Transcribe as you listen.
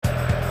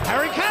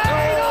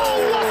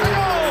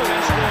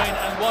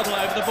Waddle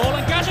over the ball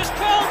and Gazza's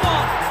curled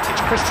one.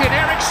 It's Christian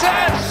Eriksen.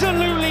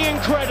 Absolutely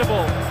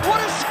incredible.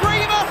 What a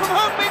screamer from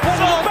Heung-min One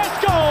of Son. the best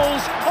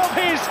goals of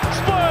his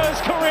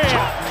Spurs career.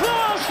 Top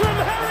class from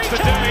Harry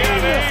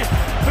Kane.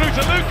 Through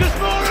to Lucas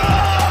Moura.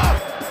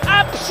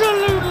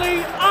 Absolutely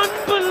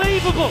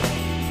unbelievable.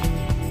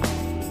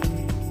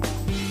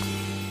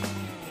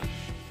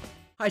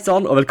 Hei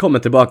sann, og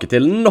velkommen tilbake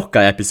til nok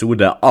en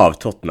episode av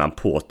Tottenham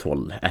på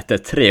 12.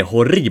 Etter 3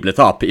 horrible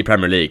tap i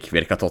Premier League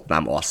virker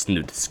Tottenham å ha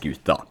snudd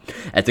skuta.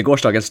 Etter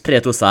gårsdagens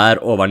 3-2-seier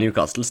over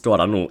Newcastle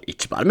står de nå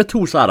ikke bare med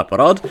 2 seirer på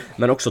rad,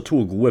 men også 2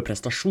 gode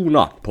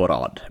prestasjoner på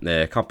rad.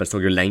 Kampen så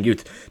jo lenge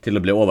ut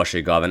til å bli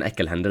overskygget av en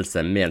ekkel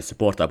hendelse med en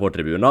supporter på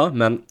tribunen,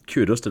 men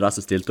kudos til de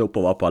som stilte opp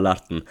og var på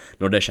alerten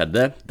når det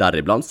skjedde,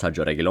 deriblant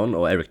Sergio Reguilón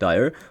og Eric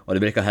Dyer, og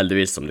det virker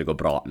heldigvis som det går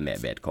bra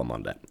med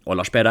vedkommende. Og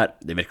Lars Peder,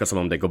 det virker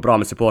som om det går bra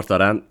med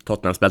supportere.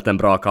 Tottenham spilte en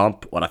bra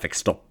kamp, og de fikk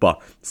stoppa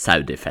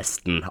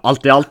Saudi-festen.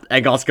 Alt i alt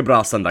en ganske bra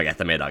søndag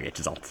ettermiddag,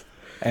 ikke sant?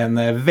 En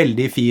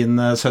veldig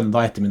fin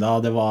søndag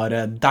ettermiddag. Det var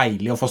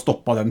deilig å få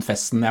stoppa den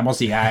festen. Jeg må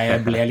si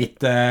jeg ble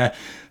litt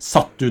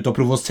satt ut og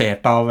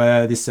provosert av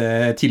disse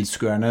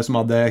tilskuerne som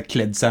hadde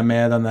kledd seg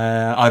med denne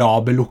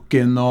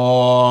arabelukken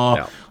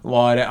og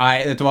nei,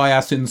 vet du hva,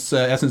 jeg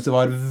syns det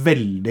var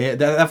veldig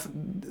det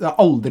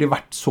har aldri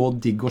vært så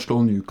digg å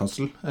slå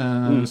Newcastle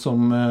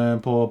som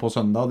på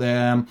søndag.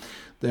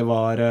 Det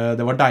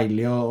var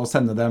deilig å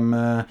sende dem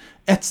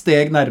et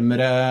steg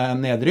nærmere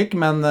nedrykk,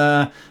 men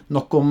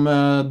nok om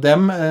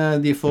dem.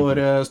 De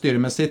får styre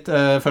med sitt.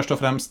 Først og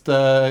fremst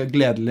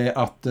gledelig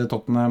at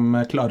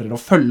Tottenham klarer å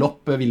følge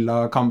opp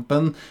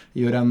Villa-kampen,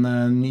 gjør en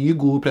ny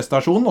god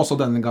prestasjon, også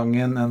denne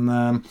gangen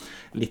en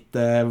litt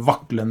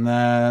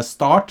vaklende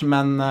start,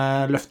 men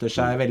løfter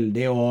seg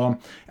veldig, og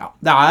ja,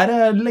 det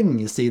er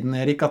lenge siden,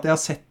 Erik, at jeg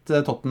har sett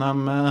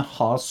Tottenham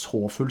ha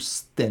så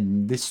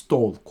fullstendig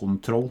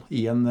stålkontroll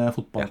i en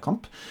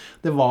fotballkamp.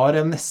 Det var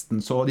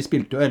nesten så, de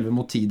spilte jo 11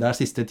 mot 10 der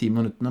siste 10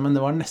 minuttene, men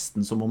det var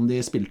nesten som om de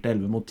spilte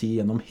 11 mot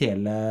 10 gjennom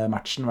hele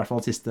matchen, i hvert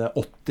fall de siste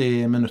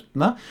 80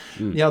 minuttene.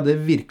 De hadde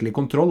virkelig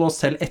kontroll, og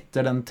selv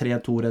etter den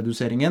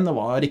 3-2-reduseringen, det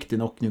var riktig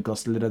nok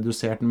Newcastle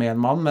redusert med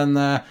en mann,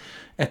 men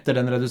etter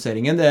den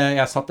reduseringen,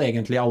 jeg satt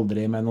egentlig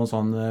aldri med noen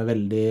sånn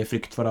veldig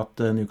frykt for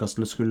at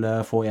Newcastle skulle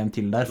få en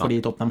til der,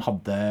 fordi Tottenham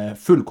hadde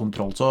full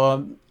kontroll. Så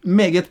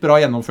meget bra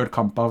gjennomført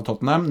kamp av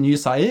Tottenham, ny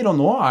seier, og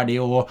nå er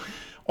de jo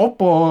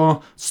opp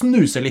og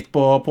snuse litt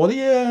på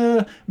de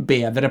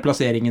bedre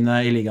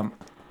plasseringene i ligaen.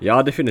 Ja,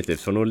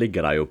 definitivt, for nå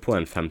ligger de jo på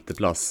en 5.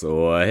 plass,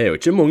 og har jo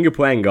ikke mange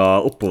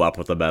poenger oppover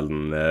på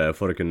tabellen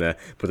for å kunne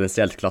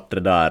potensielt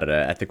klatre der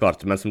etter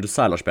hvert. Men som du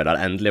sier, Lars Peder,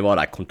 endelig var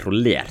det en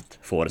kontrollert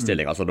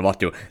forestilling. Altså, det var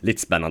jo litt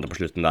spennende på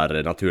slutten der,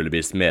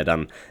 naturligvis, med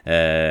den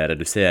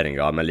reduseringen,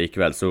 men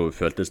likevel så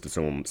føltes det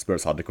som om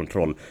Spurs hadde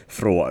kontroll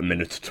fra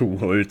minutt 2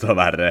 og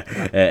utover,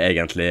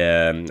 egentlig.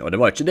 Og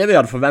det var ikke det vi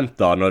hadde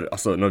forventet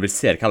når vi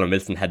ser Callum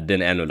Wilson heade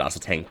inn 1-0 der,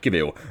 så tenker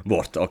vi jo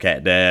vårt, ok,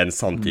 det er en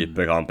sånn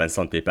type kamp, en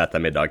sånn type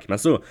ettermiddag. Men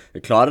så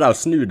klarer de å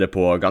snu det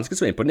på ganske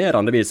så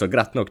imponerende vis, og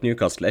greit nok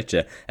Newcastle er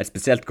ikke et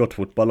spesielt godt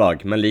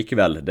fotballag, men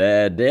likevel, det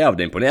er av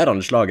det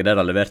imponerende slaget det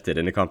de har levert i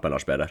denne kampen,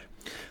 Lars Peder.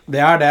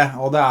 Det er det,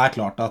 og det er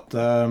klart at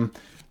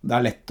det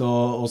er lett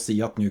å si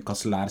at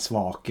Newcastle er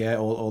svake,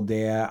 og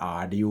det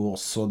er de jo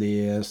også. De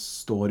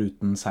står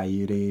uten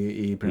seier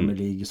i Premier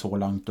League så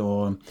langt,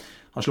 og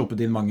har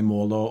sluppet inn mange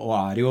mål, og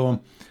er jo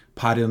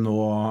per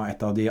nå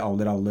et av de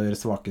aller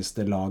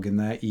svakeste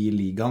lagene i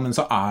ligaen. Men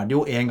så er det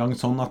jo en gang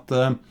sånn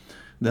at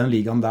den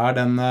ligaen der,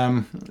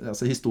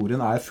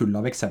 historien er full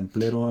av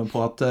eksempler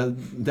på at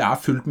det er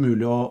fullt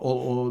mulig å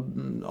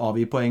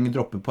avgi poeng,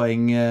 droppe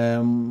poeng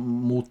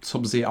mot,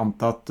 som å si,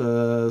 antatt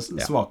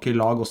svake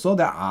lag også.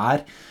 Det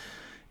er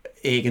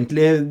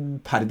egentlig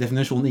per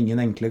definisjon ingen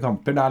enkle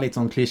kamper. Det er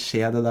litt sånn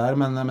klisjé det der,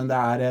 men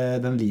det er,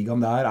 den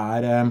ligaen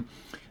der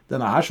den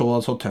er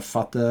så tøff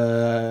at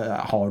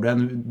har du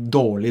en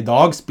dårlig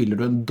dag, spiller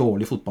du en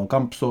dårlig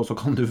fotballkamp, så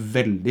kan du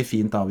veldig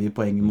fint avgi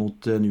poeng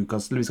mot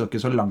Newcastle. Vi skal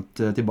ikke så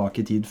langt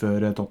tilbake i tid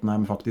før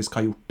Tottenham faktisk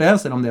har gjort det,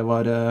 selv om det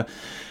var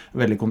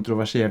veldig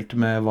kontroversielt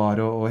med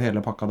VAR og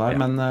hele pakka der.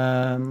 Ja.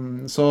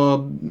 Men så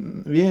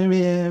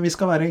vi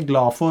skal være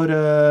glad for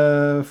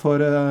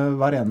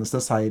hver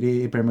eneste seier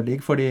i Premier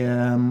League, fordi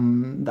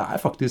det er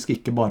faktisk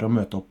ikke bare å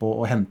møte opp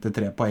og hente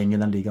 3 poeng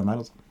i den ligaen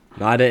her, altså.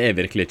 Nei, det er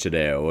virkelig ikke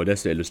det, og det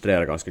som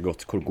illustrerer ganske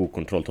godt hvor god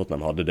kontroll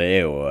Tottenham hadde, det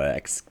er jo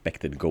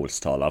expected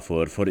goals-taler,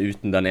 for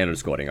uten den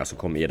 1-0-skåringen som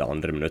kom i det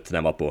andre minuttet,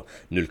 den var på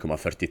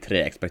 0,43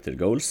 expected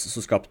goals,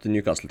 så skapte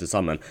Newcastle til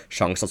sammen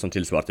sjanser som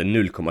tilsvarte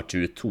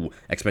 0,22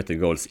 expected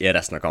goals i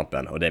resten av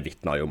kampen, og det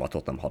vittner jo om at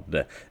Tottenham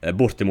hadde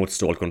bortimot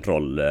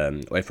stålkontroll,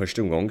 og i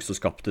første omgang så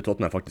skapte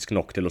Tottenham faktisk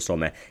nok til å stå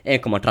med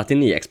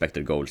 1,39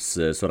 expected goals,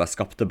 så de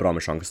skapte bra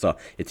med sjanser,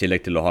 i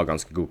tillegg til å ha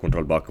ganske god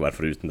kontroll bakover,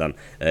 for uten den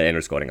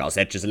 1-0-skåringen.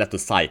 Altså, det er ikke så lett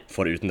å si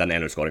for uten den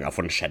 1-0-skåringen,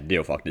 for den skjedde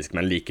jo faktisk,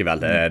 men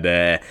likevel,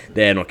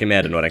 det noe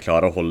med det når en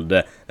klarer å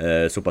holde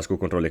såpass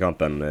god kontroll i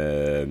kampen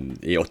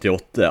i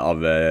 88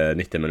 av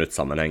 90 minutter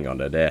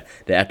sammenhengende. Det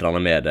et eller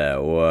annet med det,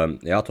 og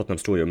ja,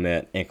 Tottenham stod jo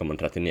med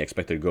 1,39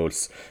 expected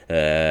goals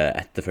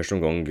etter første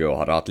omgang, og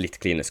hadde hatt litt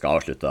kliniske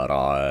avsluttere,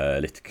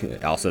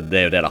 altså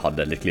det jo det de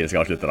hadde, litt kliniske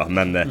avsluttere,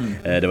 men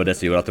det var det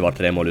som gjorde at det var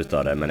 3 mål ut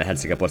av det, men jeg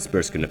helt sikker på at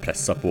Spurs kunne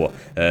presse på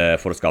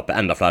for å skape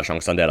enda flere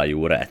sjanser enn det de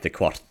gjorde etter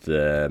hvert,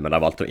 men de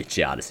valgte å ikke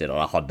gjøre det siden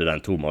de hadde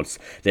den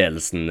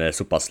 2-målsledelsen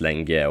såpass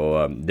lenge,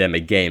 og det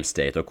med game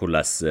state og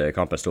hvordan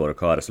kampen står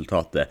og hva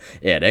resultatet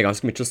det er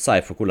ganske mye å si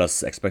for hvordan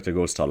expected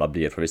goals-tallene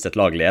blir, for hvis et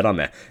lag leder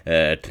med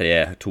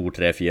 2,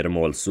 3, 4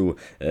 mål, så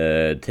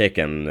tar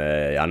en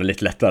gjerne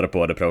litt lettere på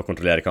det, prøver å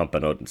kontrollere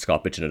kampen og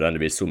skaper ikke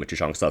nødvendigvis så mye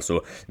sjanser, så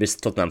hvis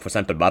Tottenham for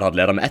eksempel bare hadde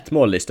ledet med 1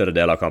 mål i større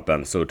del av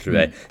kampen, så tror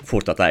jeg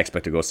fort at de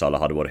expected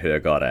goals-tallene hadde vært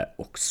høyere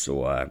også,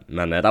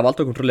 men de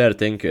valgte å kontrollere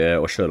ting,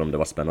 og selv om det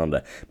var spennende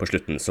på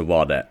slutten, så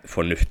var det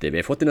fornuftig. Vi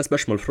har fått inn et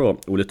spørsmål fra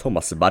Ole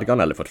Thomas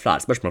Bergan, eller fått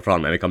flere spørsmål fra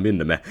han, men vi kan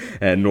begynne med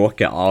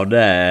noe av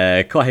det.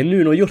 Hva har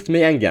Nuno gjort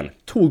med gjengen?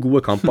 2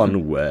 gode kamper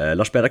nå.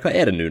 Lars Peder, hva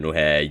det Nuno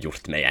har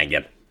gjort med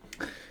gjengen?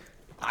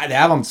 Nei,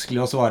 det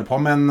vanskelig å svare på,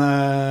 men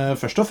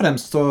først og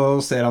fremst så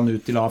ser han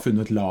ut til å ha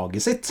funnet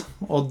laget sitt,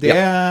 og det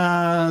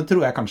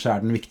tror jeg kanskje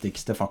den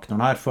viktigste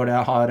faktoren her, for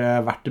det har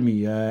vært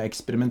mye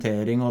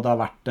eksperimentering, og det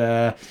har vært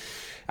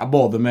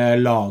både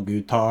med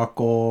laguttak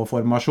og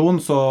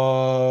formasjon,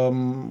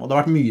 og det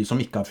har vært mye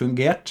som ikke har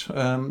fungert,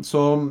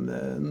 så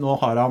nå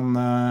har han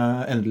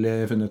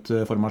endelig funnet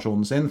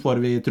formasjonen sin,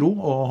 får vi tro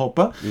og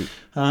håpe.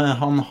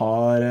 Han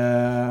har,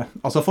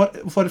 altså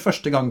for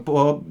første gang på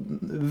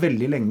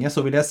veldig lenge,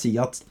 så vil jeg si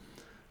at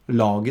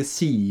laget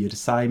sier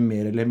seg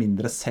mer eller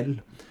mindre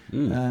selv.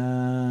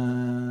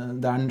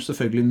 Det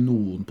selvfølgelig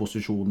noen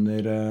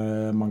posisjoner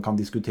man kan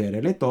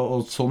diskutere litt,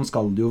 og sånn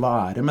skal det jo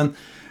være,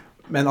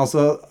 men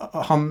altså,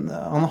 han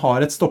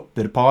har et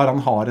stopperpar, han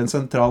har en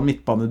sentral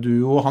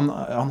midtbaneduo, han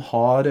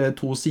har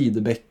 2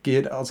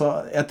 sidebekker,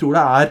 altså, jeg tror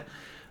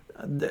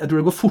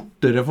det går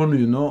fortere for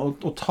Nuno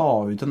å ta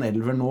ut en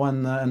elver nå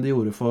enn det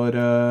gjorde for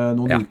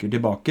noen uker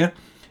tilbake,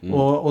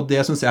 og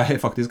det synes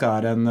jeg faktisk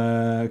en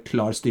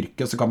klar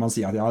styrke. Så kan man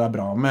si at ja, det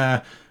bra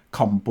med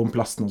kamp om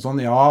plassen og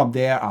sånn, ja,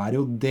 det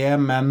jo det,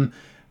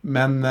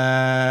 men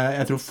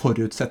jeg tror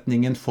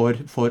forutsetningen for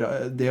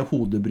det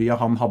hodebryet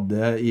han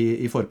hadde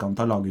i forkant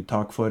av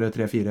laguttak for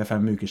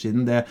 3-4-5 uker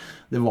siden,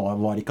 det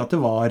var ikke at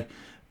det var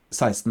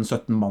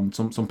 16-17 mann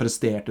som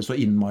presterte så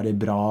innmari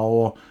bra,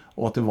 og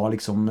at det var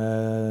liksom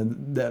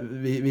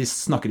vi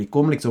snakker ikke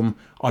om liksom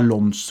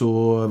Alonso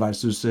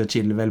versus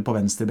Chilwell på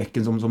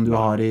venstrebekken som du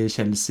har i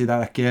Chelsea.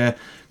 Det ikke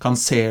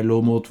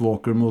Cancelo mot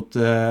Walker mot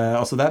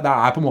altså det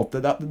på en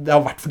måte det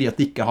har vært fordi at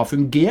det ikke har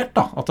fungert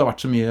da, at det har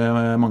vært så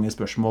mange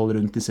spørsmål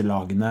rundt disse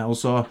lagene, og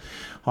så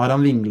har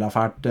han vinglet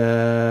fælt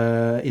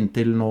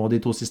inntil nå de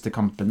 2 siste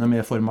kampene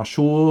med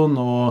formasjon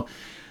og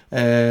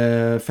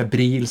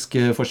febrilsk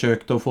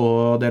forsøkt å få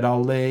Dele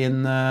Alli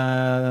inn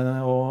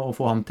og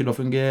få han til å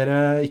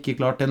fungere, ikke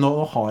klart det. Nå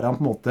har han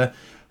på en måte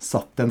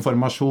satt en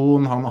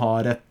formasjon, han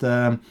har i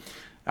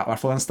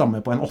hvert fall en stamme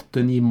på en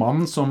 8-9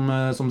 mann som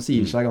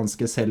sier seg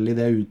ganske selv i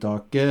det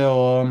uttaket,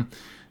 og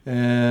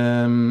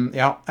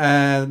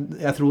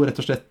jeg tror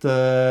rett og slett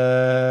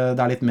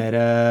det litt mer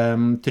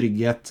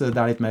trygghet,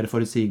 det litt mer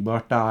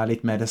forutsigbart, det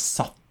litt mer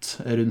satt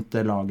rundt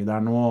det laget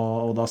der nå,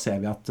 og da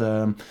ser vi at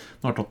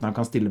når Tottenham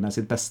kan stille med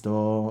sitt beste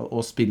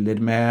og spiller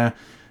med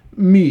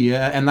mye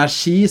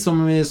energi,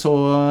 som vi så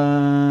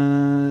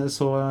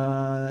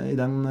i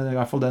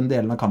hvert fall den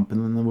delen av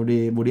kampen hvor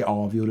de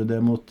avgjorde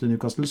det mot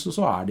Newcastle,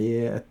 så de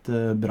et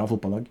bra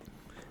fotballag.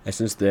 Jeg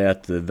synes det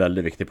et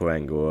veldig viktig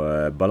poeng,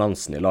 og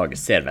balansen i laget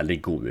ser veldig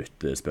god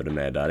ut, spør du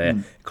meg. Der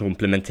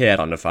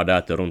komplementerende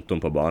ferdigheter rundt om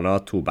på banen,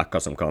 2 backer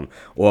som kan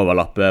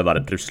overlappe,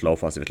 være trusler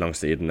offensivt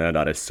langs sidene,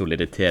 der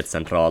soliditet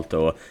sentralt,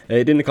 og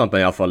i denne kampen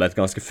i hvert fall et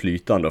ganske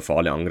flytende og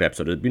farlig angrep,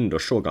 så det begynner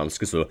å se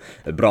ganske så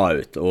bra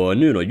ut. Og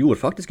Nuno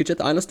gjorde faktisk ikke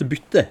et eneste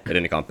bytte i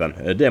denne kampen.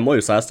 Det må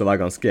jo sies å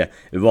være ganske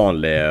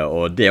uvanlig,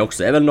 og det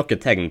også vel nok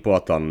et tegn på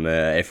at han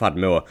i ferd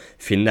med å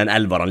finne en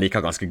elver han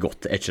liker ganske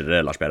godt. Ikke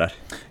det, Lars Peder?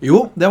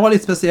 Jo, det var litt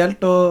spesielt.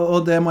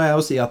 Og det må jeg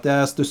jo si at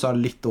jeg stusset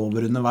litt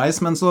over underveis,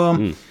 men så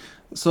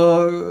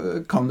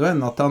kan det jo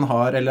hende at han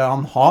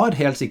har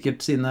helt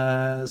sikkert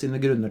sine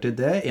grunner til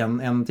det.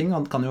 En ting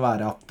kan jo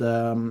være at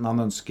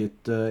han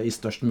ønsket i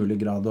størst mulig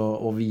grad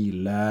å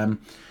hvile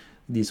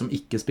de som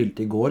ikke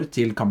spilte i går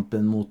til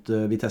kampen mot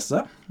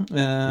Vitesse.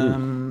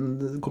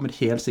 Det kommer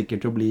helt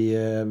sikkert til å bli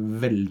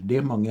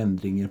veldig mange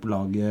endringer på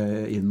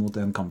laget inn mot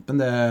den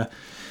kampen. Det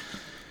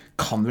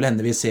kan vel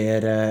hende vi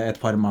ser et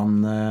par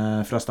mann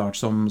fra start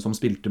som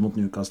spilte mot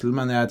Newcastle,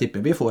 men jeg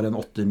tipper vi får en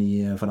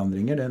 8-9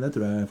 forandringer, det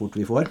tror jeg fort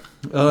vi får.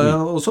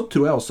 Og så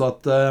tror jeg også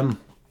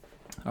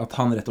at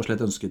han rett og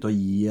slett ønsket å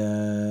gi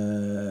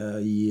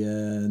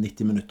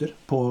 90 minutter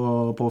på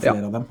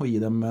flere av dem, og gi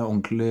dem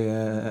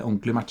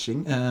ordentlig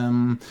matching.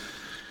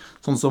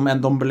 sånn som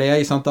Ndombele,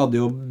 ikke sant, det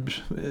hadde jo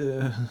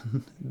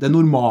det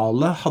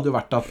normale hadde jo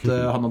vært at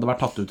han hadde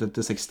vært tatt ut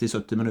etter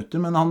 60-70 minutter,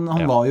 men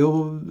han var jo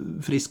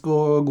frisk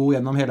og god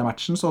gjennom hele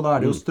matchen, så da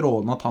det jo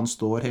strålende at han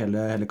står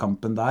hele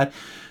kampen der.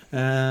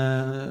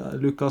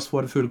 Lucas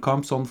får full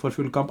kamp, Son får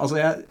full kamp. Altså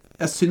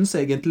jeg synes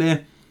egentlig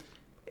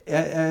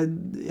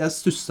jeg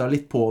stusset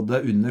litt på det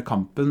under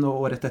kampen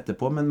og rett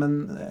etterpå,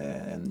 men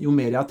jo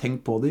mer jeg har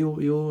tenkt på det,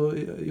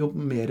 jo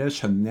mer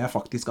skjønner jeg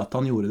faktisk at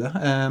han gjorde det.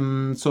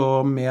 Så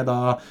med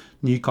da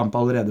ny kamp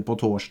allerede på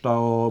torsdag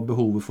og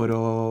behovet for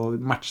å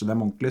matche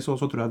dem ordentlig, så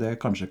tror jeg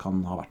det kanskje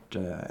kan ha vært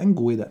en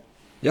god idé.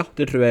 Ja,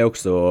 det tror jeg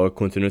også.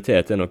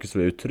 Kontinuitet noe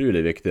som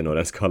utrolig viktig når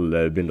en skal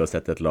begynne å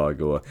sette et lag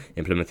og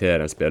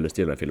implementere en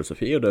spillestil og en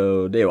filosofi,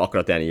 og det jo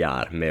akkurat det en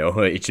gjør med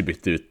å ikke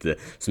bytte ut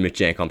så mye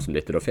i en kamp som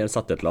dette. Da får en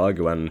satt et lag,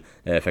 og en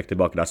fikk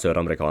tilbake de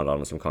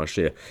søramerikanerne som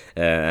kanskje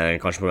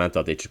forventet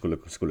at de ikke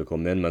skulle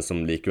komme inn, men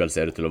som likevel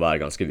ser ut til å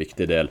være en ganske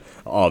viktig del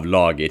av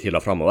laget i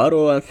tiden fremover,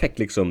 og en fikk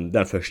liksom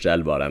den første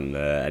elveren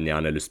en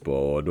gjerne har lyst på,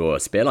 og da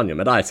spiller han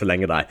jo med dem så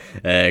lenge de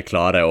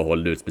klarer å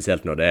holde ut,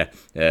 spesielt når det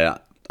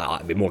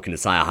vi må kunne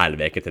si en hel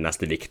veke til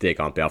neste viktige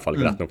kamp, i hvert fall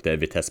greit nok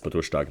det Vitesse på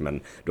torsdag,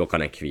 men da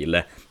kan en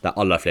hvile de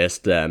aller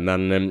fleste.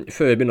 Men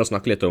før vi begynner å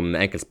snakke litt om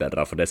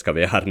enkeltspillere, for det skal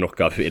vi gjøre nok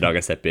av i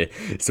dagens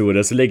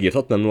episode, så ligger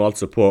Tottenham nå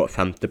altså på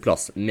 5.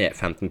 plass med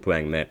 15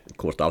 poeng med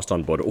kort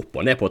avstand både opp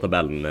og ned på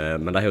tabellen,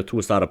 men de har jo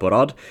 2 seire på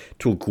rad,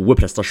 2 gode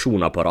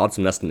prestasjoner på rad,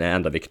 som nesten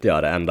enda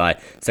viktigere enn de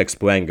 6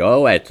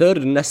 poengene, og jeg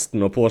tør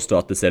nesten å påstå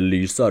at det ser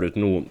lysere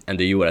ut nå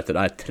enn det gjorde etter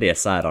de 3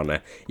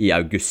 seirene i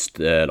august,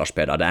 Lars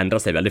Peder. Det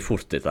endrer seg veldig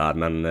fort dette her,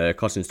 men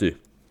hva synes du?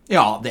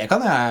 Ja, det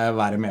kan jeg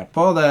være med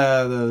på.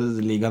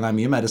 Ligaen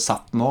mye mer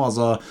satt nå.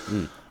 Altså,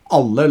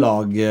 alle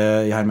lag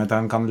i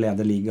hermetegn kan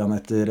lede ligaen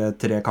etter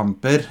 3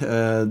 kamper.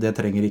 Det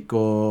trenger ikke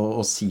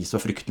å si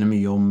så fryktelig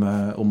mye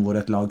om hvor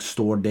et lag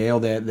står det,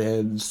 og det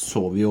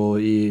så vi jo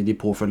i de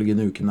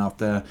påfølgende ukene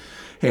at det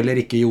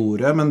heller ikke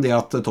gjorde, men det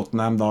at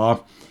Tottenham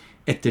da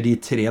etter de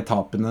 3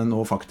 tapene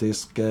nå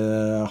faktisk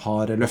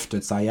har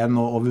løftet seg igjen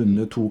og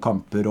vunnet 2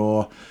 kamper,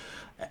 og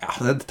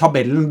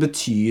tabellen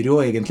betyr jo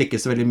egentlig ikke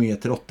så veldig mye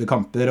etter 8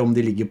 kamper, om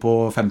de ligger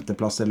på 5.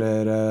 plass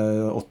eller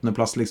 8.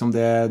 plass, liksom,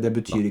 det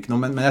betyr ikke noe,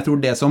 men jeg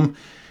tror det som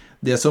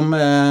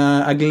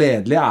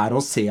gledelig å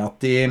se at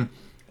de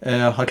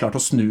har klart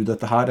å snu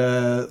dette her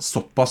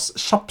såpass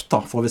kjapt,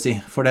 da, får vi si,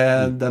 for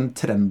den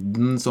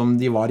trenden som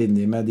de var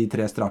inne i med de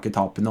 3 strake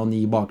tapene og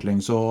 9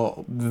 baklengs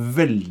og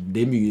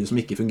veldig mye som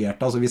ikke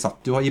fungerte. Altså, vi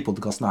satt jo i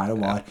podcasten her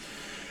og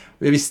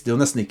vi visste jo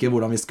nesten ikke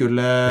hvor vi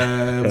skulle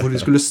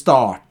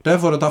starte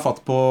for å ta fatt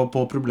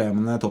på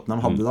problemene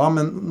Tottenham hadde da,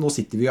 men nå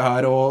sitter vi jo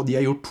her, og de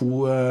har gjort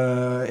 2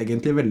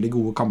 egentlig veldig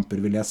gode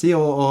kamper, vil jeg si,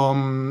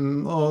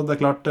 og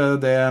det klart,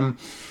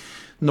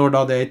 når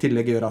da det i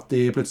tillegg gjør at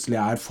de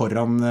plutselig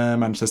foran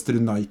Manchester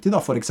United,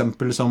 da, for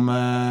eksempel, som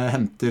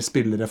henter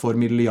spillere for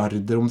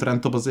milliarder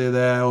omtrent, og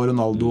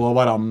Ronaldo og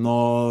Varane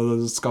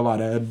og skal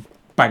være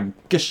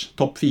bankers,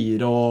 topp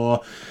 4,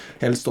 og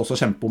helst også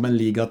kjempe om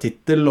en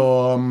ligatittel,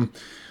 og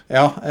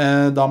ja,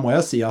 da må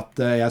jeg si at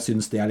jeg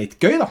synes det litt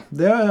gøy, da.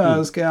 Det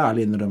skal jeg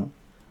ærlig innrømme.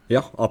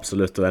 Ja,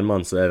 absolutt, og en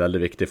mann som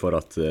veldig viktig for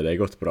at det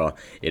gått bra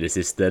i det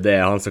siste.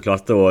 Det han som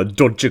klarte å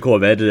dodge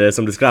covid,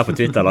 som du skrev på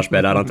Twitter, Lars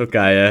Peder. Han tok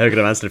en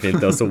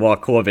høyre-venstre-finte, og så var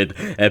covid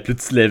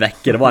plutselig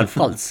vekke. Det var en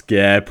falsk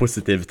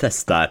positiv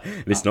test der.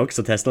 Hvis nok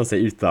så testet han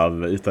seg ut av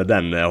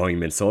den,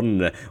 Hong-Min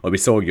Son, og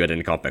vi så jo i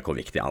denne kampen hvor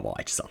viktig han var,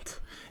 ikke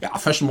sant? Ja,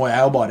 først må jeg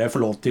jo bare få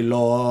lov til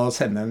å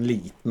sende en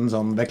liten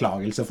sånn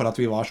beklagelse for at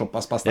vi var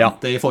såpass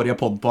bastante i forrige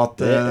podd på at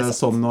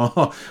Son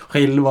og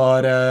Hill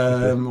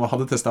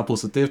hadde testet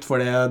positivt, for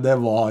det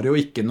var jo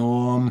ikke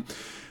noe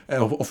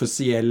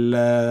offisiell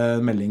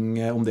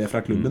melding om det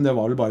fra klubben. Det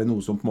var vel bare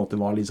noe som på en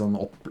måte var litt sånn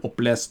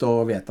opplest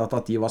og vedtatt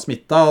at de var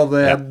smittet, og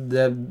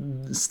det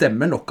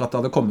stemmer nok at det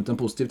hadde kommet en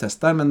positiv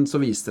test der, men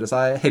så viste det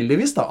seg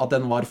heldigvis da at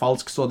den var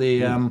falsk, så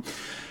de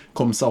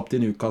kom seg opp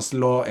til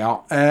Newcastle, og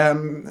ja,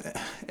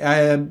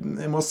 jeg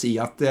må si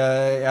at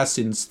jeg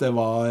synes det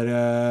var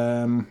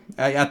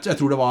jeg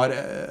tror det var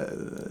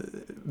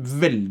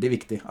veldig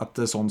viktig at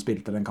Son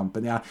spilte den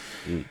kampen.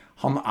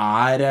 Han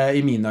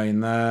i mine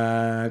øyne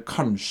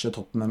kanskje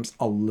Tottenhams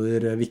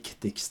aller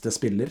viktigste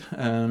spiller.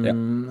 Vi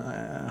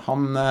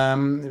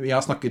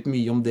har snakket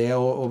mye om det,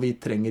 og vi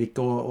trenger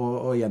ikke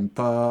å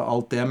gjenta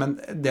alt det, men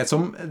det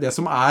som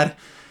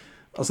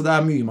altså det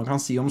mye man kan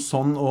si om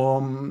sånn,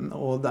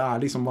 og det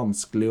liksom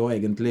vanskelig å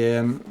egentlig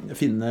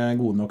finne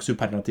gode nok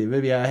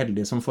superlativer. Vi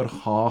heldige som får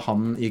ha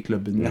han i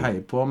klubben vi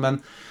heier på, men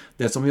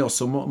det som vi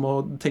også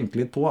må tenke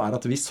litt på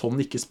at hvis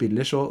sånn ikke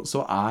spiller,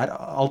 så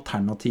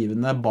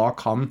alternativene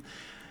bak han,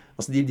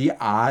 altså de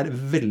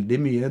veldig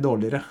mye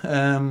dårligere.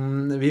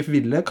 Vi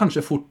ville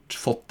kanskje fort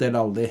fått Del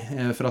Alli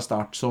fra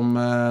start, som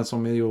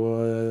vi jo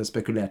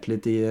spekulerte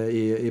litt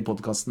i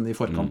podcasten i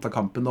forkant av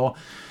kampen, og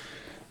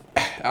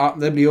Ja,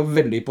 det blir jo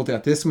veldig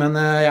hypotetisk, men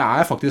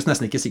jeg faktisk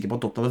nesten ikke sikker på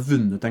at Tottenham har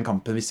vunnet den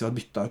kampen hvis de var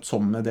byttet ut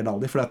som Dele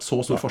Alli, for det så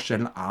stor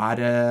forskjellen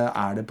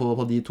er det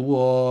på de to,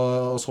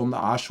 og sånn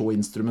er så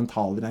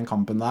instrumental i den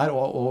kampen der,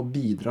 og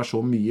bidrar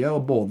så mye,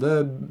 og både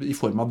i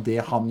form av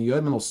det han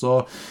gjør, men også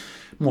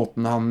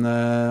måten han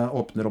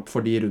åpner opp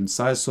for de rundt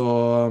seg, så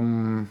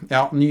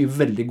ja, ny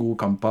veldig god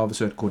kamp av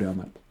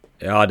Sør-Koreaner.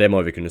 Ja, det må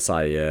vi kunne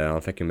si.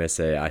 Han fikk jo med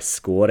seg en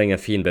scoring, en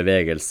fin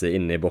bevegelse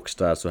inn i boks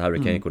der, så Harry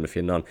Kane kunne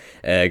finne han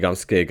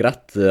ganske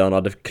greit. Han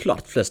hadde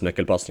klart flest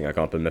nøkkelpassninger i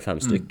kampen med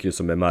 5 stykker,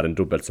 som mer enn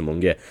dobbelt så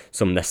mange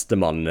som neste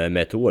mann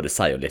med 2, og det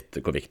sier jo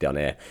litt hvor viktig han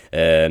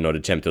når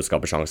det kommer til å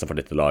skape sjanser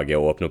for dette laget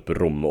og åpne opp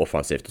rom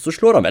offensivt. Og så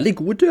slår han veldig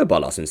gode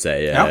dødballer, synes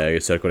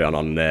jeg,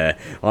 Sør-Korean.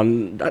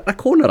 De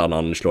cornerene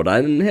han slår, det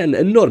en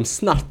enorm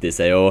snert i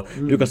seg, og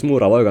Lucas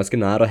Moura var jo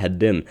ganske nær å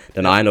heade inn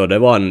den ene, og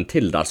det var en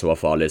til der som var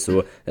farlig,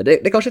 så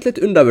det er kanskje et litt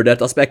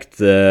undervurdert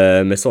aspekt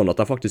med sånn at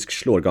han faktisk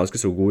slår ganske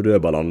så gode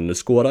dødballer. Han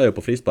skåret jo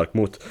på frispark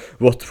mot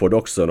Watford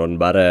også, når den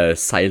bare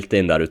seilte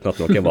inn der uten at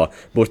noen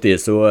var borti,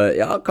 så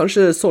ja,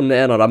 kanskje sånn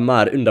en av de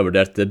mer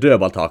undervurderte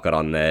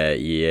dødballtakerne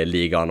i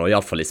ligaen, og i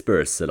alle fall i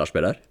Spurs, Lars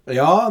Peder.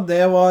 Ja, det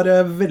var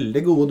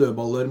veldig gode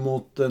dødballer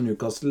mot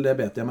Newcastle, det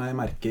bet jeg meg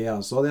merke i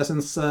altså. Jeg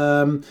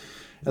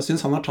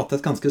synes han har tatt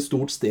et ganske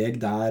stort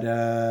steg der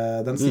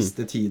den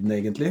siste tiden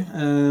egentlig,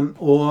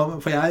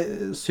 for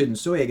jeg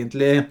synes jo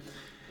egentlig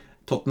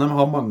Tottenham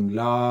har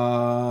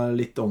manglet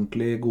litt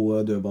ordentlig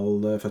gode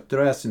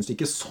dødballføtter, og jeg synes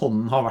ikke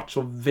sånn har vært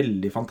så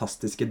veldig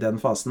fantastisk i den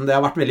fasen. Det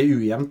har vært veldig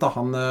ujevnt da,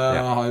 han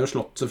har jo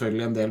slått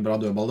selvfølgelig en del bra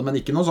dødballer, men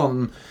ikke noe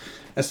sånn,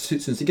 jeg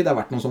synes ikke det har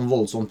vært noe sånn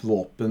voldsomt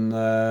våpen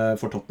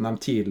for Tottenham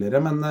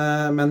tidligere,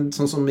 men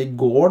sånn som i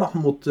går da,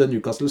 mot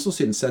Newcastle, så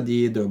synes jeg de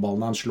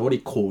dødballene han slår,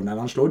 de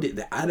cornerne han slår,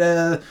 det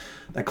er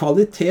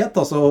kvalitet,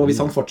 altså, og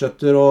hvis han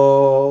fortsetter å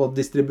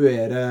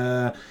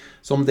distribuere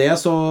som det,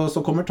 så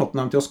kommer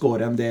Tottenham til å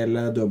skåre en del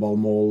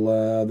dødballmål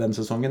den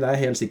sesongen, det er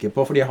jeg helt sikker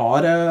på, for de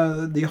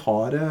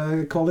har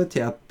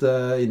kvalitet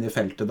inne i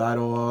feltet der,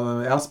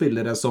 og jeg har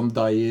spillere som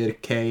Dyer,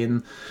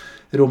 Kane,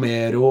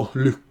 Romero,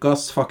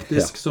 Lucas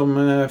faktisk, som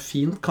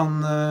fint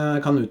kan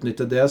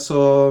utnytte det,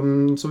 så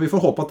vi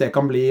får håpe at det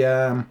kan bli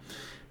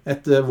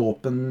et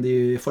våpen de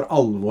for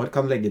alvor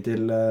kan legge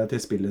til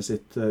spillet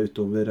sitt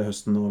utover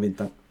høsten og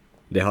vinteren.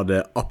 Det hadde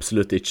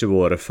absolutt ikke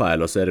vært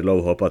feil, og så det lov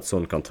å håpe at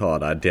sånn kan ta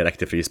de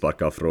direkte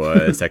frisparker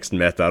fra 16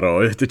 meter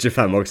og ut til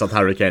 25 også, at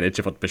Harry Kane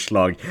ikke fått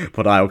beslag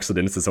på dem også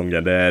denne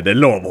sesongen. Det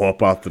lov å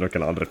håpe at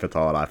noen andre får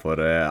ta dem, for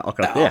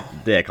akkurat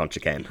det er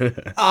kanskje Kane.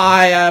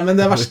 Nei, men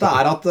det verste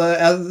at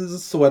jeg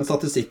så en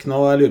statistikk nå,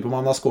 jeg lurer på om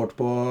han har skåret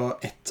på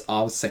 1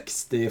 av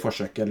 60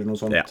 forsøk eller noe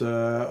sånt.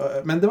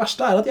 Ja. Men det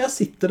verste at jeg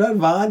sitter der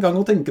hver gang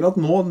og tenker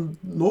at nå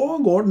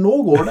går det,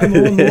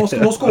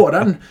 nå skårer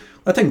han.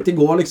 Og jeg tenkte i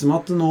går liksom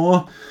at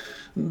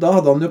da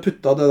hadde han jo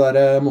puttet det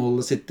der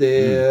målet sitt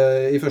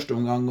i første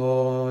omgang,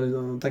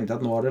 og tenkte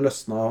at nå har det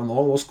løsnet, og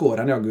nå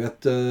skårer han jaggu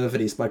et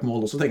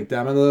frisparkmål, og så tenkte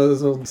jeg, men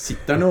så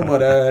sitter han jo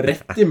bare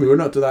rett i muren,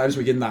 det er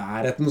liksom ikke i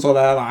nærheten, så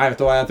nei, vet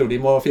du hva, jeg tror de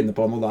må finne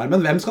på noe der,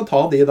 men hvem skal ta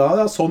de da?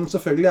 Ja, sånn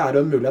selvfølgelig er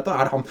det en mulighet,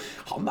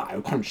 han er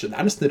jo kanskje, det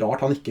er nesten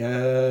rart han ikke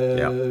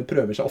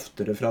prøver seg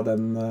oftere fra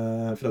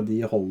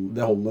det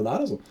holdet der,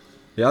 altså.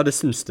 Ja, det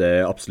synes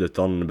jeg absolutt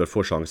han bør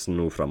få sjansen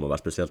nå fremover,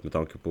 spesielt med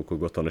tanke på hvor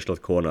godt han har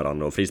slått corneren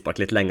og frispark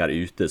litt lenger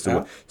ute, så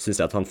synes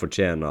jeg at han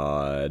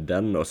fortjener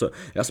den. Og så,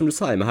 ja, som du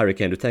sier med Harry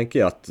Kane, du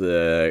tenker at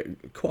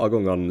hver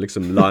gang han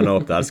liksom liner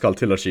opp der skal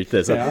til å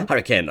skyte, så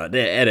Harry Kane,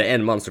 det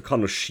en mann som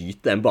kan å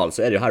skyte en ball,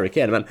 så det jo Harry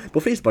Kane, men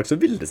på frispark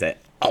så vil det seg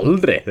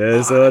aldri,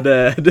 så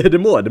det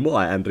må en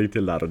endring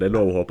til der, og det er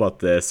lov å håpe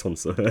at sånn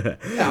så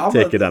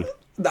teker den.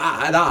 Det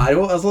er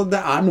jo, altså,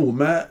 det er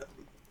noe med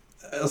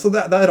altså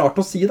det er rart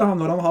å si da,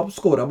 når han har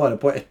skåret bare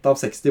på 1 av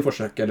 60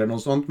 forsøk eller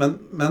noe sånt,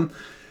 men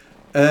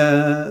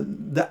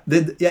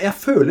jeg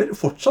føler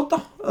fortsatt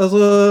da,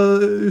 altså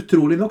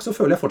utrolig nok så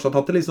føler jeg fortsatt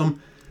at det liksom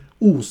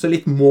oser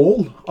litt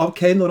mål av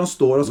Kane når han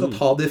står og skal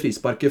ta det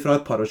frisparket fra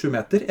et par og 20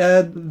 meter.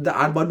 Det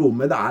er bare noe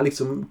med, det er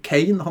liksom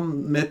Kane, han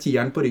med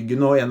tieren på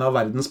ryggen og en av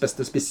verdens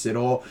beste spisser,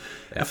 og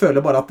jeg føler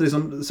bare at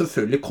liksom,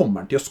 selvfølgelig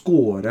kommer han til å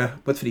skåre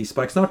på et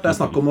frispark snart. Det er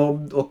snakk om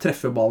å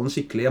treffe ballen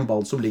skikkelig, en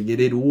ball som ligger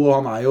i ro, og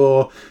han er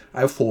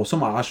jo få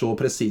som er så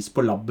presis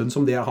på labben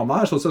som det han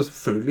er, så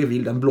selvfølgelig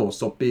vil den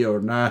blåse opp i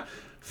hjørnet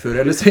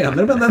før eller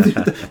senere, men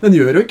den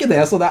gjør jo ikke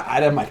det, så det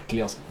er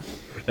merkelig altså.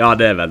 Ja,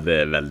 det er veldig,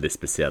 veldig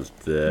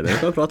spesielt. Vi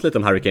kan prate litt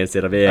om Harry Kane,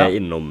 siden vi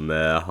innom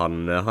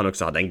han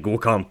også hadde en god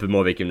kamp,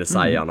 må vi kunne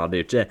si. Han hadde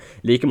jo ikke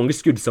like mange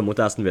skudd som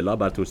mot Aston Villa,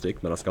 bare 2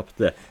 stykk, men han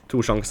skapte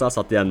 2 sjanser,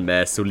 satt igjen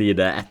med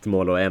solide 1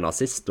 mål og 1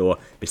 assist, og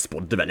vi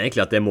spådde vel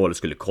egentlig at det målet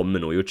skulle komme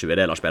nå, gjorde ikke vi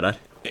det, Lars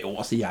Peder? Jo,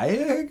 altså jeg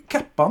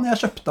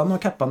kjøpte han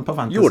og kappa han på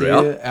Fantasy. Gjorde du,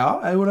 ja? Ja,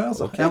 jeg gjorde det,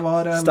 altså. Okay.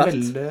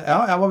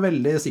 Jeg var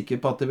veldig sikker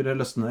på at det ville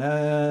løsne.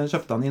 Jeg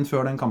kjøpte han inn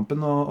før den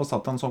kampen og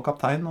satt han som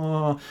kaptein,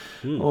 og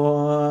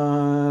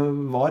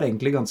var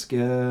egentlig ganske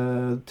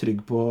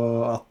trygg på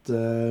at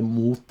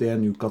mot det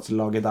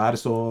Newcastle-laget der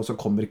så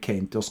kommer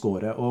Kane til å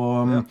score,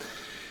 og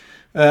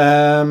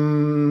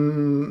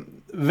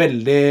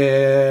Veldig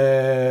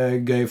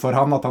gøy for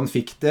han at han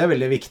fikk det,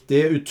 veldig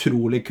viktig,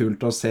 utrolig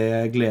kult å se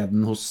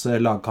gleden hos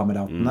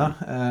lagkameratene.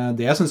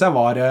 Det synes jeg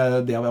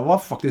det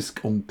var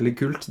faktisk ordentlig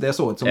kult. Det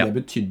så ut som det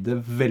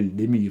betydde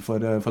veldig mye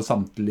for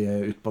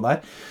samtlige utpå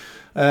der.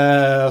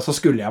 Så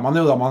skulle man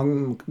jo da,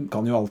 man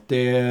kan jo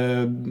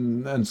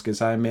alltid ønske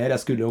seg mer. Jeg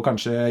skulle jo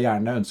kanskje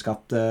gjerne ønske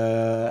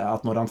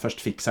at når han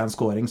først fikk seg en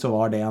scoring, så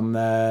var det en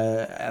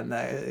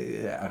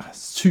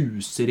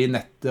suser i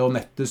nettet, og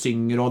nettet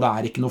synger, og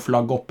det ikke noe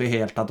flagg oppe i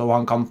helt tatt, og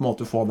han kan på en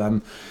måte få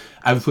den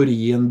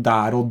euforien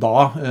der og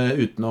da,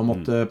 uten å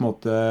måtte på en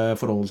måte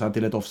forholde seg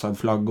til et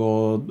offside-flagg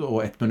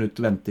og 1 minutt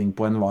venting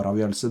på en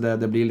vareavgjørelse.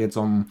 Det blir litt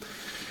sånn.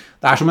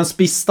 Det som en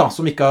spiss da,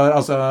 som ikke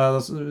har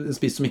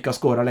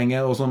scoret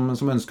lenge, og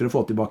som ønsker å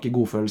få tilbake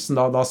godfølelsen.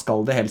 Da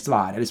skal det helst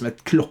være liksom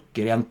et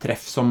klokkerent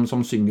treff som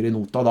synger i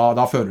nota.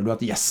 Da føler du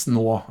at yes,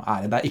 nå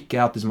det der.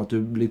 Ikke at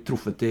du blir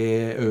truffet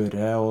i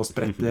øret og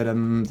spretter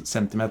en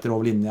centimeter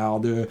over linja,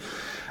 og du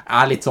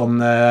litt sånn,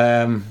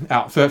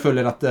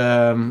 føler at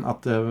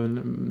det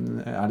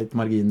litt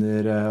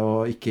marginer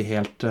og ikke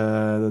helt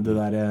det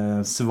der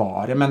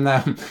svaret. Men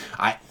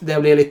nei, det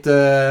blir litt,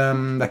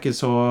 det ikke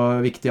så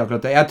viktig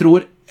akkurat det.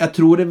 Jeg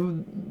tror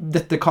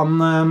dette kan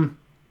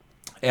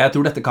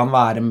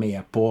være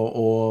med på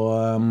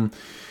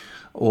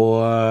å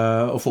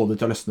få det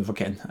til å løsne for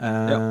Kane.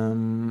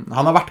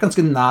 Han har vært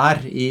ganske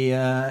nær i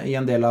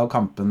en del av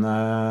kampene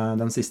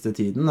den siste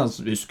tiden.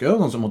 Altså, husker jo,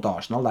 sånn som mot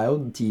Arsenal, det jo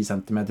 10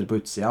 centimeter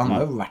på utsida. Han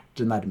har jo vært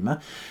nærme.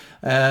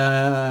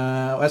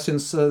 Og jeg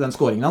synes den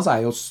scoringen hans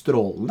jo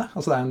strålende.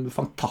 Altså, det en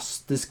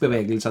fantastisk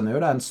bevegelse han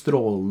gjør. Det en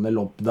strålende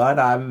lobb der.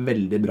 Det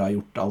veldig bra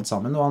gjort alt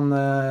sammen. Og han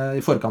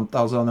i forkant,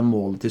 altså det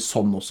målet til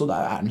Son også,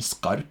 det han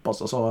skarp.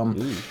 Altså, så,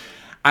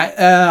 nei,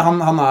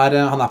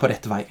 han på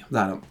rett vei.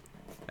 Det han.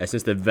 Jeg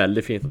synes det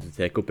veldig fint at du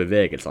tar opp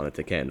bevegelsene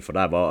til Kane, for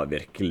der var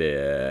virkelig,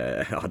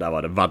 der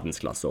var det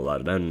verdensklasse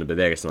over den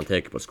bevegelsen han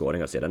tar på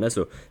skåringen sin. Den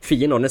så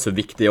fin, og den så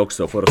viktig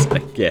også for å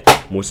strekke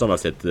motstander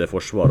sitt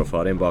forsvar og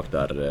fare inn bak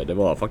der. Det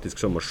var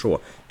faktisk som å se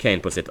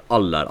Kane på sitt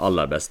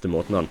aller beste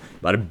måten. Han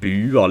bare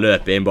bua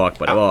løpet inn bak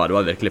på. Det var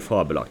virkelig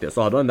fabelaktig.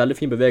 Så hadde han en veldig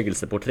fin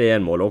bevegelse på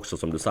 3-1-målet også,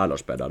 som du selv har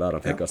spillet, der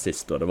han fikk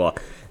assist, og det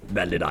var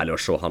veldig deilig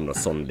å se han og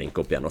sånn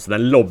linke opp igjen. Og så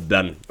den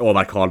lobben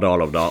over Karl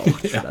Dalov da,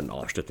 den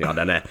avslutningen,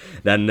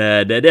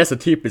 det så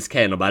typisk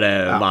Kane å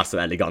bare være så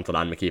elegant av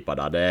den med keeper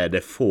der. Det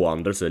få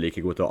andre som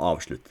like god til å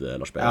avslutte,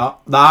 Lars Petter. Ja,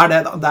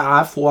 det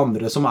få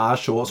andre som har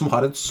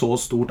et så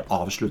stort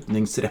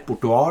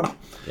avslutningsrepertoar da.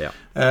 Ja.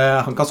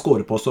 Han kan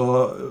score på så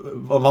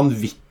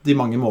vanvittig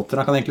mange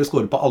måter. Han kan egentlig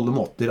score på alle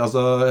måter.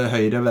 Altså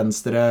høyre,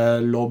 venstre,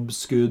 lobb,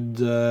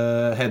 skudd,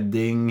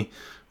 heading.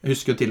 Jeg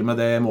husker jo til og med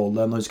det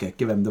målet, nå husker jeg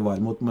ikke hvem det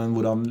var mot, men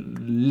hvor han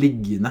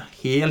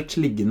helt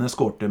liggende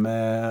skårte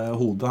med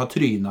hodet. Han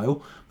tryna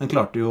jo, men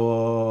klarte jo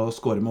å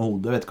skåre med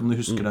hodet. Jeg vet ikke om du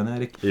husker den,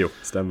 Erik? Jo,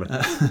 stemmer.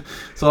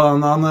 Så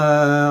han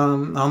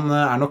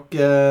nok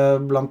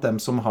blant dem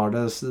som har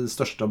det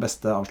største og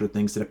beste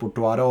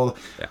avslutningsrepertoaret, og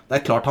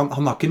det klart, han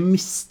har ikke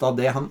mistet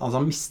det, han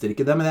mister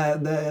ikke det, men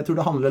jeg tror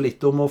det handler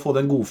litt om å få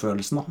den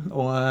godfølelsen, da.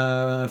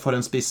 Og for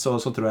en spiss så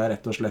tror jeg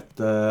rett og slett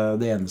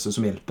det eneste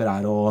som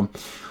hjelper å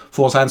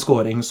få seg en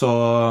scoring, så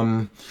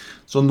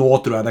nå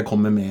tror jeg det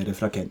kommer mer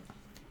fra Kane.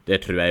 Det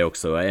tror jeg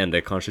også. En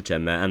det kanskje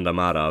kommer enda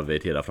mer av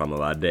i tiden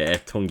fremover,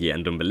 det Tanguy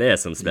Ndombele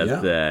som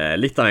spilte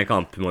litt av en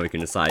kamp, må vi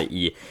kunne si,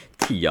 i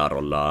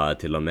 10-rolla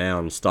til og med.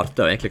 Han startet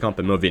jo egentlig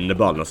kampen med å vinne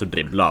ballen, og så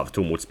dribla av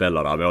 2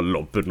 motspillere ved å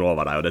lobbe den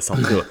over dem, og det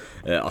satte jo,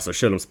 altså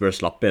selv om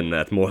Spurs slapp inn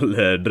et mål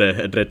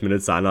drøyt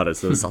minutt senere,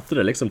 så satte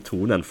det liksom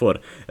tonen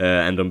for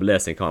Ndombele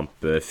sin kamp.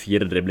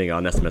 4 driblinger,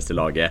 nestmest i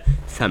laget,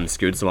 5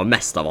 skudd, som var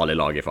mest av alle i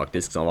laget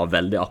faktisk, så han var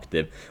veldig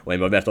aktiv og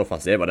involvert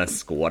offensiv, og den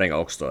skåringen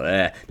også.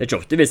 Det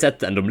ikke ofte vi har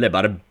sett Ndombele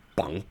bare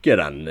banke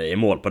den i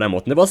mål på den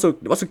måten. Det var så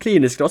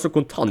klinisk, det var så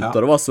kontant,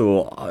 og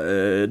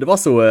det var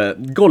så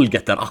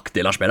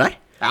Goalgetter-aktig, Lars Peder.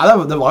 Ja,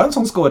 det var en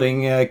sånn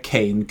scoring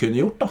Kane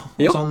kunne gjort da.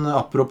 Sånn,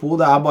 apropos,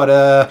 det bare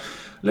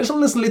litt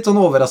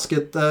sånn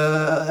overrasket.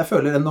 Jeg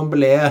føler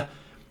Ndombele,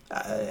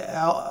 jeg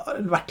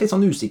har vært litt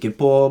sånn usikker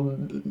på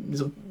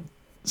liksom,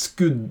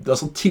 skudd,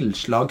 altså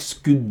tilslag,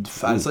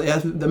 skuddfeil. Så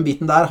den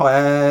biten der har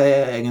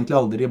jeg egentlig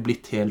aldri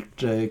blitt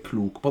helt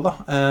klok på da.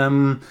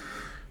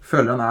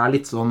 Føler han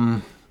litt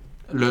sånn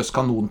løs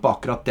kanon på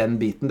akkurat den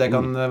biten. Det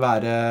kan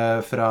være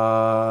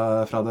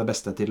fra det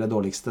beste til det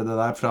dårligste, det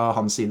der, fra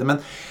hans side.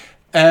 Men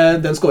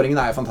den scoringen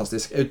jo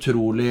fantastisk.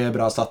 Utrolig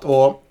bra satt.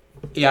 Og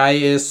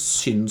jeg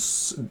synes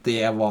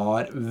det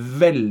var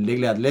veldig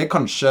gledelig.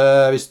 Kanskje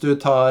hvis du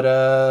tar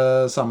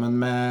sammen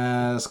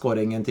med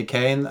scoringen til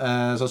Kane,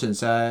 så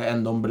synes jeg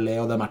Ndombele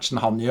og den matchen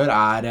han gjør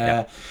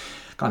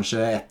kanskje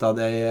et av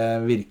de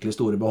virkelig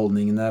store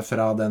beholdningene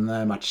fra den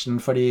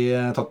matchen. Fordi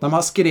Tottenham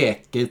har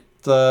skreket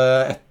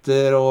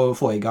etter å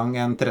få i gang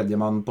en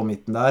tredjemann på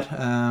midten der,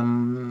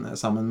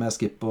 sammen med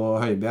Skip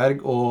og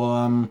Højbjerg, og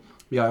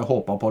vi har jo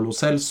håpet på Lo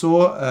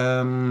Celso.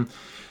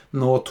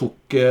 Nå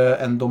tok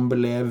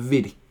Ndombele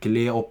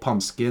virkelig opp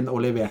hansken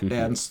og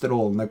leverte en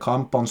strålende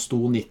kamp. Han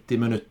sto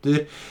 90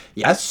 minutter.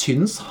 Jeg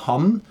synes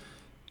han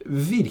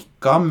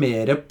virka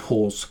mer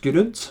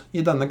påskrudd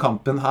I denne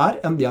kampen her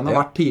enn de han har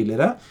vært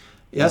tidligere.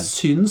 Jeg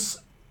synes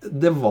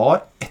det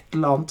var et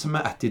eller annet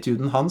med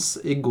attituden hans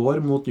I går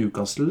mot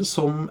Newcastle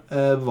som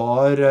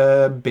var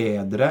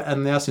bedre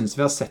enn jeg synes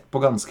vi har sett på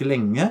ganske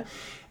lenge.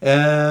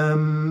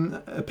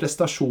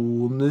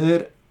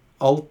 Prestasjoner,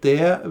 alt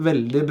det,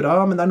 veldig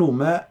bra, men det noe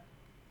med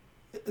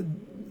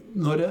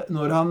når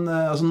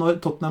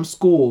Tottenham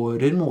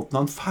scorer, måten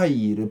han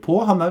feirer på,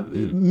 han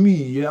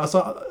mye,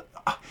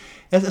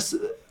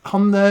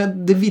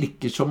 det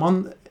virker som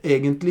han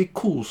egentlig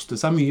koste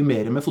seg mye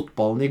mer med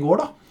fotballen I går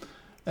da,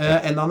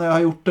 enn han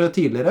har gjort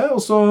tidligere,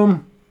 og så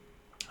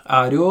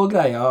det jo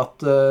greia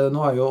at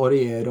nå jo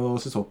Aurier og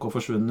Sissoko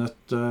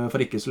forsvunnet for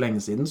ikke så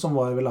lenge siden, som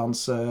var vel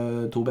hans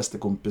to beste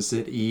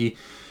kompiser I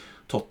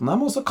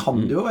Tottenham, og så kan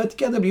det jo, vet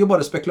ikke, det blir jo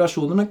bare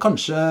spekulasjoner, men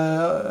kanskje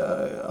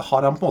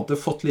har han på en måte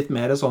fått litt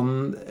mer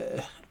sånn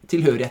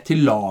tilhørighet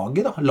til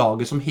laget da,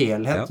 laget som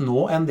helhet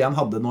nå, enn det han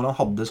hadde når han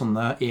hadde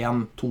sånne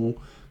 1-2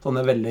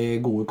 sånne veldig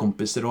gode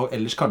kompiser, og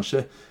ellers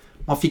kanskje,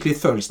 man fikk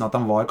litt følelsen at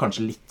han var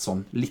kanskje litt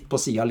sånn, litt på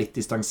siden, litt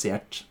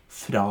distansert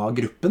fra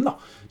gruppen da,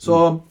 så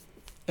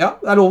ja,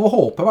 det lov å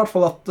håpe I hvert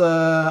fall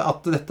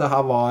at dette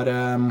her var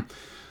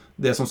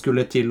det som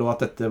skulle til, og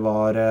at dette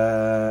var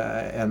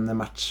en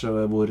match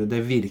hvor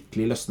det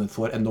virkelig løsnet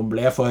for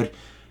Ndombele, for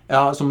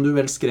ja, som du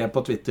vel skrev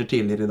på Twitter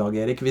tidligere I dag,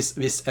 Erik,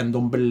 hvis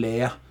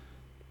Ndombele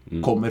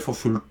kommer for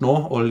fullt nå,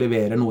 og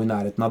leverer noe I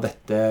nærheten av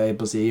dette,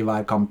 på å si, I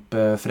hver kamp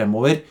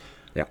fremover,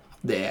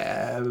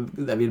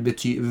 det vil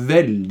bety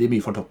veldig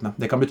mye for Tottenham.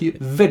 Det kan bety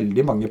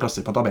veldig mange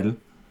plasser på tabellen.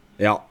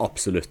 Ja,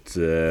 absolutt.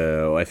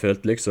 Og jeg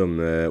følte liksom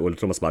Ole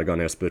Thomas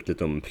Bergan har spurt litt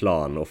om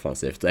planen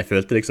offensivt. Jeg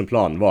følte liksom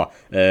planen var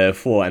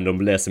få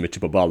Ndombele så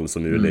mye på ballen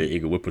som mulig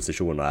I gode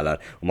posisjoner,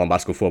 eller om man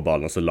bare skulle få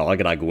ballen og så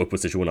lage de gode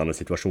posisjonene og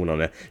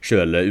situasjonene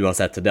selv,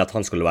 uansett det at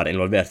han skulle være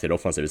involvert I det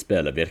offensive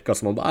spillet virker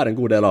som om det en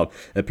god del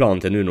av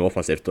planen til Nuno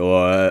offensivt,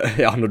 og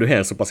ja, når du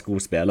har en såpass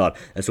god spiller,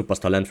 en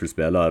såpass talentfull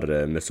spiller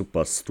med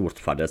såpass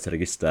stort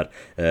ferdighetsregister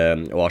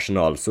og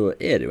arsenal, så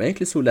det jo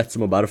egentlig så lett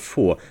som å bare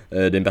få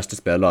din beste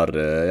spiller,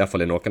 I hvert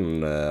fall I noen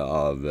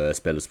av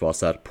spillets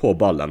faser på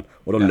ballen,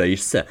 og da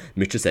løser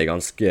mye seg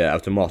ganske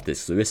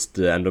automatisk, så hvis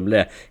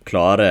Ndombele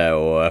klarer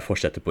å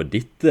fortsette på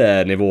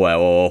dette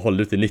nivået og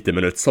holde ut I 90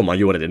 minutter som han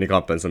gjorde I denne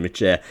kampen, som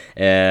ikke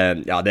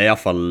ja, det I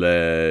hvert fall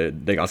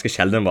det ganske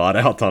sjelden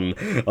vare at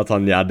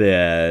han gjør det,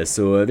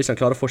 så hvis han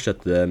klarer å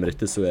fortsette med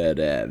dette, så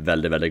det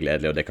veldig, veldig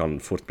gledelig, og det kan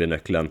fort bli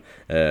nøkkelen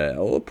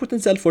og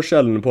potensielt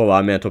forskjellen på å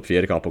være med I en topp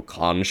 4-kamp og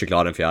kanskje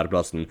klare den 4.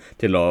 plassen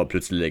til å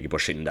plutselig ligge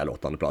på 7. eller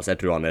 8. plass. Jeg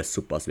tror han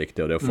såpass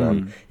viktig, og det å få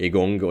han I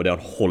gang, og det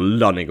å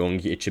holde han I gang,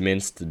 ikke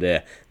minst,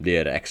 det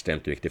blir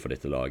ekstremt viktig for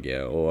dette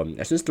laget. Og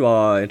jeg synes det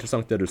var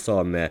interessant det du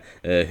sa med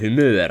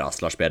humøret av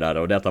Lars Peder,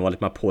 og det at han var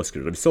litt mer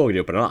påskrudd. Og vi så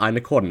det jo på den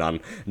ene corneren,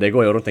 det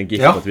går jo rundt en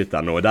gif på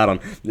Twitter nå, der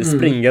han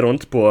springer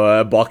rundt på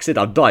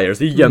baksiden av Dyer,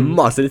 så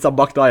gjemmer seg litt sånn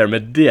bak Dyer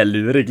med det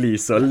lure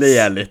glis og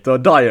ler litt,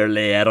 og Dyer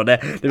ler, og det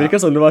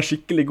virker som det var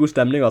skikkelig god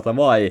stemning, at han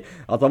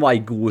var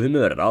I god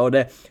humør da, og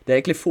det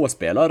egentlig få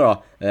spillere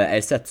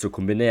jeg sett som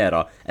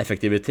kombinerer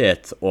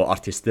effektivitet og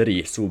artisteri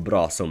så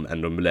bra som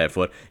Ndombele,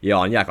 for ja,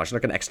 han gjør kanskje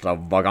noen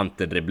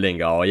ekstravagante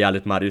driblinger og gjør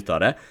litt mer ut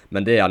av det,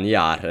 men det han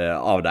gjør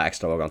av de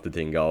ekstravagante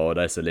tingene og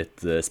det som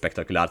litt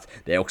spektakulært,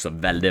 det også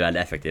veldig,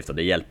 veldig effektivt, og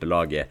det hjelper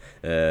laget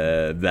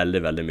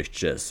veldig, veldig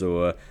mye, så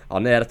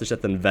han rett og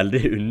slett en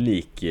veldig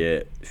unik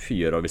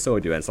fyr, og vi så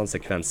jo en sånn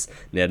sekvens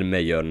nede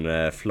med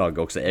hjørneflagg,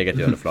 også eget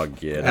hjørneflagg,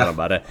 der han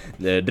bare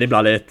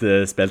driblet litt,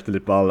 spilte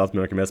litt ball, alt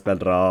med noen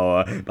medspillere,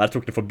 og bare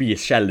tok det forbi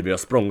Shelby og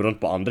sprang rundt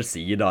på andre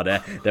siden.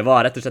 Det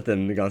var rett og slett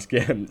en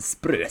ganske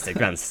sprø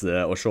sekvens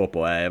å se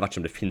på. Jeg vet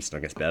ikke om det finnes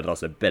noen spillere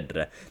som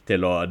bedre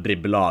til å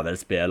drible av eller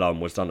spille av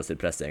motstander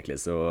sitt press, egentlig.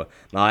 Så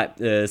nei,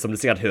 som du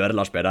sikkert hører,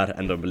 Lars Peder,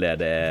 Ndombele,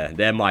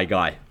 det my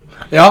guy.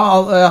 Ja,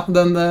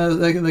 den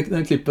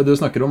klippet du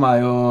snakker om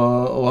jo,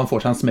 og han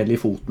får seg en smell I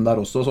foten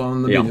der også, så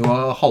han begynner jo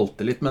å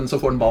halte litt, men så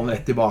får han ballen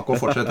rett tilbake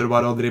og fortsetter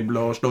bare å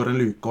drible og slår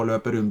en luke og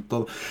løper rundt.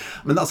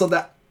 Men altså,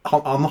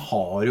 han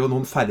har jo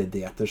noen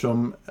ferdigheter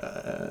som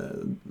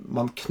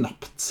man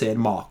knapt ser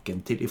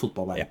maken til I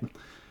fotballverden.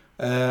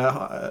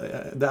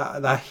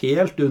 Det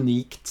helt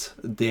unikt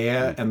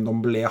det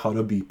Ndombele har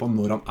å by på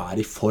når han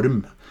I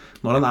form.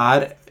 Når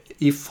han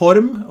I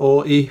form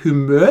og I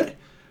humør,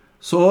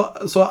 så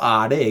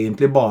det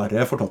egentlig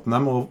bare for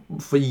Tottenham å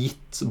få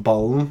gitt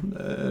ballen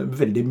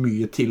veldig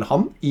mye til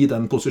han I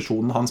den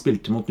posisjonen han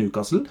spilte mot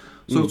Newcastle,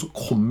 så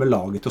kommer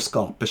laget til å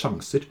skape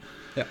sjanser.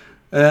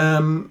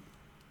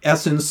 Jeg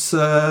synes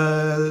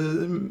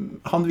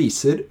han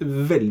viser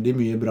veldig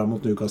mye bra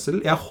mot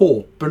Newcastle. Jeg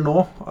håper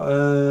nå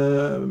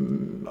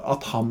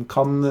at han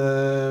kan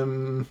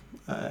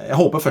jeg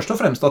håper først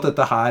og fremst at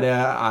dette her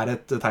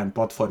et tegn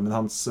på at formen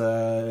hans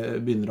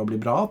begynner å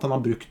bli bra, at han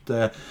har brukt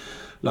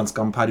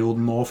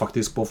landskampperioden nå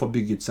faktisk på å få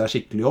bygget seg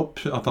skikkelig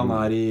opp, at han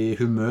I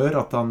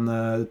humør, at han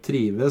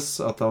trives,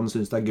 at han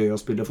synes det gøy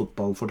å spille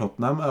fotball for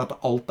Tottenham, at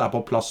alt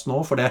på plass nå,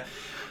 for det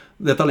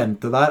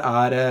talentet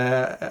der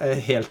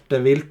helt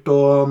vilt,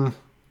 og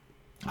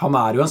han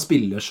jo en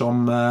spiller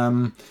som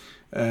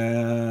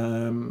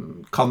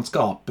kan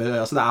skape,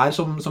 altså det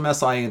som jeg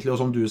sa egentlig, og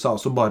som du sa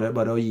også, bare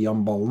å gi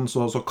ham ballen,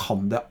 så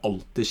kan det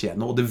alltid skje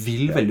noe, og det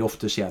vil veldig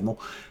ofte skje noe.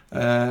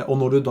 Og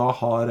når du da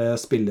har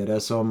spillere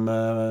som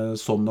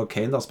Son og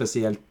Kane, da,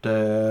 spesielt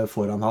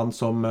foran han,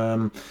 som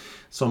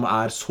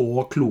så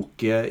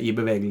kloke i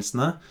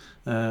bevegelsene.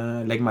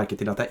 Legg merke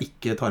til at jeg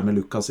ikke tar med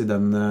Lucas i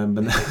den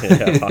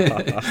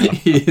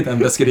i den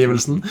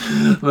beskrivelsen,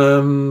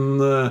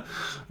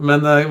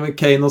 men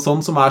Kane og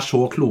sånn som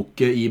så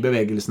kloke i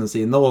bevegelsene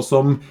sine, og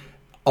som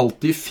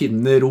alltid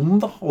finner rom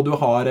da, og du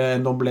har en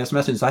Ndombele som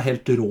jeg synes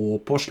helt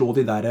rå på å slå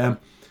de der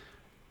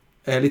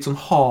litt sånn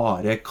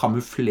harde,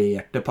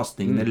 kamuflerte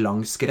passningene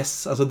langs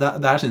gress. Altså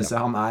der synes jeg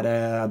han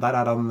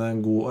der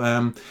han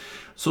god.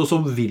 Så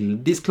vil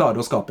de klare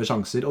å skape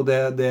sjanser, og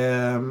jeg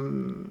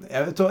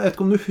vet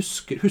ikke om du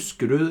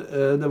husker du,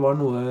 det var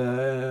noe,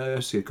 jeg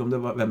husker ikke om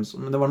det var hvem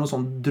som, men det var noe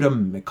sånn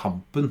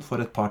Drømmekampen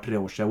for et par-tre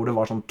år siden, hvor det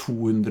var sånn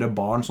 200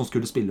 barn som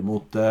skulle spille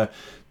mot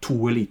 2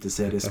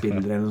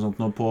 eliteseriespillere eller noe sånt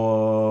nå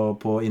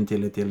på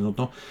Intility eller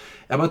noe.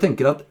 Jeg bare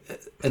tenker at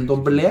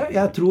Ndombele,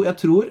 jeg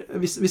tror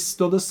hvis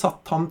du hadde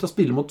satt han til å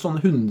spille mot sånne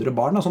 100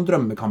 barn, sånn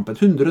Drømmekampen,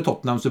 100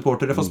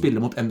 Tottenham-supportere for å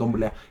spille mot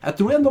Ndombele. Jeg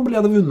tror Ndombele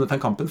hadde vunnet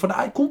den kampen, for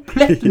det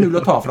komplett umulig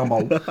å ta fram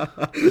ballen.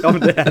 Ja, men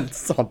det helt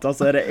sant.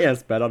 Altså, det en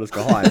spiller du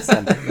skal ha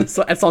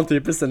et sånn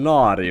type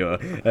scenario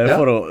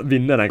for å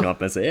vinne den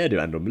kampen, så det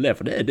jo Ndombele,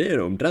 for det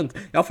jo omtrent.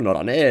 Ja, for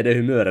når han det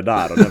humøret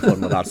der og den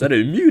formen der, så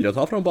det umulig å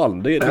ta fram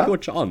ballen. Det går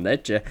ikke an.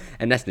 Jeg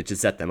nesten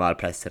ikke sett en mer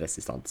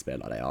pressresistant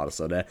spiller.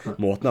 Altså,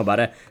 måten å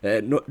bare...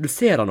 du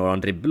ser han når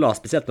han dribler,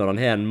 spesielt når han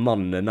har en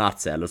mann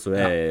nært seg, eller så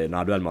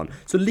nærduellmann,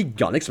 så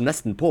ligger han liksom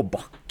nesten på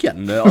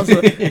bakken. Altså,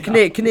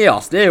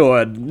 kneas, det jo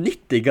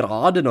 90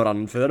 grader når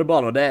han fører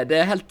ballen, og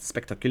det helt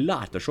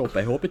spektakulært å se på.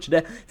 Jeg håper ikke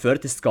det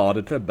fører til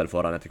skadetrøbbel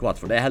for han etter hvert,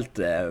 for det helt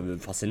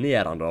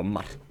fascinerende å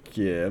merke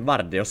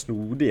verdig og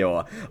snodig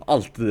og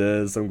alt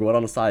som går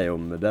an å si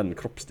om den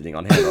kroppsstillingen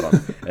han har når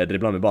han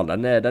dribler med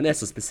ballen. Den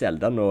så spesiell,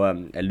 og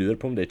jeg lurer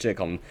på om det ikke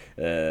kan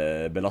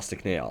belaste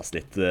kneas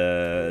litt.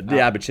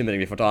 Det bekymring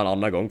vi får ta en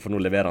annen gang, for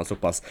nå leverer han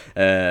såpass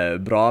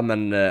bra,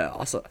 men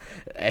altså,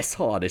 jeg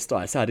sa det i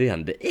sted, jeg sier det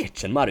igjen, det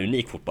ikke en mer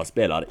unik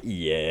fotballspiller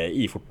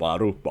i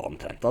fotball-Europa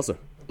omtrent, altså.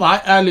 Nei,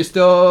 jeg har lyst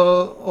til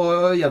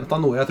å gjenta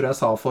noe jeg tror jeg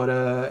sa for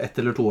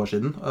 1 eller 2 år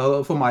siden.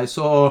 For meg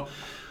så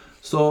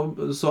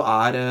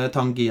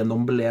Tanguy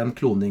Ndombele en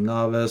kloning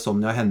av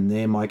Sonja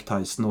Hennie, Mike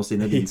Tyson og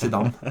Zinedine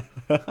Zidane.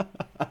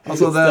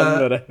 Altså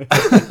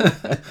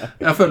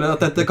jeg føler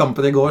at etter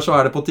kampen i går så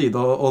det på tide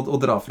å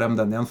dra frem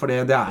den igjen, for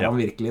det han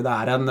virkelig. Det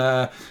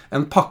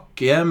en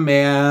pakke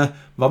med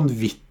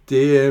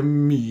vanvittig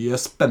mye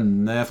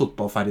spennende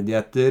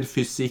fotballferdigheter,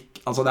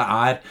 fysikk, altså det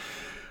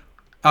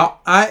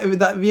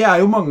vi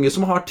jo mange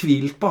som har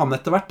tvilt på han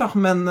etter hvert da,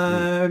 men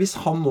hvis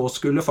han nå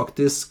skulle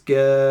faktisk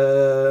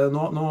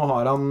nå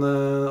har han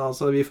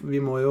altså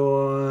vi må jo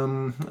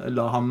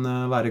la han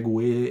være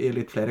god i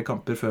litt flere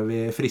kamper før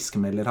vi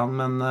friskmelder han,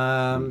 men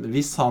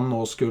hvis han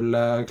nå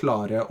skulle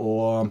klare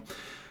å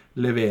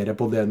levere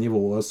på det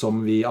nivået som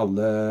vi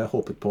alle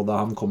håpet på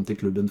da han kom til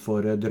klubben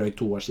for drøyt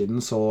 2 år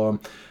siden, så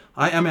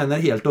nei, jeg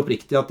mener helt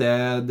oppriktig at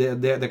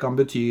det kan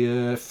bety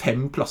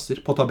 5 plasser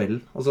på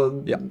tabellen. Altså,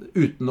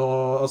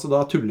 altså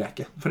da tuller jeg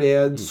ikke. Fordi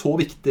så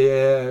viktig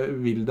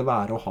vil det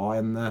være å ha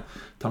en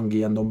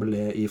Tanguy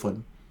Ndombele i form.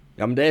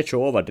 Ja, men det ikke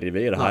å overdrive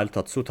i det hele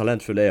tatt. Så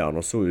talentfull han,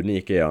 og så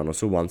unik han, og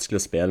så vanskelig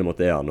å spille mot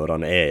han når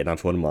han i den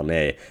formen han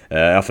i. I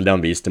hvert fall det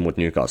han viste mot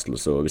Newcastle,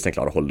 så hvis han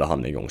klarer å holde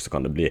han i gang, så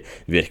kan det bli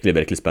virkelig,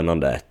 virkelig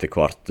spennende etter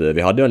hvert.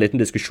 Vi hadde jo en liten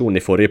diskusjon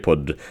i forrige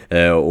podd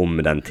om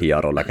den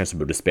tida-rollen, hvem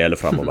som burde spille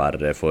fremover,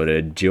 for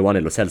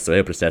Giovanni Lo Celso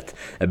jo prestert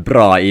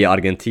bra i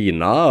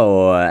Argentina,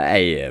 og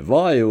jeg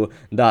var jo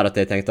der at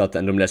jeg tenkte at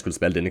Ndombele skulle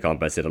spille denne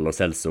kampen, siden Lo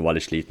Celso var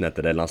litt sliten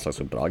etter det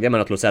landslagsoppdraget,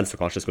 men at Lo Celso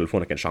kanskje skulle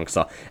få noen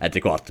sjanser etter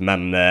hvert,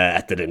 men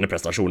etter denne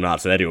prestasjonen her,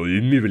 så det jo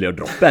umulig å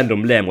droppe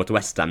Ndombele mot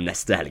West Ham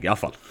neste helg i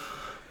hvert fall.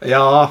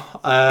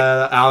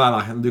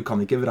 Nei, du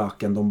kan ikke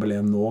vrake Ndombele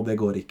nå, det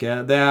går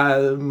ikke. Det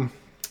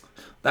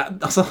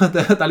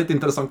litt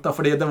interessant da,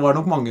 fordi det var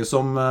nok mange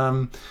som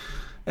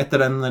etter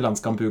den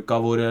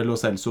landskampuka hvor Lo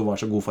Celso var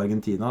så god for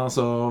Argentina,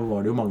 så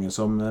var det jo mange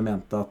som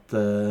mente at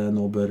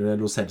nå bør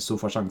Lo Celso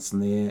få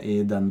sjansen i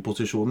den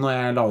posisjonen, og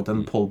jeg la ut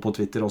en poll på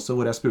Twitter også,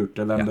 hvor jeg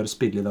spurte hvem bør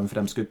spille i den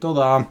fremskutte, og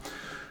da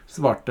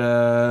svarte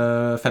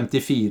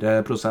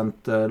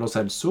 54% Lo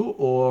Celso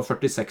og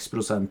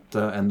 46%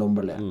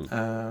 Ndombele.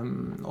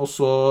 Og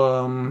så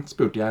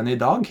spurte jeg henne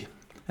i dag,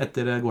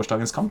 etter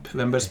gårsdagens kamp,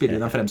 hvem bør spille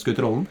i den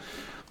fremskutte rollen.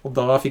 Og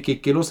da fikk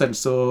ikke Lo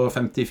Celso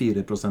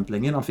 54%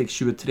 lenger, han fikk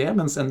 23%,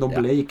 mens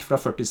Ndombele gikk fra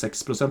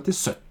 46% til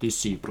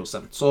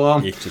 77%.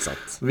 Så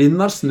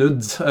vinden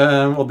snudd,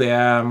 og det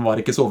var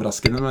ikke så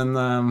overraskende, men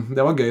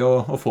det var gøy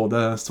å få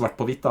det svart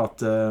på hvitt, at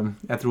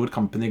jeg tror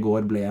kampen i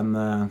går ble en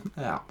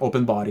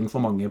åpenbaring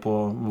for mange på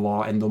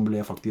hva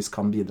Ndombele faktisk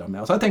kan bidra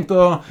med. Så jeg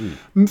tenkte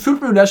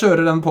fullt mulig jeg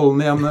kjører den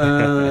pollen igjen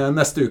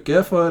neste uke,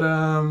 for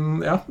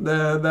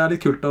det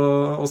litt kult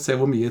å se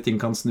hvor mye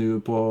ting kan snu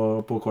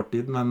på kort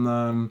tid, men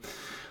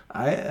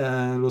Nei,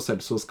 Lo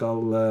Celso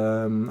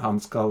han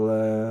skal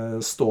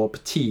stå opp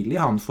tidlig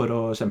han for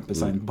å kjempe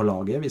seg inn på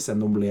laget hvis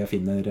Ndombele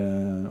finner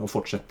og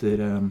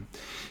fortsetter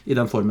i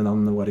den formen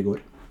han var i går.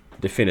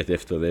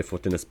 Definitivt, og vi har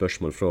fått inn et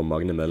spørsmål fra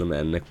Magne Mellom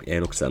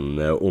Enoksen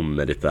om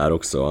dette her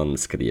også. Han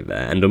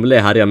skriver: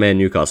 Ndombele herjer med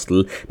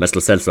Newcastle, mens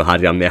Lo Celso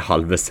herjer med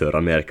halve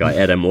Sør-Amerika.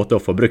 Er det en måte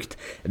å få brukt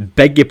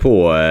begge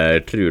på?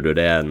 Tror du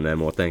det er en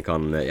måte en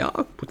kan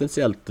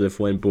potensielt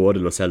få inn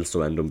både Lo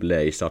Celso og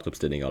Ndombele i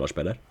startoppstilling Lars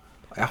Peder?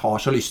 Jeg har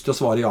så lyst til å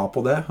svare ja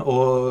på det,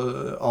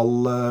 og all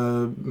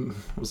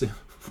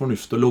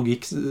fornuft og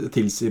logikk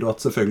tilsier at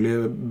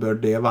selvfølgelig bør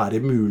det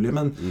være mulig,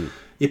 men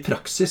i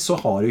praksis så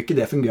har jo ikke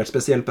det fungert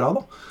spesielt bra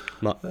da.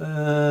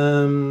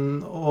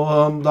 Og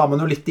da er man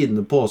jo litt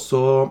inne på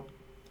også,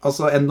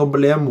 altså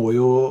Ndombele må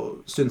jo,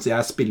 synes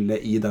jeg, spille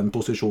i den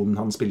posisjonen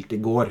han spilte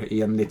i går,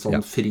 i en litt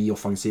sånn fri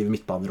offensiv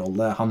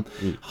midtbanerolle.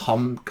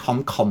 Han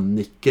kan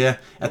ikke,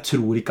 jeg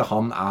tror ikke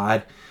han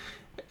er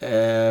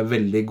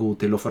veldig god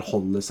til å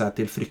forholde seg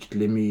til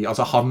fryktelig mye.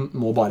 Altså han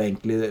må bare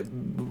egentlig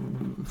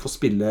få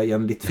spille i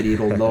en litt fri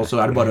rolle, og så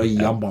er det bare å gi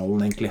ham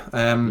ballen egentlig.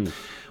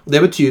 Og det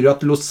betyr jo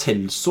at Lo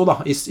Celso da,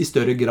 i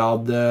større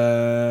grad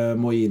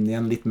må inn i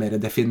en litt mer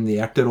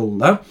definert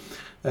rolle.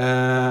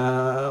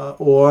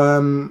 Og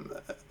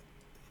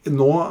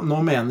nå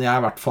mener jeg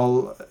i hvert fall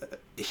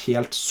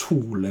helt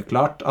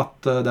soleklart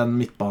at den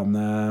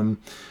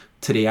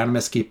midtbanetreeren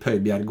med Skip,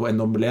 Højbjerg og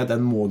Ndombele,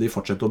 den må de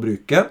fortsette å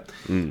bruke.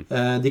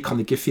 De kan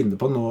ikke finne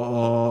på noe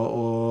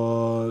å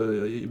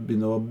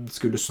begynne å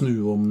skulle snu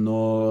om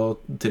noe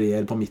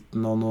treer på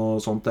midten og noe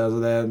sånt.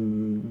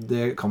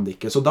 Det kan de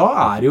ikke. Så da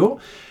er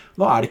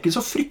det ikke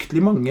så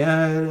fryktelig mange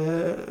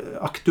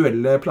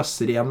aktuelle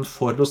plasser igjen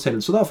for Lo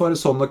Celso da, for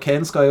Son og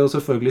Kane skal jo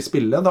selvfølgelig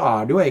spille. Da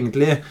er det jo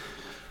egentlig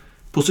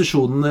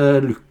posisjonen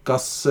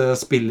Lucas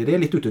spiller i,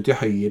 litt ute til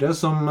høyre,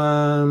 som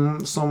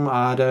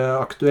er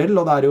aktuell,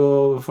 og det er jo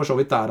for så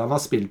vidt der han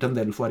har spilt en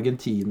del for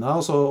Argentina,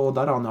 og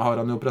der har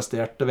han jo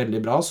prestert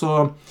veldig bra,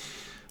 så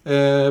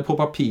på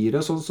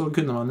papiret så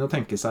kunne man jo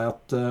tenke seg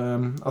at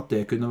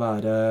det kunne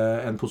være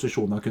en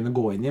posisjon han kunne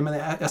gå inn i,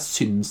 men jeg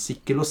synes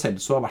ikke Lo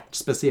Celso har vært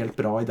spesielt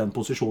bra i den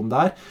posisjonen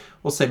der,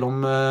 og selv om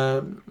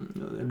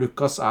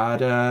Lucas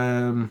er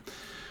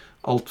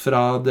alt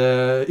fra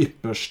det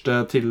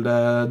ypperste til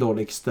det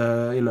dårligste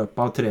i løpet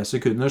av 3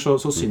 sekunder, så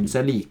synes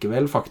jeg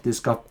likevel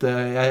faktisk at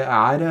jeg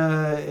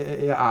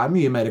er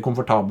mye mer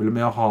komfortabel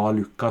med å ha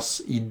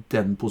Lucas i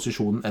den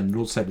posisjonen enn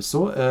Lo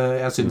Celso.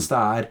 Jeg synes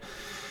det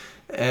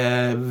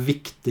er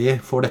viktig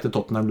for dette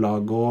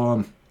Tottenham-laget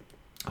å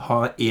ha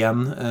en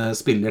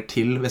spiller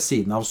til ved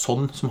siden av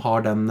Son, som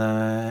har den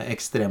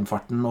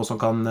ekstremfarten, og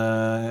som kan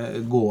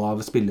gå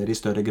av spiller i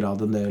større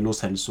grad enn det Lo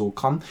Celso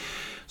kan.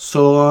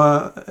 Så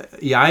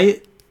jeg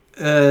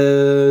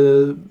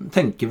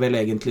tenker vel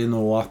egentlig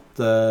nå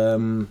at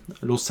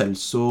Lo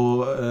Celso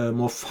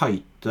må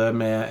fighte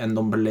med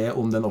Ndombele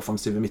om den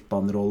offensive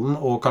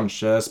midtbanerollen, og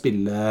kanskje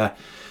spille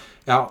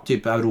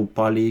type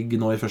Europa League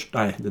nå i første.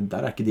 Nei, det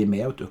der er ikke de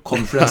med, vet du.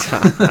 Conference.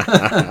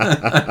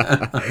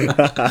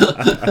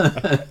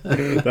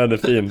 Den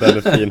er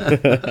fin.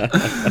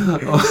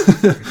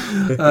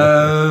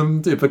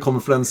 Type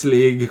Conference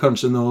League,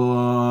 kanskje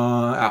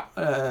noe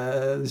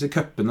disse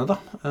køppene da.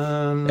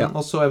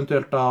 Og så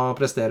eventuelt da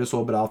prestere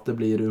så bra at det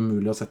blir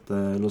umulig å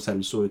sette Lo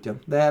Celso ut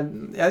igjen.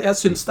 Jeg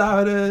synes det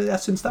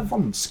er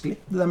vanskelig,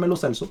 det der med Lo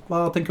Celso.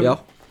 Hva tenker du?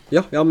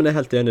 Ja, men jeg er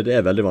helt enig, det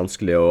er veldig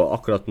vanskelig, og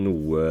akkurat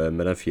nå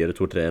med den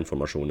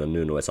 4-2-3-informasjonen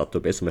nå er satt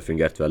opp i, som har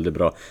fungert veldig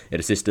bra i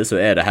det siste, så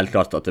er det helt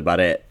klart at det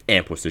bare er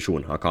en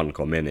posisjon han kan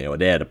komme inn i, og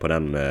det er det på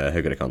den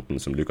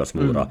høyrekanten som Lucas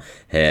Moura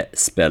har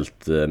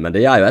spilt. Men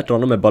det er jo et eller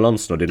annet med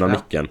balansen og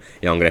dynamikken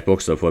i angrepet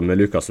også, for med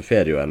Lucas så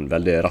fer jo en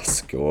veldig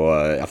rask og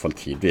i hvert fall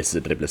tidvis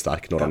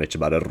driblesterk når han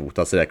ikke bare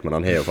roter seg vekk, men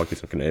han har jo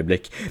faktisk noen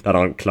øyeblikk der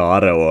han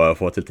klarer å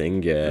få til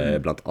ting,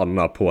 blant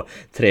annet på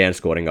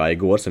 3-1-skåringen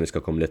i går, som vi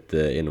skal komme litt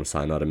innom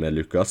senere med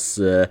Lucas.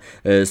 Så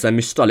jeg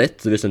mistet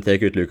litt hvis han tar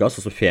ut Lucas,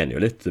 og så fer han jo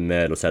litt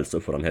med Lo Celso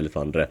for han har litt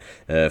andre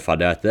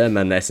ferdigheter,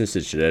 men jeg synes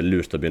ikke det er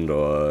lurt å begynne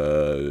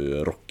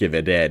å rokke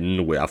ved det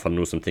nå, i hvert fall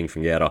nå som ting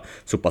fungerer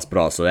såpass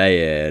bra, så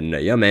jeg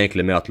nøyer meg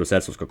egentlig med at Lo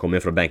Celso skal komme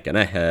inn fra benken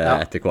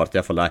etter hvert, i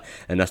hvert fall de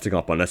neste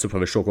kampene, så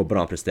får vi se hvor bra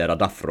han presterer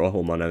derfra,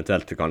 om han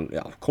eventuelt kan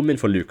komme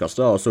inn for Lucas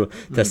da, og så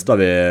tester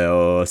vi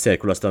og ser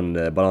hvordan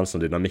den balansen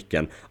og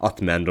dynamikken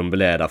at med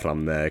Ndombele der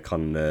fremme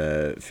kan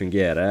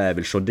fungere. Jeg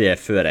vil se det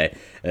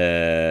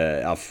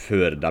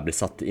før de blir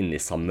satt inn i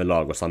samme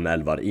lag og samme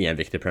elver i en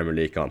viktig Premier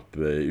League-kamp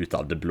ut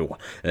av det blå.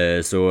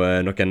 Så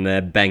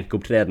noen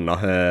benkopptredener,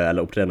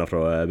 eller opptredener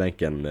fra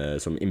benken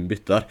som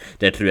innbytter,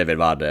 det tror jeg vil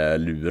være det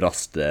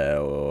lureste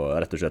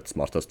og rett og slett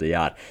smarteste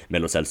gjør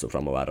med Lo Celso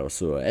fremover. Og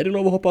så er det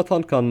lov å håpe at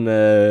han kan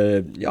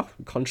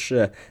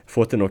kanskje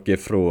få til noe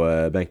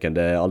fra benken.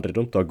 Det er aldri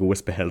dumt å ha gode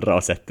spillere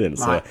å sette inn,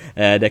 så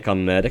det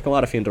kan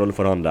være en fin rolle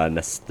for han de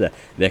neste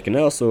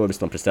vekene, og så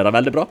hvis han presterer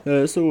veldig bra,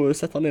 så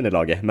setter han inn i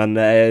laget. Men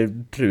jeg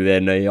tror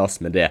nøye oss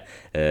med det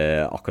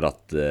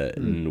akkurat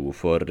nå.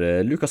 For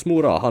Lucas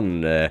Moura,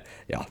 han,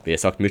 ja, vi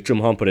har sagt mye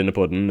om han på denne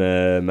podden,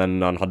 men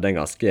han hadde en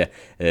ganske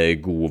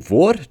god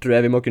vår, tror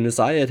jeg vi må kunne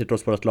si, til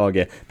tross for at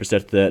laget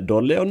presterte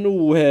dårlig, og nå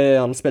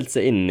har han spilt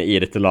seg inn i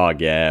dette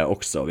laget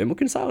også. Vi må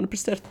kunne si at han har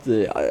prestert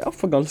i hvert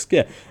fall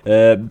ganske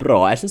bra.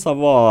 Jeg synes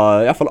han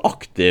var i hvert fall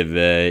aktiv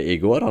i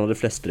går. Han hadde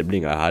flest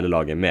driblinger i hele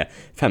laget med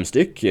 5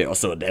 stykk, og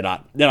så det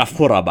der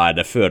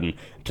forarbeidet før den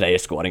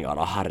tredje skåringen,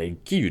 da.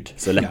 Herregud,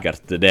 så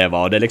lekkert det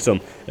var. Og det liksom,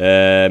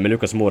 med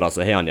Lucas Moura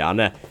så har han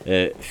gjerne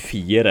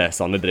 4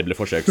 sanne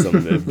dribleforsøk som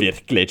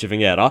virkelig ikke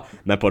fungerer,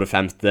 men på det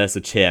 5.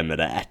 så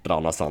kommer det et eller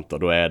annet sant,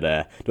 og da er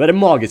det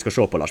magisk å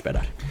se på Lars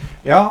Peder.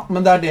 Ja,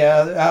 men det er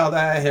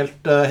jeg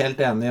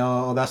helt enig i,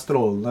 og det er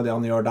strålende det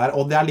han gjør der.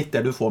 Og det er litt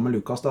det du får med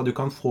Lucas da. Du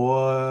kan få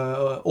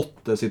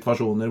 8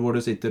 situasjoner hvor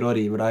du sitter og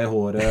river deg i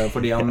håret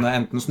fordi han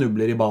enten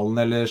snubler i ballen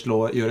eller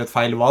gjør et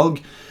feil valg.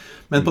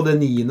 Men på det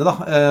 9.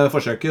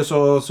 forsøket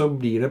så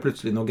blir det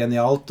plutselig noe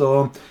genialt,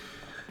 og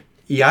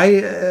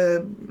jeg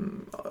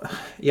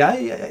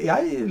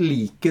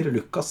liker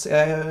Lucas.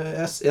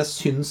 Jeg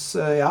synes,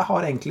 jeg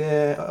har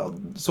egentlig,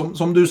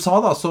 som du sa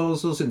da, så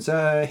synes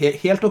jeg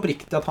helt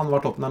oppriktig at han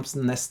var Tottenhams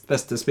nest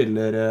beste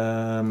spiller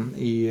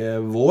i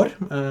vår.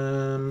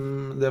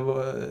 Det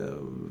var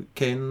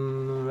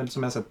Kane vel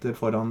som jeg setter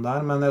foran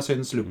der, men jeg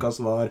synes Lucas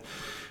var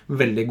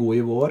veldig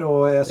god i vår,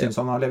 og jeg synes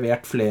han har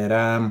levert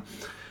flere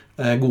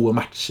gode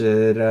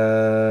matcher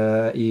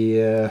i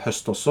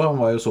høst også. Han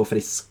var jo så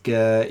frisk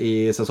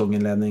i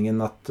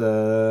sesonginnledningen at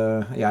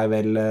jeg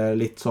vel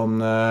litt sånn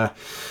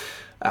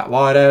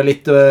var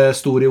litt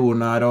stor i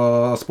ordene her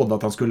og spådde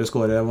at han skulle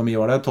skåre, hvor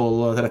mye var det?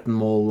 12-13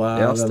 mål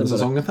denne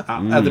sesongen.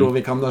 Ja, jeg tror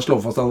vi kan slå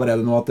fast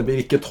allerede nå at det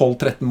blir ikke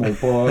 12-13 mål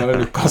på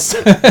Lucas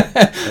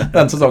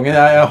denne sesongen.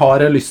 Jeg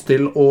har lyst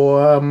til å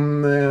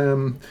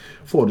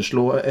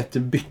foreslå et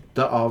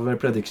bytte av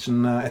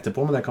prediction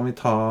etterpå, men det kan vi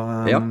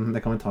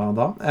ta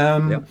da.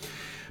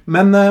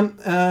 Men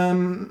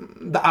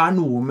det er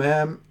noe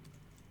med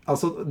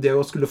altså det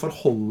å skulle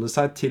forholde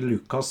seg til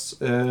Lucas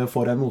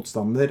for en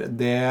motstander,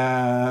 det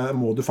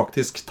må du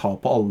faktisk ta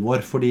på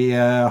alvor, fordi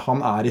han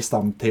er i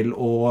stand til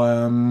å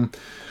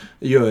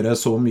gjøre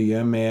så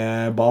mye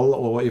med ball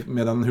og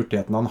med den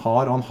hurtigheten han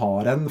har, og han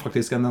har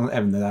faktisk en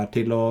evne der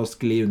til å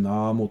skli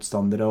unna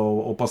motstandere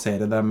og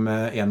passere dem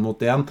 1 mot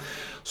 1,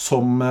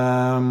 som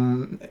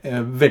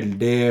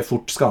veldig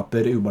fort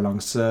skaper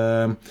ubalanse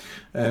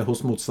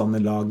hos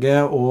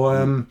motstanderlaget, og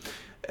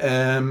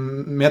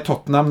med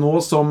Tottenham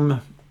nå som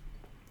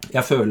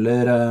jeg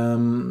føler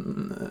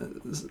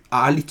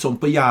litt sånn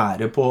på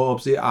gjerde på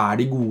er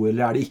de gode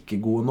eller er de ikke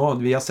gode nå.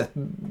 Vi har sett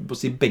på å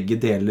si begge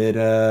deler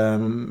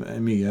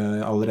mye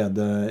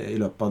allerede i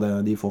løpet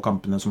av de få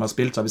kampene som har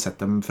spilt, så har vi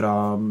sett dem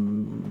fra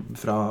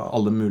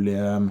alle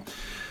mulige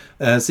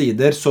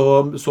sider,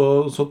 så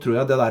tror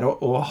jeg det der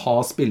å ha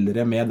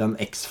spillere med den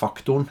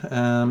X-faktoren,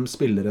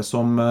 spillere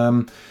som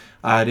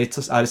er i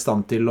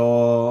stand til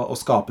å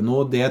skape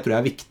noe, det tror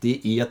jeg er viktig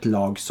i et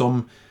lag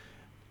som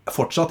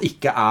fortsatt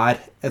ikke er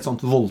et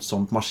sånt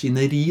voldsomt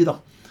maskineri da.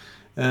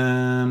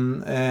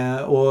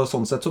 Og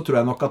sånn sett så tror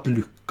jeg nok at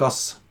Lucas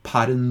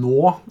per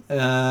nå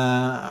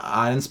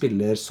er en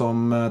spiller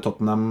som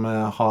Tottenham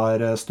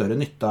har større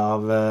nytte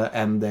av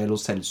enn det Lo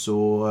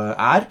Celso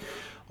er.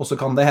 Og så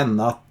kan det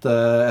hende at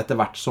etter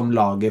hvert som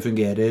laget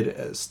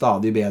fungerer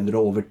stadig bedre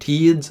over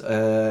tid,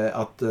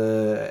 at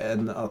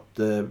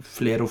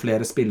flere og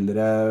flere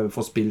spillere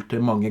får spilt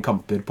mange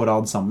kamper på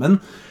rad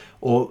sammen,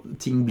 og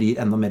ting blir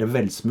enda mer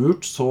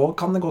velsmurt, så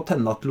kan det godt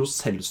hende at Lo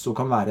Celso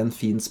kan være en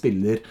fin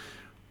spiller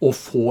å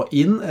få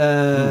inn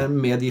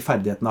med de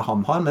ferdighetene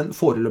han har, men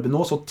foreløpig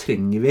nå så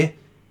trenger vi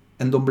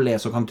en Dombele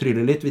som kan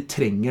trylle litt, vi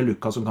trenger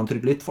Lucas som kan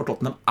trylle litt, for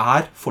Tottenham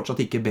er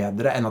fortsatt ikke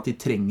bedre enn at de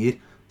trenger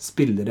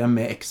spillere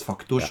med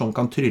X-faktor som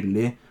kan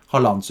trylle i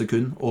 1,5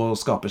 sekund og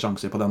skape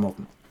sjanser på den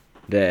måten.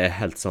 Det er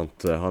helt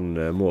sant. Han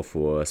må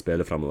få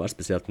spille fremover,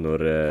 spesielt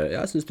når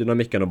jeg synes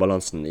dynamikken og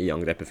balansen i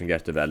angrepet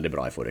fungerte veldig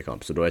bra i forrige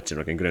kamp, så da er ikke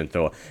noen grunn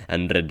til å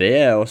endre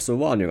det. Og så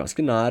var han jo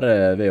ganske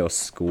nære ved å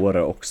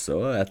score også.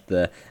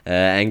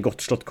 En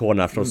godt slått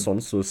corner fra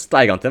sånn, så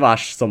steg han til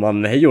værs som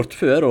han har gjort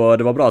før, og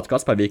det var bra at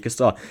Kasper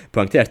Wikestad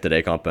poengterte det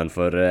i kampen,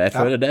 for jeg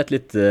føler det er et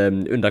litt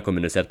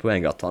underkommunisert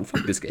poeng at han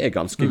faktisk er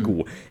ganske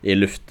god i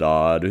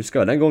lufta. Du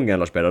husker jo den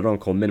gangen, Lars Peder, da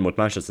han kom inn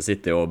mot Manchester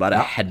City og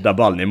bare hedda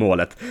ballen i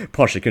mål et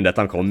par sekunder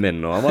etter han kom inn,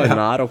 og han var jo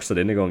nær også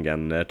denne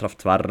gangen, traff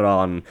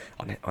tverra. Han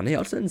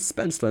er altså en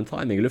spenst og en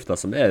timing i lufta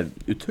som er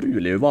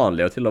utrolig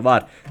uvanlig, og til å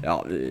være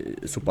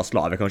såpass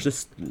lav, jeg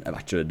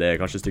vet ikke, det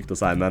er kanskje stygt å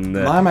si, men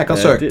nei, men jeg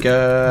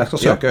skal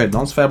søke høyden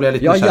hans, for jeg ble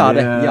litt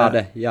nysgjerrig. Gjør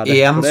det.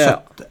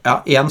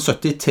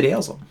 1,73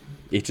 altså.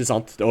 Ikke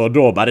sant? Og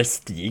da bare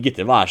stige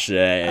til værs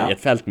i et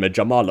felt med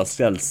Jamal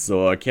Lascelles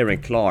og Kieran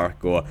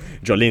Clark og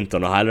Joe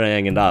Linton og hele den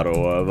gjengen der,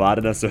 og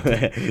være den som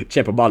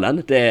kommer på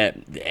ballen. Det er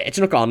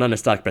ikke noe annet enn en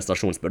sterk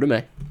prestasjon, spør du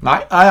meg. Nei,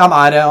 han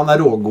er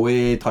rågod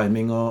i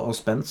timing og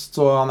spenst,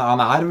 så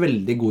han er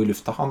veldig god i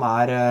lufta. Han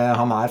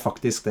er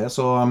faktisk det,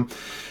 så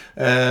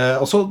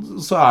og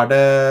så er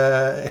det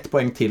et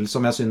poeng til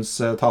som jeg synes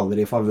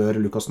taler i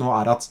favør Lucas nå,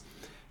 er at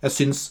jeg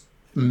synes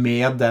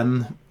med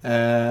den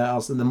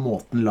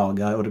måten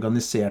laget er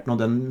organisert nå,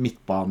 den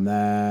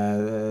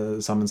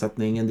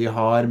midtbanesammensetningen de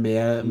har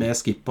med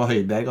Skip og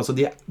Højbjerg, altså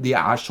de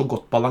er så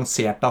godt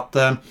balansert at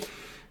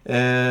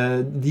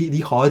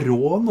de har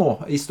råd nå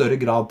i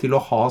større grad til å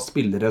ha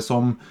spillere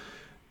som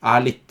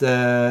er litt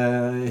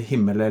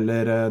himmel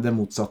eller det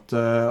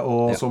motsatte,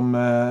 og som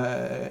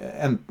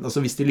enten, altså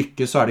hvis de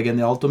lykkes så er det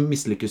genialt, og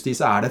mislykkes de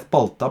så er det et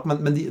balltapp,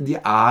 men de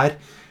er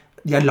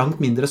langt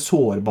mindre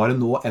sårbare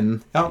nå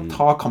enn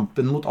ta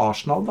kampen mot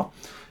Arsenal da.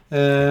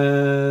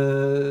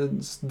 Der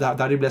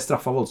de ble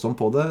straffet voldsomt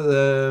på det,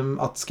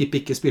 at Skip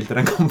ikke spilte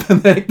den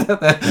kampen, Erik, det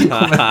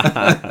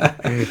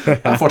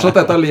er fortsatt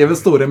et av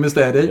livets store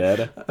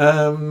mysterier.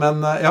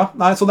 Men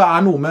så det er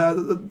noe med,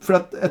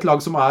 for et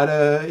lag som er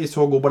i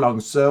så god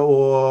balanse,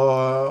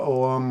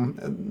 og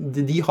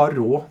de har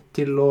råd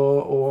til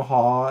å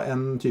ha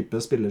en type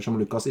spiller som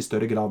Lucas i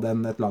større grad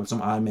enn et lag som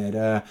er mer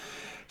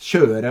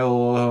kjøre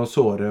og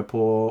såre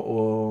på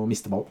å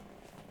miste ball.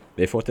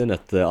 Vi har fått inn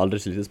et aldri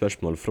så lite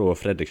spørsmål fra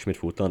Fredrik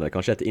Schmidt-Fotane.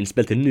 Kanskje et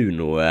innspill til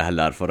Nuno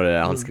heller, for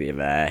han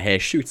skriver «Hei,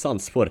 sjukt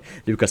sans for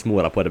Lucas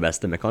Moura på det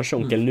beste, men kanskje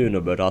onkel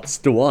Nuno bør ha et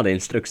stående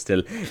instruks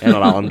til en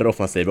av de andre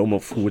offensive om å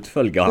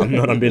fotfølge han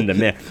når han begynner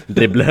med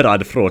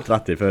driblerad fra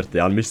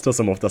 30-40. Han mister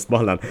som oftest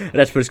ballen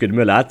rett før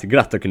skuddmulighet.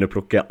 Greit å kunne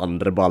plukke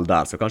andre ball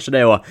der, så kanskje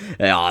det å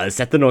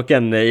sette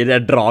noen i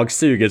det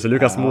dragsuget som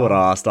Lucas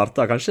Moura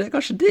starter, kanskje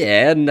det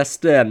er den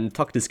neste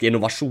taktiske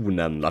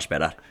innovasjonen, Lars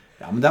Peder.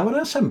 Ja, men det var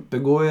en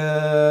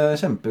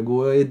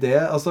kjempegod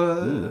idé. Altså,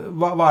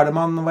 hva det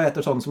hva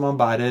heter sånn som man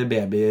bærer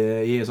baby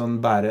i, sånn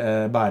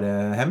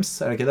bærehems,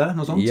 det ikke det?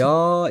 Noe sånt?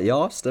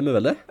 Ja, stemmer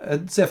vel det.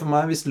 Se for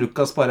meg hvis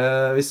Lucas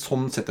hvis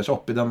sånn setter seg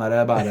opp i den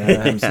der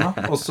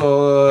bærehemsen, og så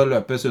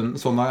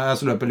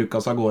løper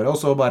Lucas av gårde,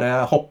 og så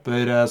bare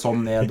hopper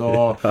sånn ned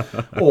og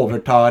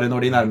overtar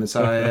når de nærmer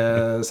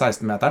seg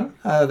 16-meteren.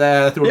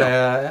 Jeg tror det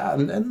er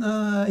en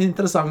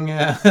interessant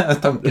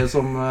tanke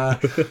som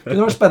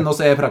kunne vært spennende å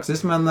se i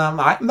praksis, men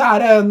nei,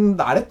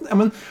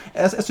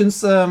 jeg synes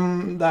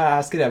det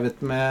er skrevet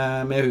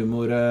med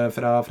humor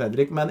fra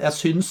Fredrik, men jeg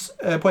synes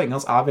poenget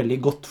hans er veldig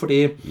godt,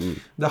 fordi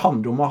det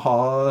handler om å ha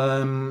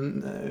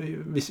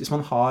hvis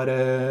man har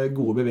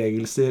gode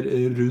bevegelser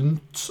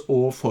rundt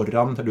og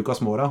foran Lucas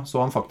Moura,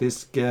 så han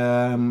faktisk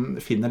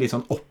finner litt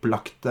sånn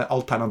opplagte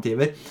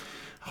alternativer.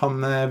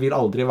 Han vil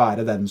aldri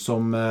være den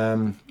som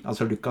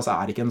altså Lucas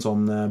er ikke en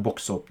sånn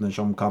boksåpner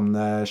som kan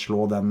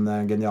slå den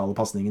geniale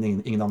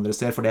passningen ingen andre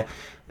ser, for det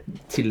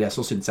til det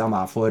så synes jeg han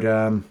er for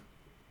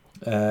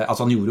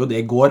altså han gjorde jo det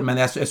i går, men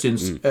jeg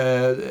synes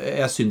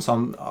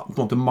han på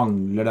en måte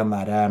mangler den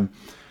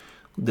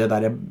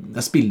der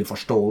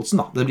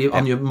spilleforståelsen da.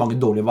 Han gjør mange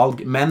dårlige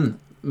valg, men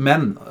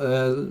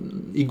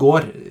i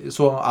går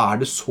så er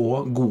det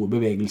så gode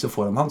bevegelser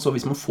foran han, så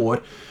hvis man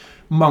får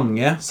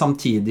mange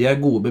samtidige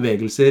gode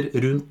bevegelser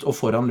rundt og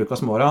foran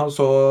Lucas Moura,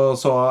 så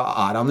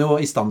er han jo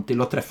i stand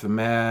til å treffe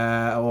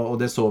med, og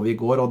det så vi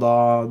i går, og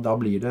da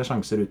blir det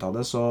sjanser ut av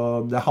det,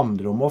 så det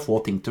handler om å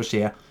få ting til å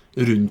skje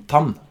rundt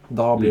han,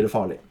 da blir det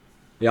farlig.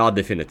 Ja,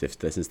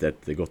 definitivt. Jeg synes det er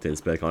et godt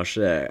innspill.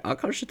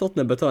 Kanskje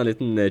Tottenham bør ta en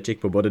liten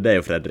kikk på både deg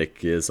og Fredrik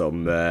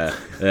som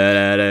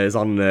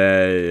sånn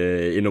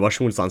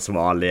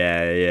innovasjonsansvarlig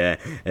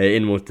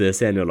inn mot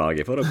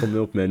seniorlaget for å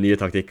komme opp med nye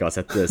taktikker og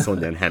sette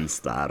sånn en hems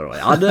der. Og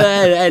ja,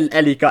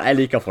 jeg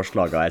liker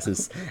forslaget.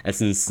 Jeg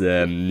synes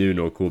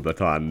Nuno Co bør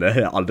ta en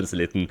aldri så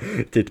liten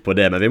titt på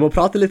det. Men vi må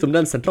prate litt om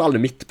den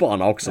sentrale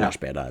midtbanen også, Lars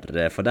Peder.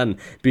 For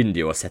den begynner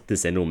jo å sette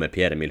seg nå med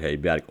Pierre-Emil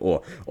Højbjerg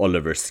og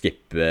Oliver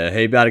Skip.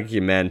 Højbjerg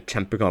med en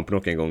kjempekamp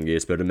noen gang,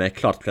 spør du meg.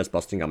 Klart flest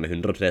pasninger med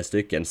 103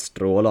 stykker. En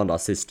strålende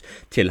assist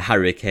til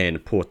Harry Kane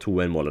på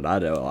 2-1-målet der.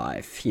 Det var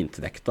en fint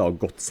vekta og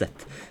godt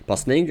sett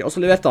pasning. Og så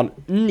leverte han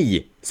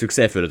 9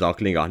 suksessfulle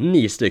taklinger.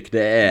 9 stykk.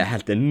 Det er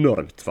helt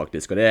enormt,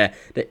 faktisk. Og det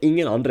er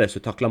ingen andre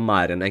som takler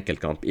mer enn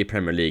enkeltkamp i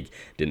Premier League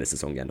denne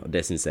sesongen. Og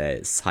det synes jeg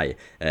sier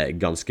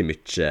ganske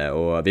mye.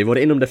 Og vi var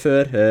innom det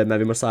før, men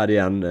vi må si det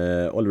igjen.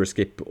 Oliver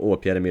Skip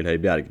og Pierre-Emil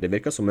Højbjerg. Det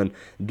virker som en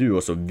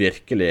duo som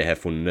virkelig har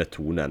funnet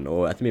tonen.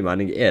 Og etter min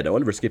mening er det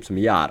Oliver Skip som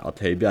gjør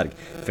at Højbjerg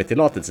får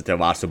tillatelse til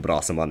å være så bra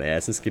som han er.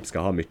 Jeg synes Skip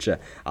skal ha mye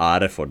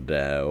ære for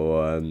det. Og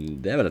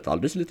det er vel et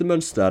aldri så lite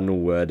mønster nå.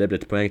 Det er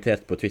blitt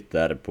poengtert på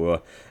Twitter på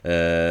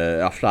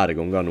flere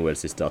ganger nå i det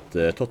siste at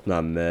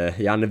Tottenham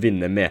gjerne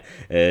vinner med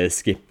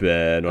Skip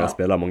når han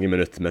spiller mange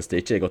minutter, mens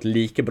det ikke har gått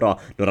like bra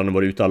når han har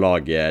vært ute av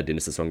laget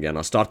denne sesongen.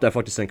 Han startet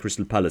faktisk den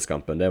Crystal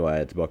Palace-kampen, det var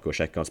jeg tilbake og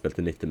sjekket. Han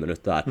spilte 90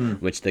 minutter der,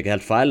 om ikke det er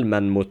helt feil,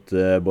 men mot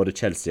både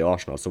Chelsea og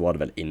Arsenal så var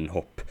det vel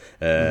innhopp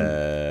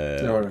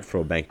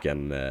fra benken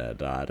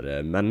der.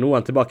 Men nå er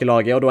han tilbake i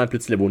laget, og da er han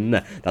plutselig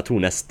vunnet de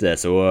 2 neste,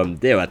 så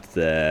det er jo et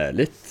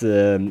litt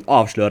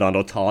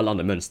avslørende og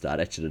talende mønster,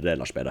 er ikke det,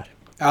 Lars Peder?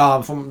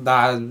 Ja, det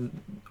er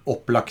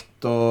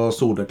opplagt og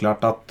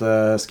soleklart at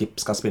Skip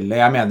skal spille.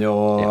 Jeg mener jo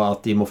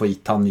at de må få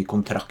gitt han ny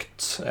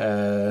kontrakt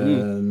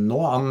nå.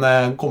 Han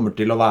kommer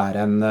til å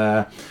være en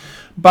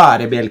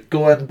bærebjelke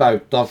og en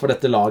bauta for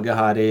dette laget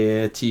her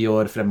i 10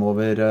 år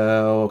fremover,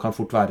 og kan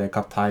fort være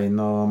kaptein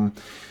og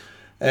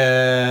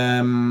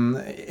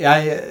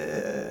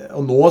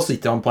Og nå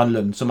sitter han på en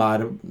lønn som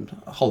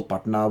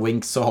halvparten av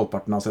Winks og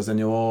halvparten av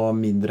Cezinio,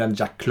 mindre enn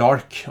Jack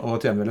Clark,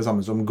 og tjener vel det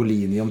samme som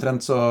Golini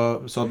omtrent,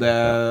 så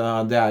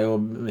det jo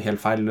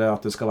helt feil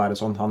at det skal være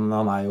sånn. Han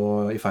jo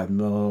i ferd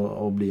med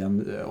å bli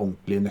en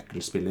ordentlig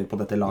nøkkelspiller på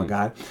dette laget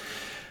her.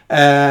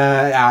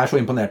 Jeg så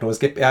imponert over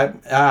Skip. Jeg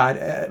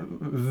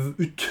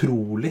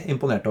utrolig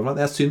imponert over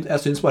han. Jeg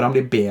synes bare han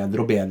blir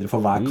bedre og bedre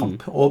for hver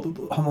kamp. Og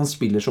han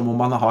spiller som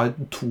om han har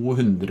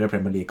 200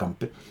 Premier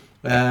League-kamper.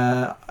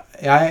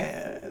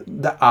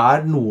 Det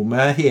noe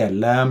med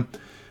hele...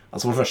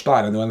 Altså for det første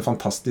han jo en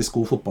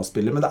fantastisk god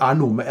fotballspiller, men det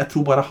noe med... Jeg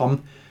tror bare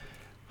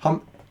han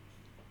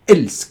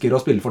elsker å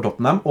spille for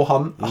Tottenham, og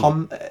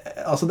han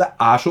altså det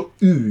så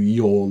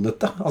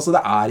ujålete. Altså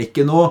det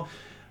ikke noe...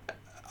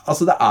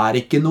 Altså det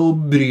ikke noe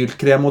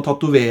brylkrem og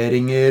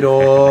tatoveringer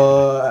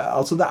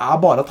altså det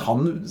bare at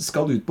han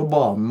skal ut på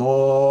banen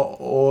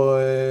og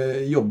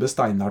jobbe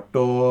steinhardt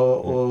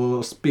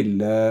og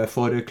spille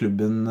for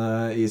klubben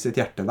i sitt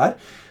hjerte der.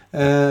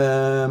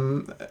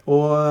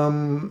 Og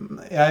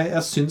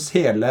jeg synes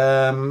hele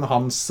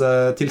hans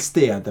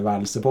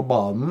tilstedeværelse på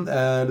banen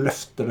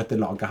løfter dette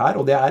laget her,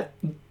 og det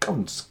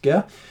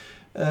ganske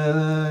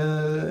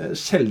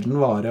sjelden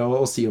vare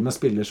å si om en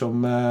spiller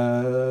som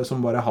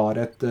bare har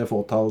et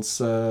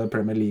fåtalls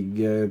Premier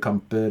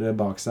League-kamper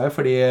bak seg,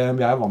 fordi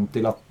vi vant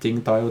til at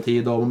ting tar jo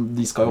tid, og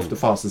de skal jo ofte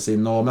fases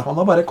inn, men han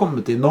har bare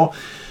kommet inn og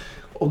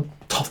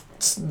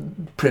tatt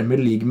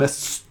Premier League med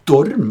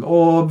storm,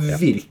 og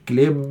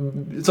virkelig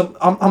så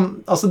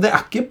altså det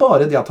ikke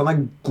bare det at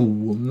han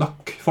god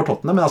nok for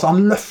Tottenham, men altså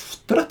han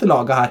løfter dette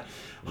laget her.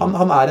 Han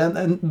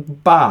en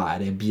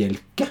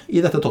bærebjelke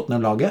i dette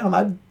Tottenham-laget.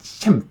 Han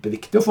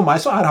kjempeviktig, og for meg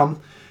så han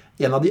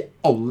en av de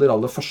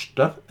aller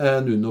første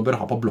Nuno bør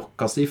ha på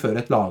blokka si før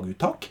et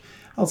laguttak.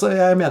 Altså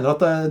jeg mener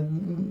at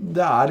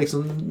det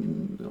liksom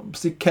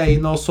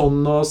Kane og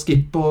Son og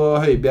Skip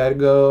og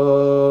Højbjerg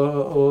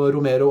og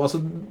Romero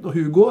altså, og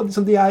Hugo,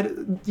 liksom, de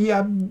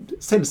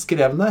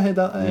selvskrevne i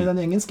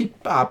den gjengen. Skip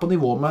på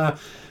nivå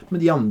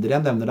med de andre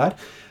jeg nevner der.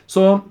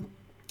 Så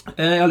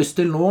jeg har lyst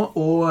til nå,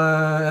 og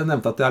jeg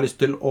nevnte at jeg har lyst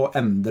til å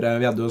endre,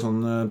 vi hadde jo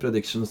sånne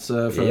predictions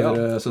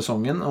før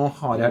sesongen,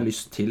 og har jeg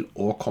lyst til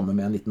å komme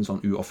med en liten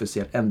sånn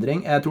uoffisiell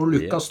endring. Jeg tror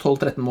Lucas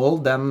 12-13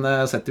 mål, den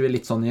setter vi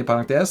litt sånn i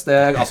parentes.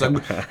 Altså,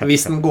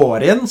 hvis den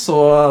går inn,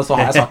 så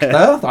har jeg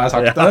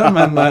sagt det,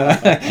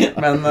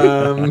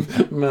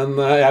 men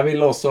jeg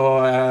vil også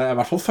i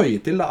hvert fall føye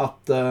til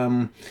at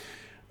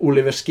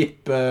Oliver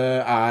Skip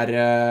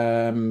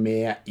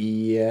med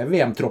i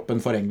VM-troppen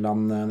for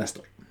England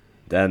neste år.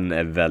 Den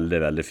veldig,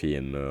 veldig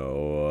fin,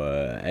 og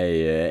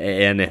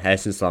jeg enig. Jeg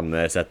synes han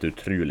sett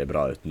utrolig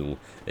bra ut nå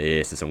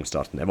i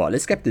sesongstarten. Jeg var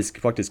litt skeptisk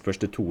faktisk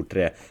første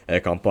 2-3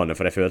 kampene,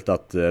 for jeg følte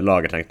at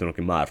laget trengte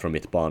noe mer fra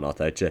midtbanen,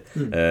 at det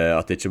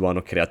ikke var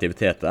noe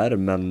kreativitet der,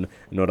 men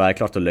når de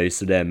klart å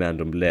løse det med en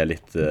de ble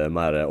litt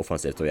mer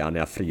offensivt, og gjerne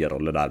en fri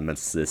rolle der,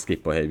 mens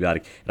Skip og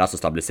Højbjerg som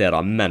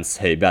stabiliserer,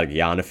 mens Højbjerg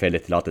gjerne får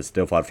litt tillatelse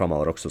til å fare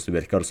fremover også, så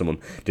virker det som om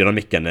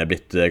dynamikken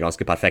blitt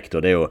ganske perfekt,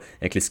 og det jo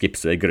egentlig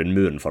Skip som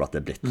grunnmuren for at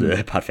det blitt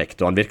perfekt,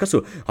 og han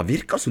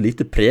virker så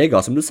lite preget,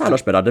 som du sier,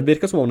 Lars Peder. Det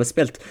virker som om han har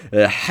spilt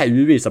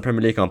haugevis av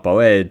Premier League-kamper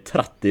og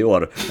 30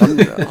 år.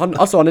 Han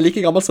like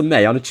gammel som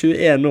meg, han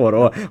 21 år,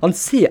 og han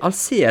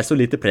ser så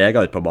lite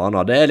preget ut på banen.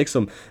 Det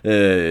liksom,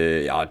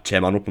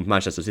 kommer han opp mot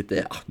Manchester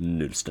City,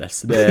 null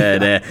stress.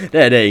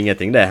 Det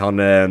ingenting, det. Han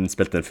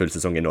spilte en full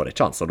sesong i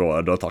Norwich, så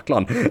da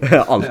takler han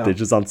alt,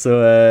 ikke sant? Så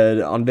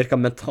han virker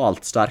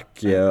mentalt sterk,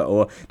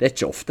 og det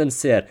ikke ofte en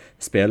ser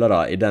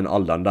spillere i den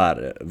alderen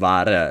der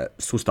være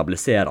så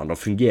stabiliserende og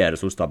fungere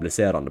så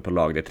stabiliserende på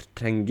lag.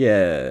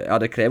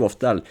 Det krever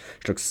ofte en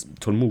slags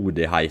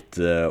tålmodighet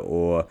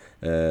og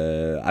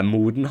en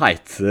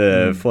modenhet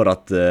for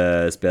at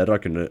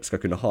spillere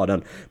skal kunne ha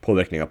den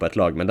påvirkningen på et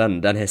lag, men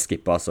den har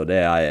Skip, altså.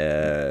 Det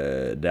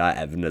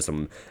er evne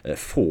som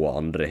få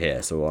andre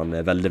har, så han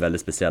veldig,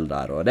 veldig spesiell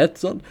der, og det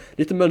et sånn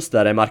lite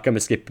mønster jeg merker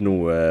med Skip nå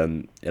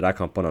i de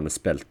kampene han har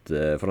spilt,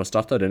 for han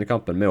startet denne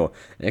kampen med å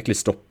egentlig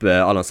stoppe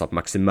Alan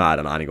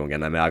Saint-Maximin den ene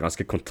gangen med en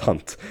ganske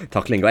kontant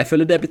takling, og jeg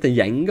føler det blitt en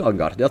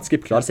gjenganger, det at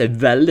Skip klarer seg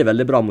veldig,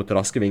 veldig bra mot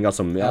raske vinger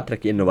som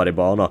trekker innover i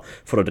banen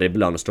for å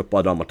drible han og stoppe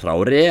Adama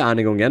Traoré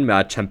ene gangen med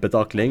en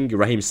kjempetakling.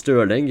 Raheem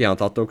Sterling har han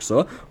tatt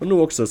også, og nå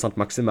også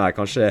Saint-Maximin.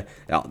 Kanskje,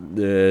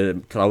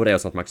 Traoré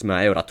og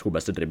Saint-Maximin jo de to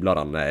beste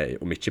driblerne,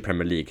 om ikke i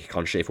Premier League,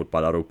 kanskje i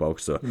fotball-Europa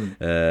også.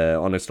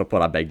 Han har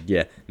stoppet dem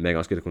begge med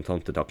ganske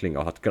kontante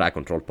taklinger og hatt grei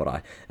kontroll på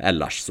dem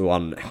ellers, så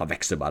han har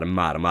vekst bare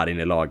mer og mer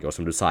inn i laget, og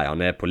som du sier,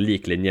 han på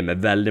lik linje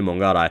med veldig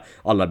mange av de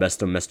aller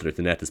beste og mest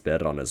rutinerte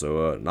spillerne,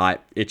 så nei,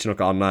 ikke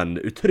noe annet enn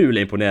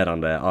utrolig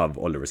imponerende av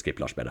Oliver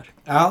Skip, Lars Peder.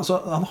 Ja, så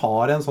han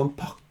har en sånn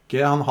pakke.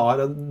 Han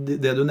har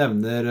det du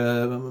nevner,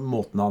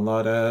 måten han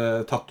har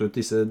tatt ut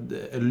disse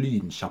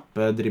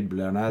lynkjappe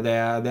driblerne, det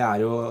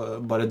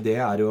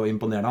jo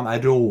imponerende.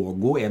 Han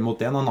rågod en mot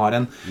en. Han har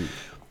en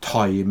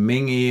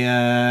timing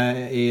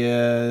i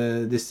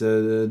disse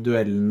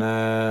duellene,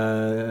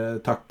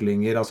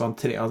 taklinger. Altså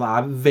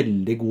han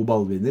veldig god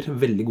ballvinner,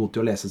 veldig god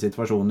til å lese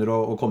situasjoner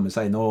og komme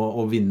seg inn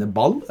og vinne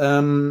ball.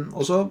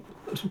 Og så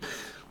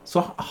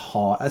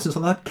jeg synes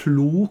han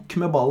klok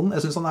med ballen.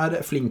 Jeg synes han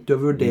flink til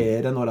å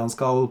vurdere når han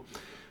skal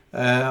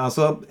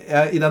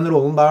i den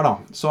rollen der da,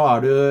 så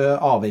du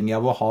avhengig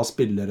av å ha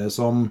spillere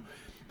som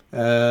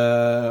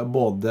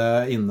både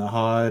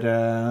innehar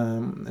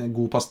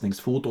god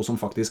passningsfot og som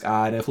faktisk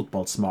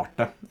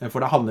fotballsmarte. For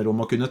det handler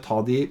om å kunne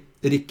ta de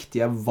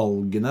riktige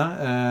valgene,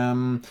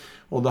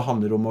 og det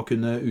handler om å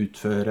kunne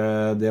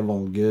utføre det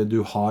valget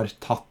du har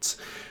tatt.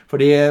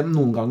 Fordi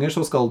noen ganger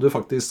så skal du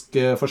faktisk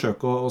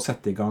forsøke å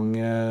sette i gang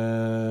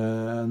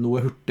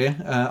noe hurtig.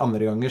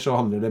 Andre ganger så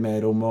handler det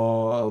mer om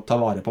å ta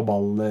vare på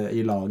ball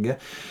i laget.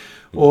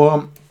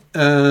 Og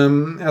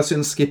jeg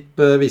synes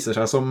Skip viser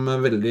seg som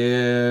veldig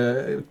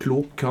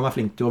klok. Han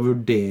flink til å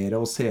vurdere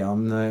og se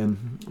an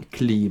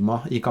klima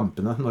i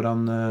kampene når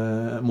han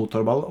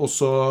mottar ball. Og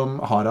så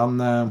har han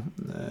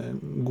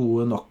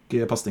gode nok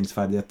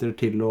passningsferdigheter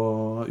til å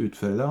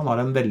utføre det. Han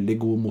har en veldig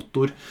god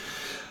motor.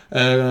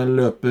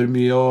 Løper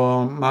mye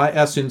og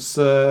jeg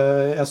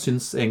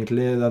synes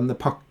egentlig den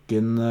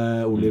pakken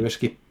Oliver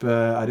Skip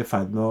i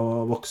ferd med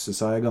å vokse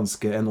seg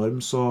ganske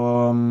enorm, så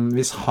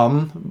hvis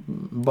han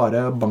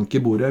bare banker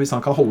i bordet, hvis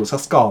han kan holde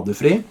seg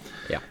skadefri,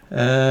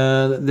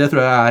 det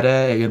tror jeg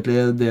egentlig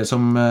det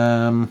som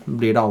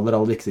blir det aller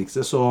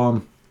viktigste, så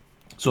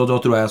da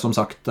tror jeg som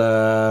sagt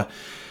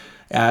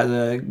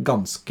jeg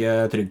ganske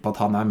trygg på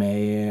at han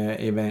med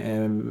i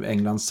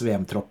Englands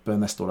VM-tropp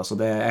neste år. Altså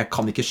jeg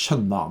kan ikke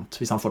skjønne annet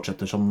hvis han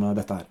fortsetter som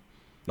dette her.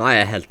 Nei,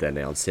 jeg helt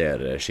enig. Han ser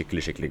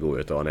skikkelig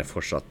god ut, og han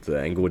fortsatt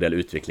en god del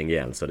utvikling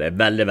igjen, så det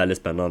veldig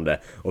spennende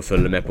å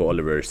følge med på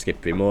Oliver Skip.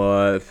 Vi må,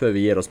 før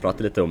vi gir oss,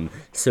 prate litt om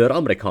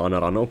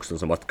søramerikanerne også,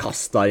 som ble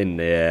kastet inn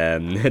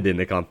i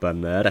denne kampen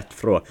rett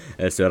fra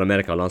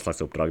Sør-Amerika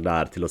landslagsoppdrag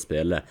der til å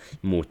spille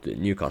mot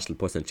Newcastle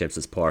på St.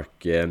 James' Park.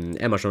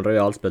 Emerson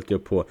Royal spilte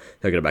jo på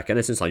høyrebacken.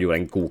 Jeg synes han gjorde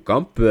en god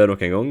kamp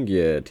nok en gang.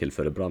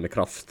 Tilfører bra med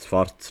kraft,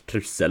 fart,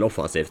 trussel,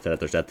 offensivt,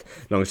 rett og slett,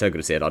 langs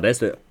høyre siden. Det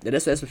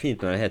som så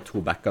fint når jeg har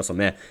to backer som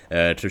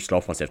trusler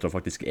offensivt og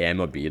faktisk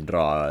med å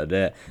bidra.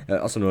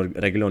 Altså når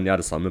Reguilón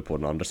gjør det samme på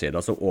den andre siden,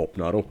 så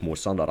åpner opp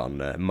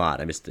motstanderne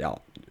mer enn hvis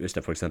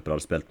jeg for eksempel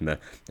hadde spilt med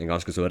en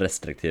ganske så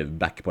restriktiv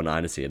back på den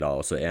ene siden,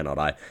 og så en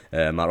av de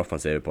mer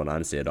offensive på den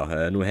ene siden.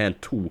 Nå har en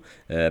to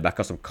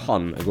backer som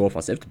kan gå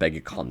offensivt,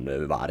 begge kan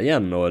være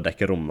igjen og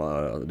dekke rom,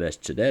 det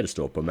ikke det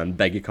står på, men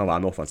begge kan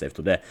være med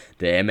offensivt, og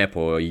det med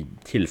på å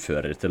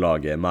tilføre til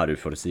laget mer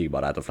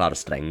uforutsigbarhet og flere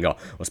strenger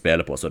å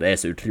spille på, så det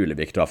så utrolig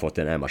viktig å ha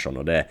fått inn Emerson,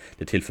 og det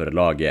tilfører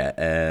laget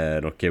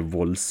noe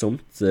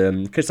voldsomt.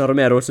 Christian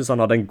Romero synes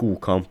han hadde en god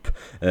kamp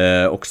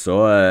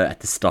også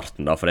etter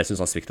starten da, for jeg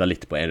synes han sviktet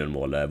litt på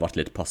 1-0-målet, ble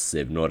litt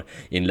passiv når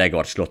innlegget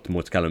var slått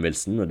mot Callum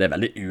Wilson, og det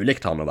veldig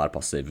ulikt han å være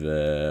passiv,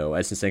 og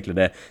jeg synes egentlig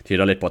det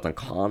tyder litt på at han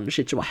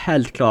kanskje ikke var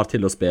helt klar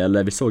til å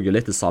spille. Vi så jo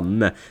litt det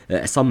samme,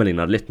 jeg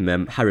sammenlignet det litt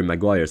med Harry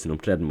Maguire sin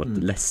opptreden mot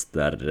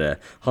Leicester.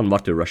 Han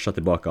ble jo rushet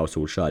tilbake av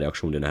Solskjær i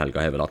aksjon denne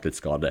helga, har vel hatt litt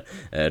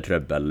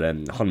skadetrøbbel.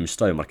 Han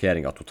mistet jo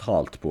markeringen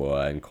totalt på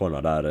en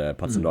corner der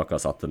Patson Daka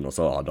satte den, og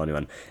så hadde han jo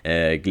en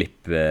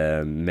glipp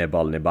med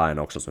ballen i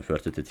beina også, som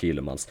førte til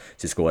Tielemans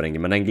sin scoring.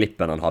 Men den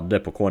glippen han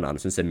hadde på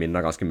corneren synes jeg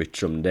minner ganske mye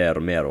om det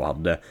Romero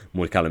hadde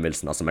mot Callum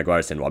Wilson. Altså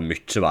Maguire sin var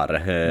mye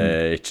verre.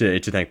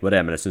 Ikke tenk på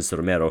det, men jeg synes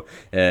Romero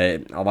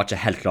han var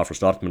ikke helt klar fra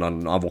start, men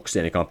han vokste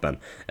inn i kampen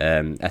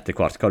etter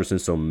hvert. Hva du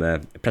synes om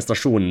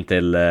prestasjonen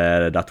til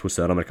de to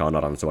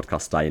søramerikanerne som ble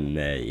kastet inn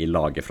i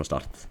laget fra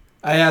start?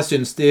 Jeg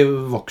synes de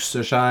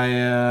vokser seg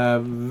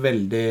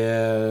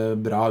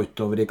veldig bra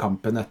utover i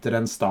kampen etter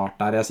en start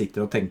der jeg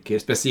sitter og tenker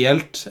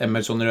spesielt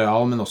Emerson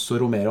Royal, men også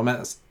Romero.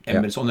 Men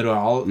Emerson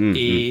Royal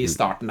i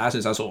starten der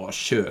synes jeg så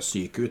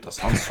sjøsyk ut.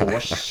 Altså, han så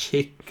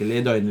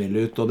skikkelig døgnvill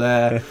ut, og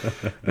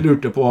det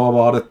lurte på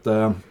hva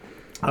dette...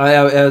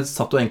 Jeg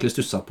satt og egentlig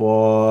stusset på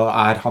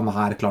han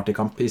her klar til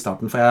kamp i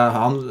starten, for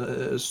han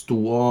sto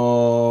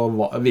og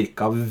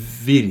virket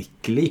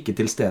virkelig ikke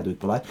til stede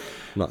ut på der.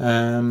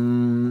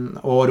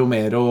 Og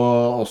Romero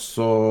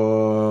også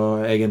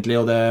egentlig,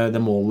 og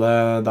det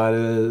målet der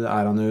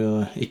han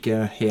jo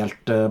ikke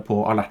helt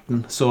på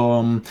alerten, så...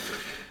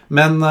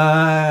 Men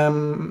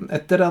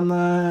etter en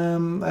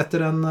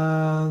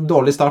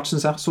dårlig start,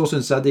 så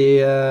synes jeg de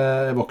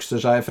vokser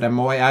seg frem,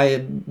 og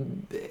jeg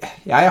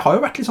har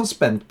jo vært litt sånn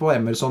spent på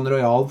Emerson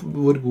Royal,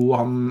 hvor god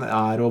han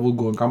og hvor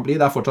god han kan bli.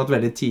 Det fortsatt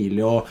veldig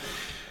tidlig, og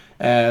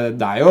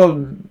det jo,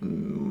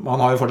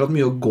 han har jo fortsatt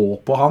mye å gå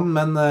på han,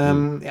 men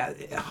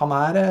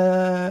han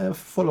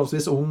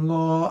forholdsvis ung,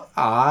 og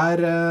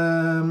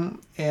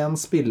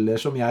en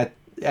spiller som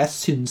jeg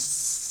synes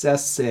jeg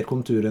ser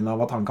konturen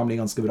av at han kan bli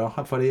ganske bra,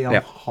 fordi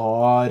han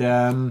har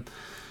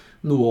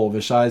noe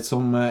over seg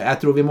som jeg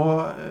tror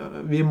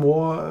vi må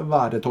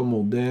være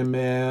tålmodige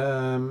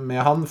med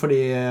han,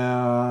 fordi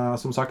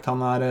som sagt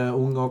han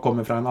ung og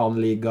kommer fra en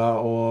annen liga,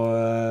 og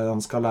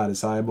han skal lære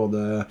seg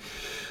både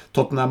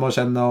Tottenham å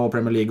kjenne, og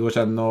Premier League å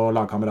kjenne, og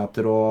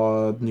lagkamerater,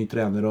 og ny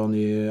trener, og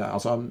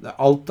altså,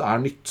 alt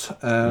nytt.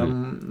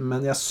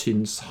 Men jeg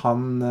synes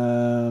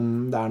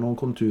det noen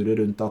konturer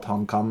rundt at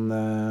han kan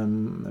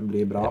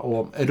bli bra.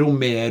 Og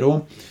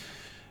Romero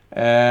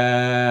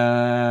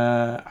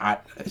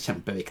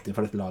kjempeviktig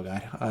for dette laget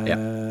her.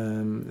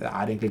 Det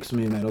egentlig ikke så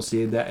mye mer å si.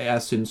 Jeg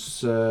synes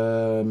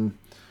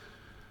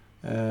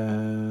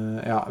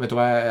vet du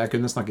hva, jeg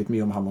kunne snakket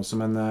mye om han også,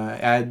 men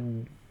jeg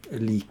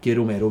liker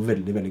Romero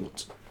veldig, veldig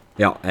godt.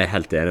 Ja, jeg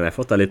helt enig. Jeg har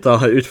fått en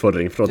liten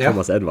utfordring fra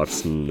Thomas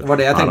Edvardsen. Det var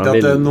det jeg tenkte,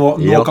 at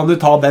nå kan du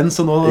ta den,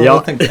 så nå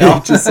tenkte jeg.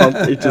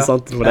 Ikke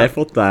sant. For jeg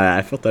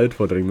har fått en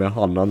utfordring med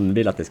han. Han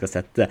vil at jeg skal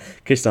sette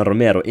Christian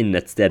Romero inn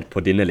et sted på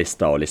denne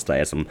lista, og lista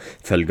som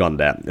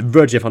følgende: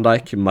 Virgil van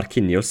Dijk,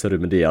 Marquinhos,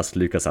 Ruben Dias,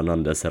 Lucas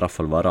Hernandez,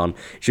 Rafael Varane,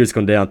 Jules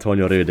Koundé,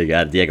 Antonio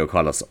Rudiger, Diego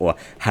Carlos og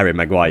Harry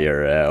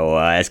Maguire. Og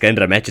jeg skal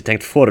innrømme, jeg har ikke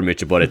tenkt for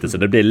mye på dette, så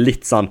det blir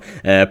litt sånn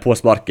på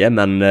sparket,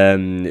 men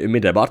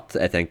umiddelbart,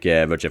 jeg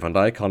tenker Virgil van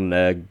Dijk, han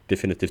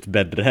definitivt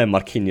bedre.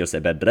 Marquinhos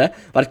bedre.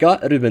 Verka,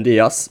 Ruben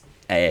Dias.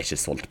 Jeg ikke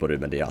solgt på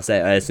Ruben Dias.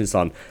 Jeg synes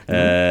han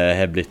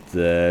har blitt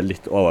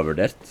litt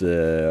overvurdert.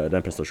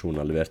 Den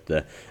prestasjonen han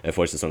leverte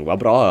forrige sesong var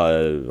bra,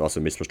 altså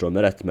misforstår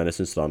meg rett, men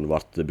jeg synes han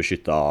ble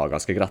beskyttet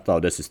ganske greit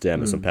av det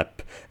systemet som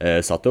Pep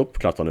satte opp.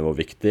 Klart han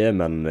var viktig,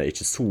 men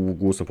ikke så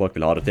god som folk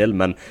vil ha det til.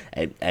 Men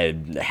jeg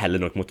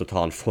heller nok mot å ta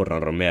han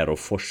foran Romero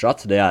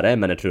fortsatt. Det gjør jeg,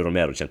 men jeg tror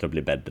Romero kommer til å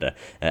bli bedre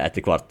etter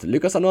hvert.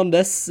 Lucas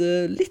Hernandez,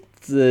 litt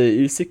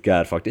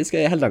usikker faktisk.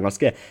 Jeg holder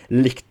ganske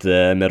likt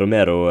med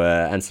Romero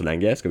enn så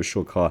lenge. Skal vi se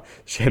hva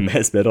skjer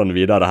med spillerne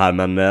videre her,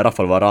 men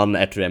Rafael Varane,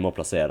 jeg tror jeg må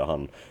plassere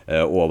han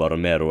over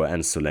Romero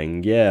enn så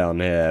lenge.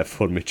 Han har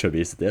for mye å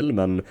vise til,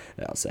 men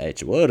altså, jeg har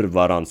ikke vært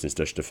Varane sin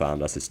største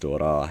fan de siste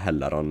årene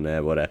heller. Han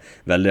har vært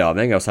veldig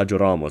avhengig av Sergio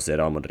Ramos i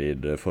Real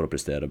Madrid for å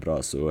prestere bra,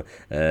 så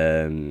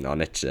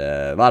han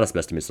ikke verdens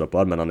beste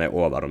midtstopper, men han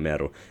over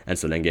Romero enn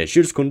så lenge.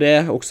 Jules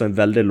Koundé, også en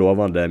veldig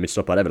lovende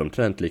midtstopper, er vel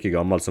omtrent like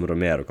gammel som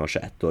Romero,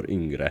 kanskje 1 år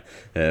yngre,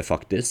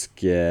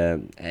 faktisk.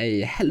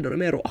 Jeg holder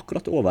Romero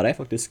akkurat over,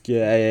 faktisk.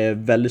 Jeg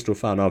veldig stor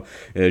fan av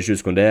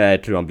Jules Koundé.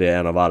 Jeg tror han blir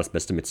en av verdens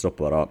beste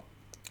midtstoppere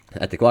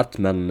etter hvert,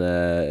 men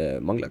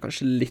mangler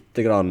kanskje litt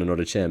grann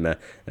når det kommer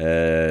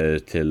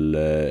til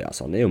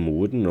altså han jo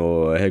moden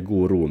og har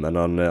god ro,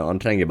 men han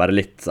trenger bare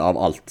litt av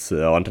alt,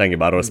 og han trenger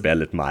bare å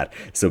spille litt mer,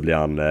 så blir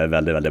han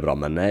veldig, veldig bra.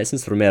 Men jeg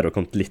synes Romero har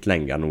kommet litt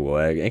lenger nå, og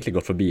jeg har egentlig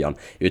gått forbi han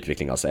i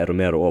utviklingen, så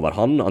Romero over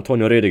han.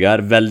 Antonio Rudiger,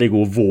 veldig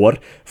god vår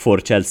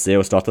for Chelsea,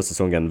 og startet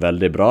sesongen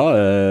veldig bra,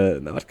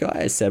 men vet du hva,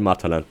 jeg ser mer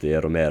talent i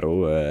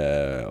Romero,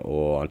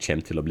 og han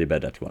kommer til å bli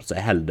bedre etter hvert, så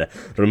jeg holder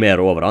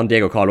Romero over han.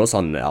 Diego Carlos,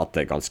 han har hatt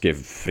ganske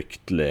fryktelig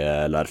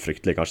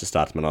kanskje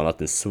sterkt, men han har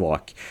hatt en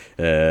svak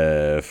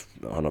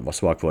han var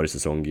svak forrige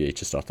sesong,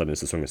 ikke startet denne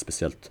sesongen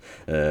spesielt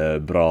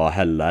bra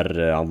heller.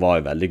 Han var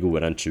jo veldig god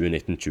i den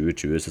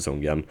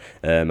 2019-2020-sesongen,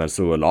 men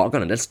så laget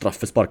han en del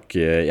straffespark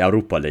i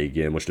Europa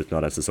League mot slutten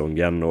av den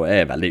sesongen, og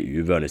veldig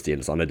uvørende i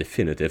stilen, så han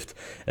definitivt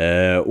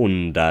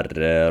under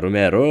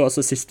Romero. Og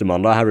så siste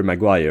mann da, Harry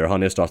Maguire,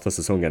 han har startet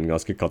sesongen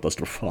ganske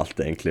katastrofalt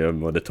egentlig,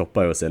 og det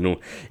toppet jo seg nå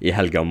i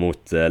helga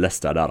mot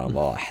Leicester, der han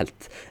var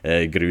helt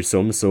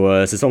grusom, så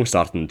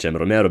sesongstarten kommer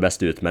Romero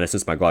best ut, men jeg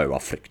synes Maguire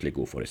var fryktelig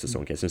god forrige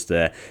sesong. Jeg synes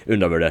det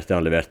undervurdert det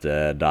han leverte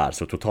der,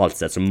 så totalt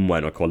sett så må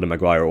jeg nok holde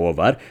Maguire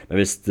over, men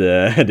hvis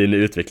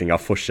denne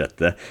utviklingen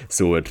fortsetter,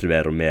 så tror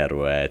jeg Romero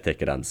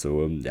teker den. Så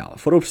ja,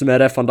 for å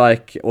oppsummere, Van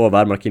Dijk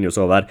over, Marquinhos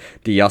over,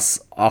 Dias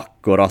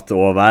akkurat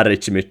over,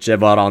 ikke mye,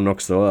 Varane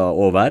også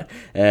over,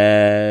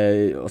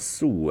 og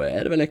så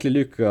det vel egentlig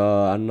Luka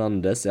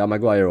Hernandez, ja,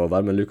 Maguire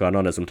over, men Luka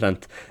Hernandez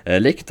omtrent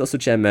likt, og så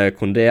kommer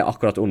Koundé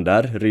akkurat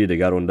under,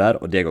 Rudiger under,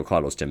 og Diego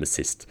Carlos kommer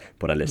sist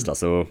på den lista.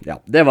 Så ja,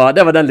 det var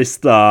den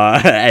lista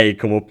jeg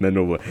kom opp med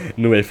nå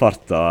i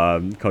farta.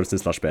 Hva du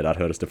synes, Lars Peder?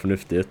 Høres det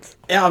fornuftig ut?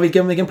 Ja,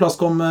 hvilken plass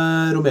kom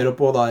Romero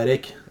på da,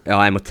 Erik? Ja,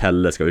 jeg må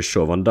telle, skal vi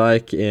se. Van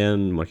Dijk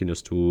 1,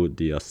 Marquinhos 2,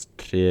 Dias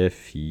 3,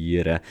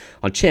 4.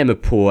 Han kommer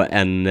på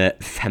en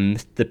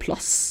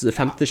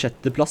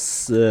femte-sjetteplass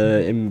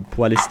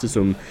på en liste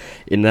som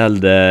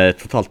inneholder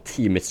totalt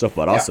 10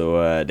 midtstoppere, så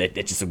det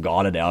er ikke så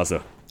gale det,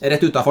 altså.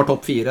 Rett utenfor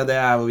topp 4, det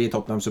jo vi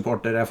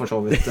Tottenham-supportere for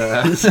så vidt.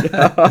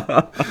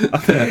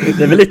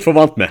 Det vi litt for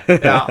vant med.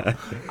 Ja,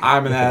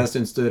 nei, men jeg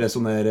synes du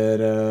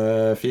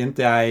resonerer fint.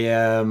 Jeg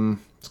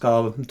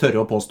skal tørre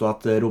å påstå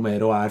at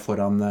Romero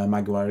foran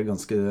Maguire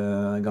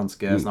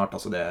ganske snart.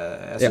 Altså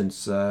jeg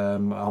synes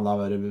han har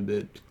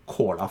vært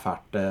kåla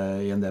fælt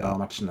i en del av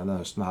matchene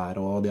denne høsten her,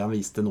 og det han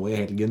viste nå i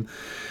helgen.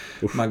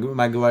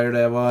 Maguire,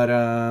 det var...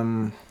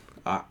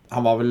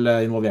 han var vel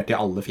involvert i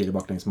alle 4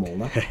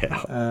 baklengsmålene.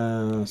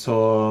 Så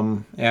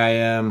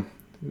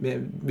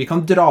vi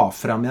kan dra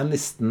frem igjen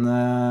listen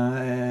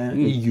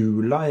i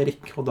jula,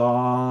 Erik, og da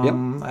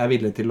jeg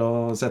villig til å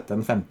sette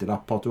en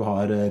 50-lapp på at du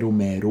har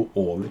Romero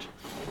over.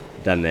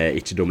 den er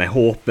ikke dum. Jeg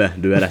håper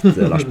du er rett,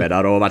 Lars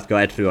Peder, og vet du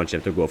hva, jeg tror han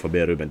kommer til å gå forbi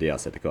Ruben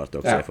Dias etter hvert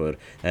også, for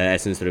jeg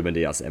synes Ruben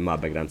Dias er mer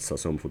begrenset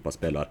som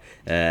fotballspiller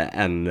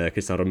enn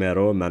Christian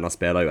Romero, men han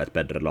spiller jo et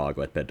bedre lag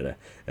og et bedre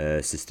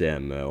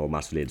system og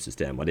mer solid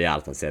system, og det gjør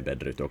at han ser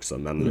bedre ut også,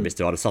 men hvis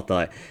du hadde satt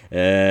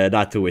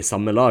de to i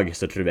samme lag,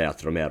 så tror jeg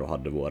at Romero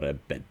hadde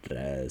vært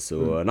bedre,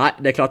 så nei,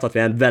 det er klart at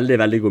vi er en veldig,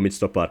 veldig god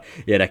midtstopper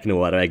i rekken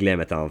år, og jeg gleder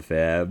meg til han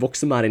for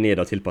vokse mer inn i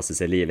det og tilpasse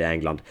seg livet i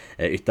England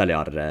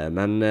ytterligere,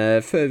 men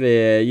før vi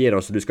gir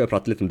oss, du skal jo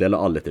prate litt om Dele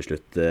Alli til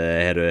slutt,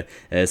 har du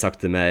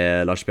sagt til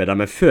meg, Lars Peder,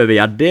 men før vi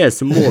gjør det,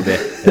 så må vi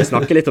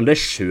snakke litt om det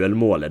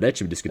selvmålet. Det er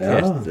ikke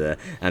diskutert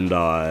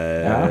enda.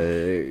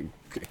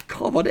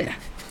 Hva var det?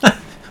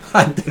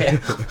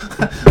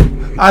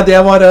 Nei, det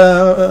var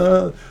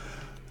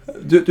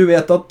du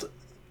vet at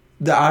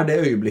det er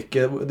det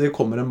øyeblikket det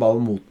kommer en ball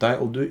mot deg,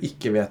 og du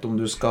ikke vet om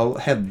du skal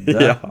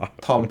hedde,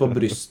 ta den på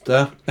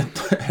brystet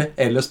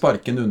eller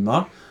sparke den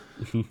unna,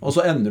 og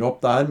så ender du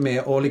opp der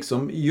med å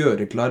liksom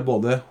gjøre klar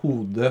både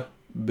hode,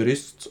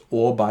 bryst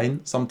og bein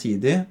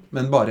samtidig,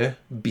 men bare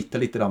bitte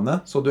litt rann,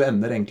 så du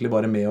ender egentlig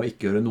bare med å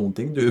ikke gjøre noen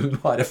ting. Du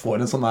bare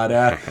får en sånn her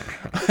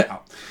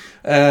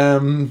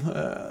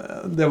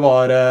det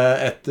var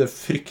et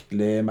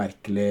fryktelig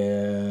merkelig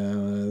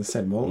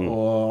selvmål,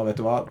 og vet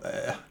du hva,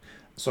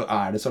 så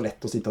er det så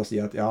lett å sitte og si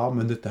at ja,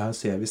 men dette her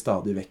ser vi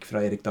stadig vekk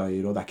fra Erik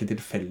Dyer, og det er ikke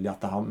tilfeldig at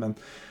det er han, men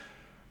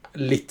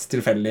litt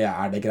tilfeldig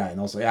er det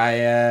greiene også.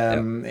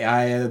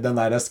 Den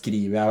der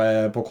skriver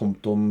jeg på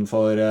kontoen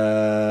for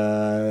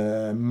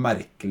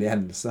merkelig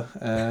hendelse,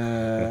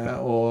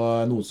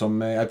 og noe som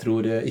jeg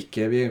tror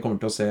ikke vi kommer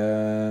til å se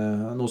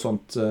noe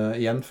sånt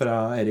igjen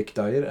fra Erik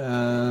Dyer,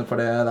 for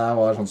det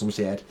der var sånn som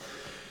skjer.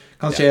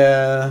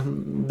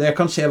 Det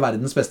kan skje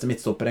verdens beste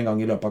midtstopper en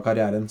gang i løpet av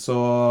karrieren, så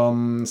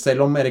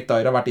selv om Erik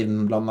Dyer har vært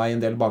innblandet i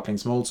en del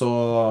baklengsmål, så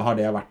har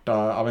det vært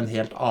av en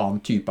helt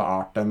annen type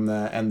art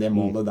enn det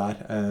målet der,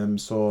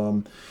 så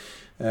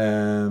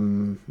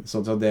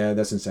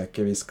det synes jeg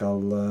ikke vi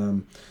skal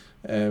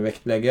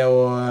vektlegge,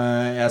 og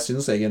jeg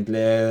synes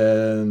egentlig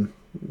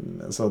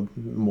så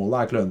målet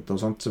er klønete og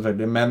sånt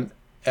selvfølgelig, men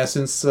jeg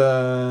synes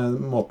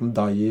måten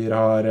Dyer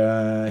har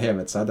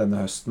hevet seg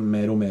denne høsten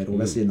med Romero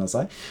ved siden av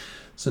seg,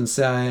 synes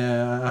jeg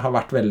har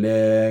vært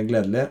veldig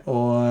gledelig,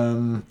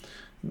 og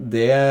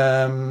det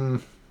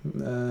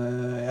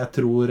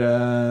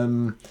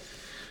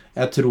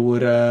jeg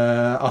tror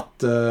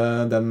at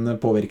den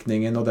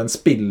påvirkningen og den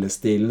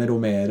spillestilen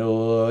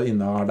Romero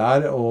innehar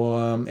der,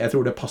 og jeg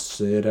tror det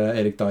passer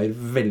Erik Dyer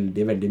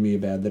veldig, veldig mye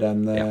bedre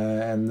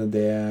enn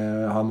det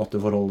han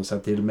måtte forholde seg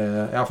til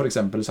med, for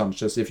eksempel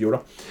Sanchez i fjor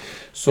da.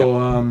 Så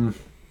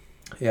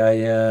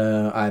jeg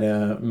er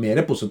mer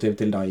positiv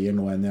til Dyer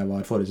nå enn jeg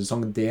var forrige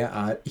sesong. Det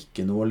er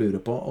ikke noe å lure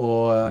på.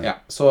 Og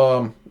så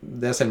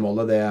det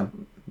selvmålet,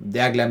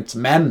 det er glemt.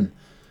 Men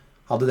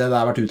hadde det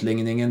der vært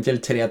utligningen til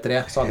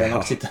 3-3, så hadde jeg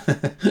nok sittet.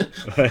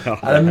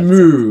 Er det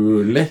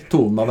mulig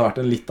tonen hadde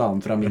vært en litt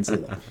annen fra min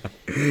side?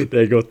 Det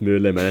er godt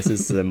mulig, men jeg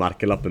synes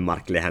merkelappen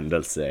merkelig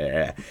hendelse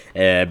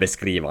er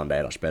beskrivende,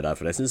 Lars Peder.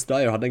 For jeg synes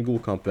Dyer hadde en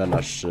god kamp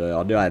ellers.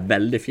 Hadde jo en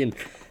veldig fin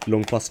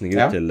langpassning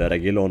ut til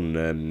Reguilon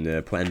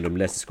på en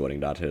omleseskåring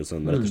der,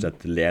 som rett og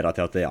slett leder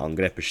til at det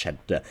angrepet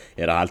skjedde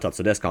i det hele tatt,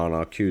 så det skal han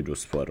ha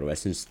kudos for, og jeg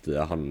synes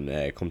han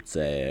kom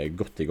seg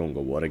godt i gang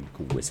og vært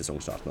god i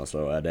sesongstarten, altså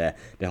det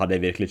hadde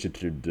jeg virkelig ikke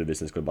trodd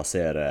hvis jeg skulle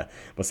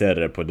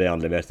basere på det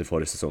han leverte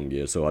forrige sesong,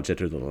 så hadde jeg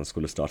ikke trodd at han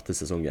skulle starte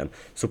sesongen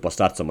såpass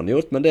sterkt som han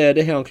gjort, men det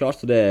har han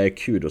klart, og det er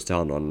kudos til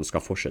han, og han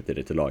skal fortsette i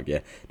dette laget,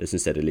 det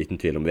synes jeg det er liten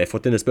tvil om. Vi har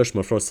fått inn et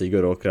spørsmål fra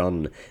Sigurd Åkre,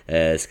 han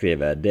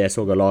skriver, det jeg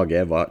så av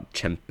laget var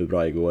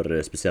kjempebra i går,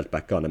 spesielt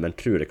backene, men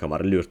tror det kan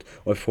være lurt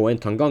å få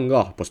inn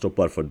Tanganga på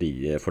stopper for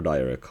Dyer.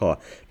 Hva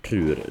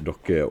tror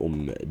dere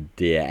om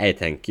det? Jeg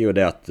tenker jo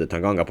det at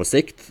Tanganga på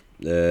sikt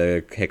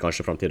har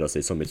kanskje fremtiden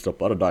sin som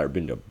midtstopper, og Dyer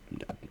begynner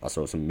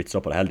altså som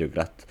midtstopper heldig jo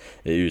greit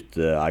ut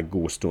en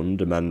god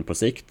stund, men på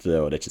sikt,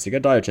 og det er ikke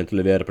sikkert Dyer kommer til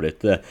å levere på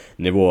dette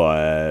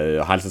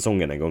nivået hele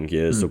sesongen en gang,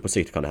 så på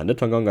sikt kan det hende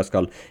Tanganga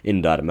skal inn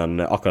der,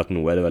 men akkurat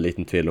nå er det vel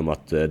liten tvil om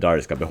at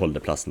Dyer skal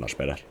beholde plassen, Lars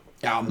Peder.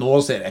 Ja, nå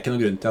ser jeg ikke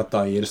noen grunn til at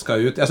Dyer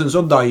skal ut. Jeg synes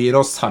jo Dyer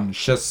og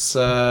Sanchez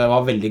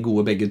var veldig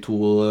gode begge to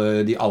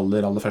de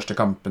aller første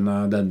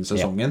kampene denne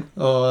sesongen.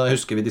 Og jeg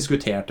husker vi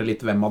diskuterte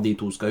litt hvem av de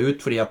to skal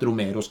ut, fordi at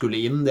Romero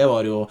skulle inn, det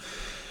var jo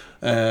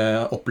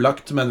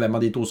opplagt, men hvem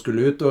av de to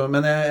skulle ut.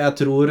 Men jeg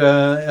tror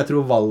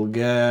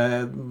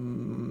valget...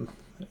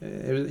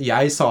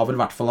 Jeg sa vel i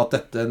hvert fall at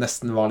dette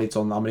nesten var litt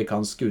sånn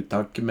amerikansk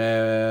uttak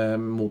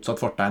med motsatt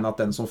fortegn, at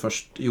den som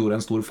først gjorde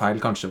en stor feil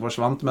kanskje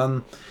forsvant,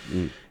 men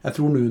jeg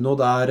tror Nuno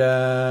der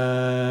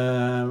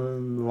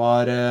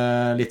var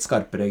litt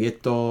skarpere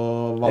gitt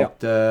og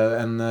valgte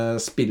en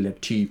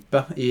spillertype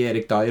i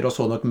Erik Dyer og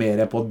så nok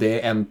mer på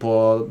det enn på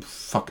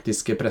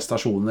faktiske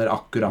prestasjoner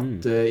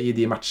akkurat i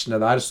de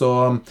matchene der,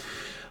 så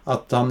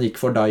at han gikk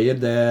for Dyer,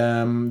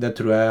 det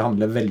tror jeg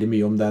handler veldig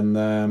mye om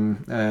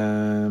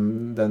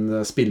den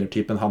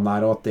spillertypen han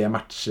er, og at det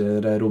matcher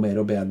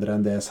Romero bedre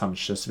enn det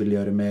Sanchez vil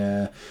gjøre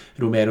med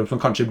Romero,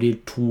 som kanskje blir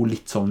to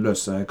litt sånn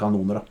løse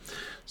kanoner da.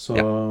 Så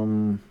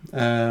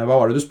hva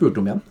var det du spurte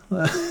om igjen?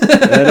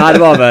 Nei,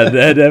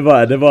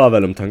 det var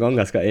vel om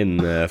Tanganga skal inn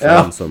for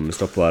han som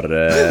stopper.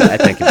 Jeg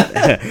tenker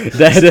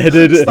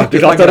du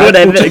klarte å ro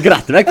deg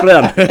greit vekk fra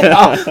den.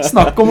 Ja,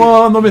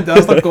 nå begynte jeg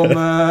å snakke om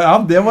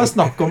det var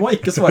snakk om å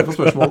ikke svare på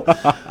spørsmål.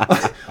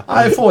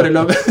 Nei,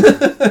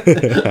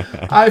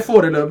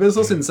 foreløpig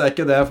så synes jeg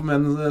ikke det,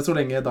 men så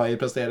lenge Dai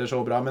presterer så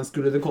bra. Men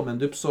skulle det komme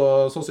en dupp,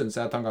 så synes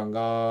jeg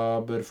Tanganga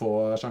bør få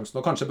sjansen.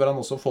 Og kanskje bør han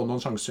også få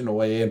noen sjanser nå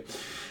i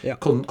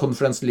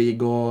Conference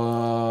League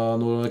og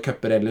noen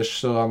cuper ellers,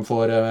 så han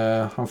får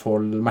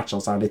matcha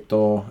seg litt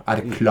og er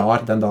klar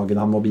den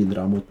dagen han må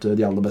bidra mot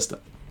de aller beste.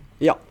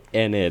 Ja,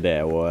 enig i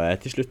det. Og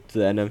til slutt,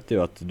 jeg nevnte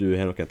jo at du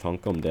har noen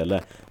tanker om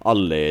Dele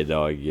Alli i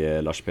dag,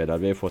 Lars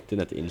Peder. Vi har fått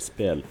inn et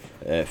innspill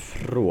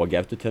fra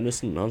Gaute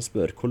Tønnesen. Han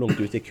spør hvor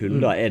langt ute i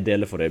kulda er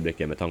Dele for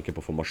øyeblikket med tanke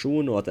på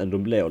formasjon, og at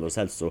Ndombele og Lo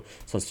Celso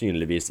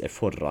sannsynligvis er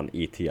foran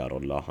i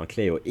tida-rolla. Han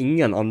kler jo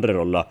ingen andre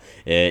roller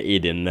i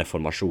denne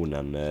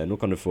formasjonen. Nå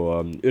kan du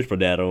få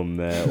utbrodere om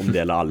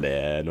Dele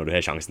Alli når du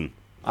har sjansen.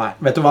 Nei,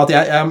 vet du hva, at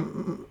jeg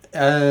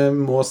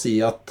må si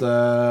at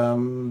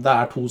det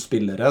er to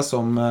spillere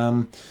som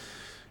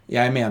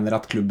jeg mener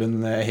at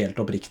klubben helt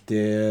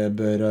oppriktig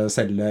bør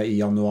selge i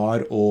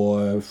januar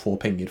og få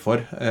penger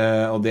for,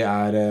 og det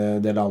er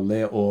Dele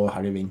Alli og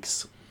Harry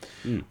Winks.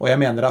 Og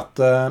jeg mener at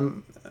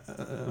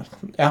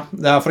det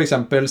er for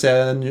eksempel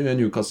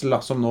Newcastle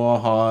som nå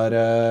har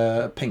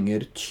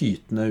penger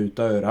tytende ut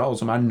av øra, og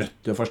som er nødt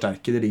til å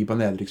forsterke. De ligger på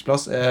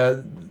nedrykksplass.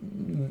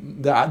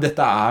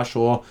 Dette er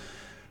så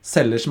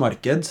selgers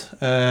marked,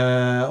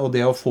 og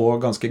det å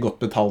få ganske godt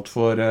betalt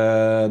for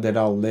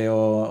Dele Alli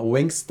og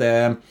Winks,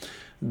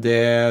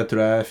 det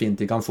tror jeg fint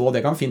de kan få.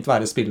 Det kan fint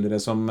være spillere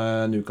som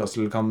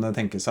Newcastle kan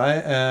tenke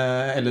seg,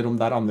 eller om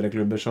det er andre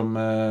klubber som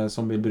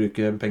vil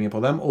bruke penger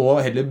på dem,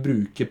 og heller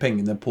bruke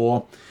pengene på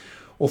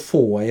å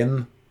få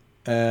inn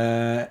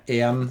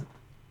en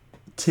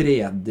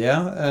tredje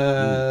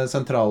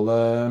sentrale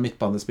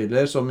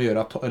midtbanespiller som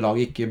gjør at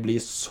laget ikke blir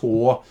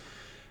så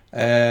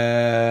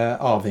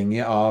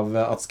avhengig av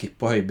at Skip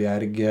og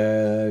Høibjerg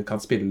kan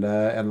spille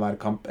en hver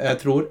kamp. Jeg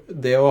tror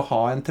det å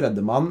ha en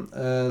tredjemann,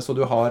 så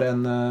du har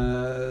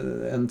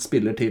en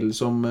spiller til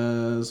som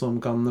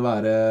kan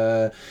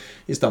være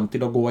i stand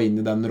til å gå inn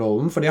i den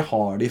rollen, for det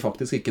har de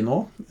faktisk ikke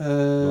nå.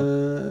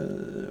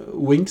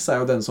 Winks er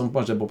jo den som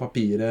kanskje på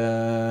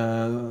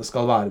papiret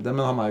skal være det,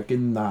 men han er jo ikke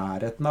i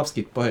nærheten av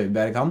Skip og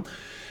Høibjerg, han.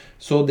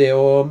 Så det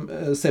å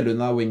selge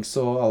unna Winks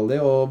og Alli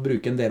og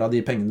bruke en del av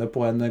de pengene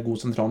på en god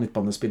sentral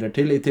midtbanespiller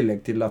til, i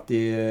tillegg til at de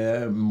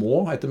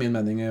må, etter min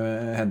mening,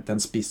 hente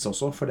en spiss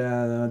også, for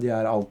de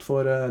er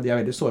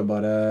veldig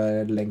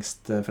sårbare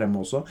lengst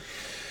fremme også.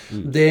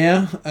 Det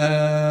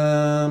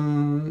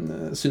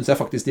synes jeg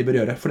faktisk de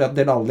bør gjøre, fordi at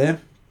Dele Alli,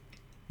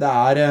 det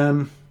er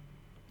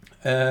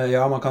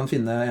man kan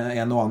finne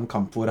en og annen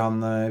kamp hvor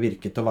han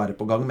virket å være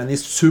på gang, men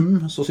i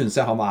sum så synes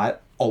jeg han er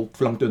alt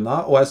for langt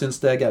unna, og jeg synes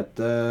det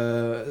Gaute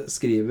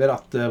skriver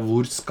at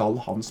hvor skal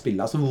han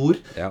spille? Altså hvor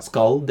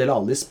skal Dele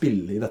Alli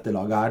spille i dette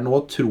laget her?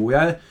 Nå tror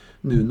jeg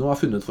Nuno har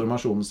funnet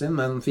formasjonen sin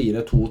med en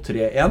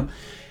 4-2-3-1.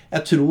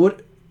 Jeg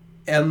tror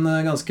en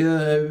ganske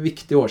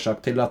viktig årsak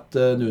til at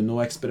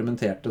Nuno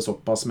eksperimenterte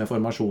såpass med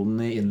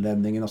formasjonen i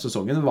innledningen av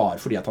sesongen var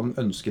fordi at han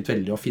ønsket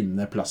veldig å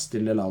finne plass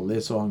til Dele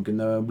Alli så han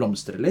kunne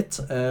blomstre litt,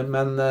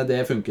 men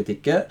det funket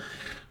ikke.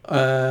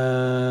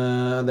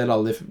 Dele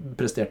Alli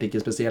presterte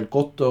ikke spesielt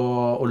godt,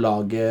 og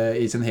laget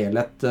i sin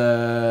helhet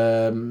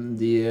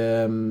de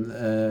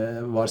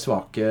var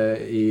svake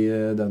i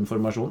den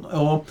formasjonen,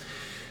 og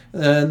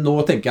nå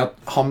tenker jeg at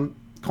han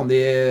kan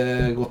de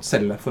godt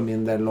selge for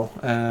min del nå,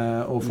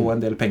 og få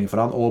en del penger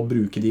for han, og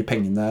bruke de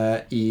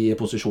pengene i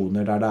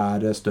posisjoner der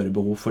det er større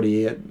behov,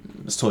 fordi,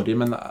 sorry,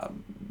 men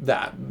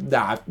det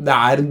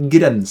er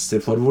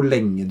grenser for hvor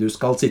lenge du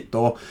skal sitte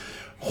og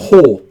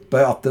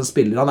håpe at en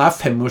spiller, han er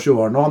 25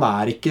 år nå, han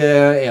er ikke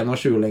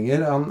 21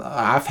 lenger, han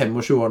er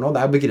 25 år nå,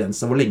 det er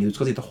begrenset hvor lenge du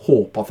skal sitte og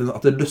håpe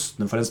at det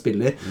løsner for en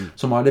spiller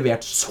som har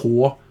levert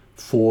så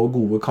få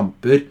gode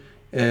kamper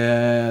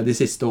de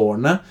siste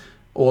årene,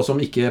 og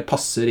som ikke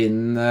passer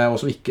inn, og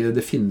som ikke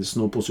det finnes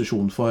noen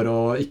posisjon for,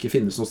 og ikke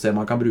finnes noe sted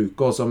man kan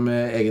bruke, og som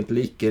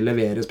egentlig ikke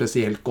leverer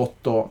spesielt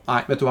godt, og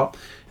nei, vet du hva?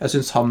 Jeg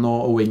synes han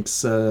og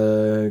Winks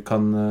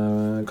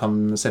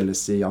kan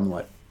selges i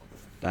januar.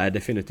 Det er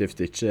definitivt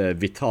ikke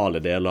vitale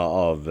deler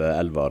av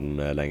elveren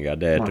lenger,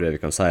 det tror jeg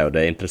vi kan si, og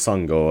det er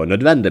interessante og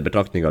nødvendige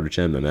betraktninger du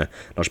kommer med,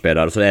 Lars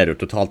Peder, og så er det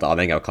jo totalt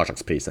avhengig av hva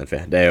slags pris en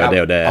får. Det er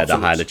jo det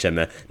hele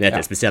kommer ned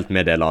til, spesielt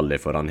med Dele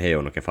Alli, for han har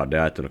jo noen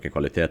ferdigheter og noen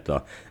kvaliteter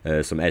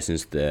som jeg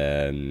synes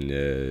er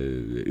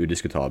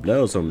udiskutable,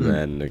 og som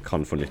en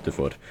kan få nytte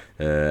for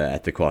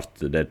etter hvert,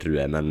 det tror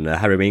jeg. Men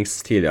Harry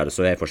Winks tidligere,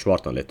 så har jeg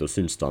forsvart han litt, og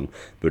synes han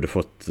burde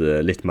fått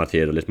litt mer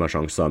tid og litt mer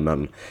sjanser,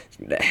 men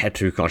jeg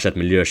tror kanskje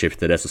et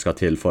miljøskifte er det som skal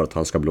til til for at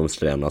han skal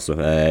blomstre igjen. Altså,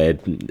 jeg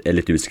er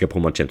litt usikker på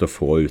om han kommer til å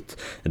få ut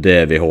det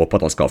vi håper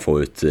at han skal få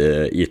ut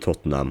i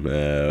Tottenham.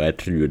 Jeg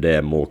tror det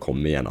må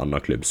komme i en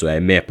annen klubb. Så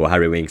jeg er med på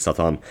Harry Winks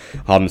at han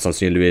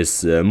sannsynligvis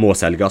må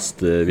selges.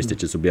 Hvis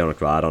ikke så blir han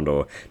nok værende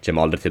og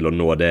kommer aldri til å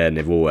nå det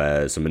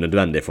nivået som er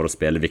nødvendig for å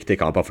spille viktige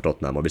kamper for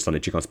Tottenham. Og hvis han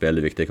ikke kan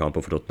spille viktige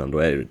kamper for Tottenham,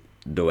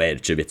 da er det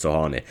ikke vits å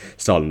ha han i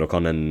stallen. Da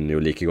kan en jo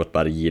like godt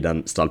bare gi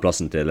den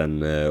stallplassen til en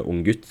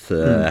ung gutt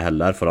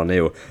heller, for han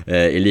er jo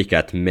i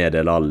likhet med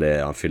Dele Alli,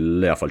 han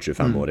fyller i hvert fall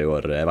 25 år i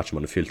år. Jeg vet ikke om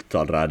han er fylt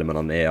allerede, men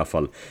han er i hvert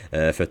fall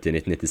født i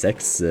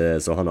 1996,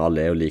 så han og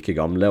Alli er jo like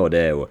gamle, og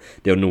det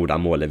er jo nå de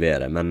må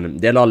levere. Men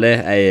Dele Alli,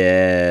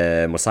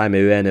 jeg må si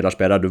meg uenig Lars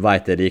Peder, du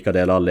vet jeg liker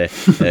Dele Alli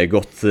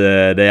godt,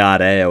 det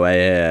gjør jeg, og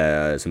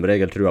jeg som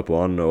regel tror på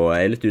han, og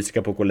jeg er litt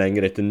usikker på hvor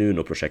lenge dette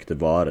Nuno-prosjektet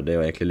varer. Det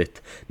er jo egentlig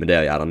litt med det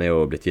å gjøre. Han er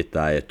jo blitt gitt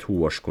en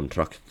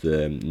 2-årskontrakt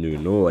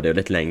Nuno, og det er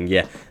jo litt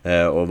lenge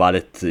å være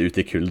litt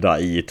ute i kulda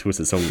i 2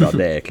 sesonger,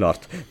 det er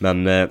klart.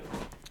 Men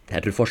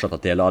jeg tror fortsatt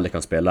at Dele Alli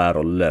kan spille en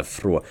rolle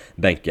fra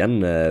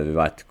benken. Vi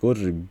vet hvor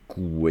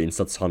god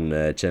innsats han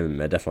kommer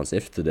med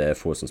defensivt. Det er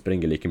få som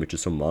springer like mye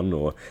som han,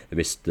 og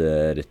hvis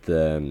dette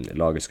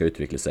laget skal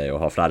utvikle seg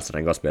og ha flere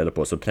strenger å spille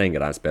på, så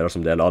trenger de en spiller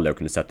som Dele Alli å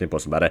kunne sette inn på,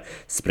 som bare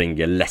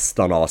springer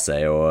lestene av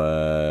seg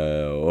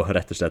og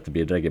rett og slett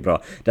bidrar bra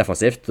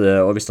defensivt.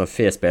 Og hvis han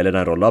får spille i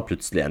den rollen,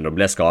 plutselig enda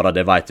blir skadet,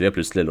 det vet vi,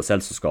 plutselig Lo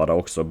Celso skadet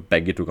også,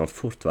 begge to kan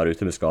fort være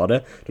ute med skade,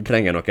 da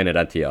trenger noen i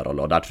den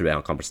tida-rollen, og der tror jeg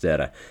han kan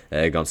prestere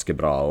ganske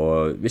bra.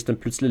 Og hvis den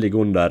plutselig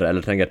ligger under eller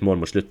trenger et mål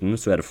mot slutten,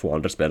 så er det få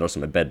andre spillere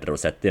som er bedre å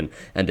sette inn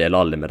enn Dele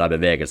Alli med de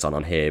bevegelsene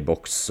han har i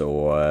boks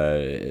og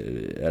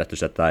rett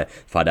og slett de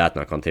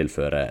ferdighetene han kan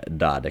tilføre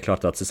der. Det er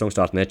klart at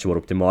sesongstarten har ikke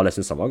vært optimal. Jeg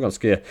synes han var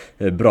ganske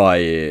bra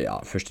i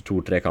første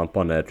 2-3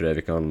 kampene, tror jeg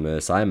vi kan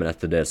si, men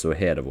etter det så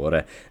har det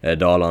vært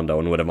dalende,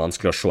 og nå er det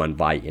vanskelig å se en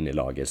vei inn i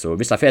laget. Så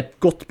hvis jeg får et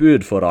godt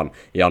bud for han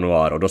i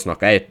januar, og da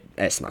snakker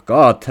jeg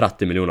snakker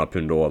 30 millioner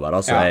pund over,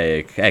 altså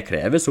jeg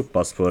krever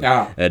såpass for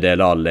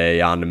Dele Alli,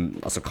 gjerne,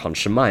 altså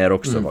kanskje mer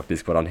også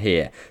faktisk, for han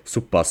har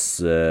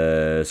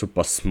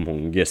såpass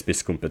mange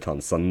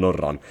spisskompetanser når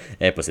han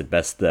er på sitt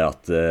beste,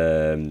 at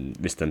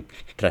hvis den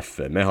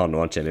treffer med han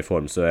og han kommer i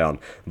form, så er han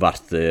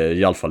verdt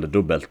i alle fall det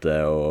dobbelte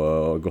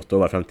og godt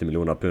over 50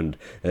 millioner pund.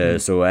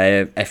 Så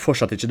jeg er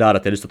fortsatt ikke der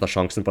at jeg har lyst til å ta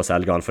sjansen på å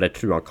selge han, for jeg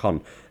tror han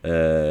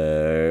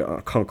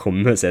kan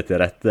komme seg til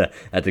rette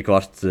etter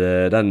hvert.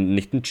 Den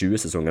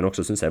 1920-sesongen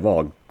også synes jeg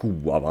var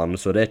god av han,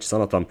 så det er ikke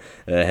sånn at han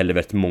har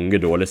levert mange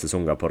dårlige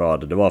sesonger på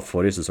rad. Det var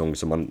forrige sesong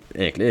som han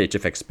egentlig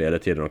ikke fikk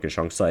spilletid og noen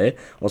sjanser i,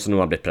 og så nå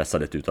har han blitt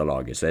presset litt ut av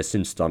laget, så jeg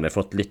synes han har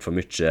fått litt for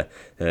mye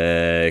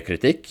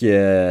kritikk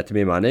etter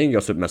min mening,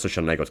 men så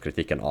skjønner jeg godt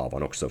kritikken av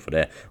han også, for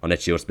han har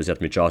ikke gjort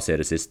spesielt mye av seg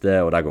i det siste,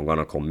 og de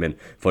gangene han kom inn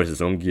forrige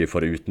sesong,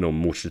 for utenom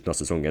mot slutten av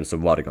sesongen, så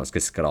var det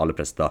ganske skrale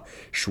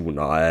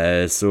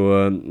prestasjoner. Så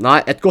nei,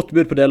 et godt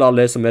bud på Dele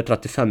Alli som er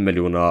 35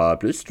 millioner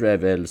pluss, tror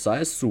jeg vil si,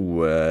 så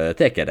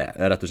teker jeg det,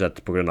 rett og slett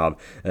på grunn av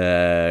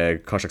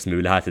hva slags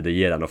muligheter det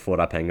gir den å få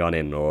de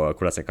pengene inn, og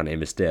hvordan jeg kan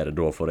investere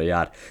da for å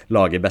gjøre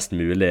laget best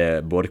mulig,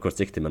 både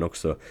kortsiktig, men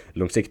også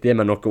langsiktig.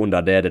 Men noe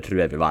under det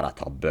tror jeg vil være et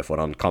tabbe,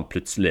 for han kan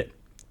plutselig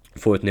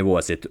få ut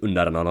nivået sitt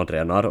under en annen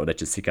trener, og det er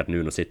ikke sikkert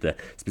Nuno sitter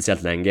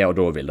spesielt lenge, og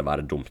da vil det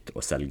være dumt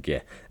å selge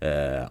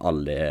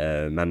Alli.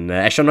 Men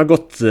jeg skjønner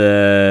godt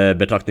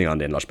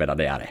betraktningene dine, Lars Peder,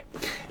 det gjør jeg.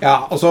 Ja,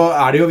 og så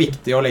er det jo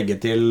viktig å legge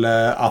til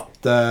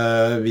at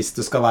hvis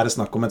det skal være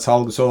snakk om et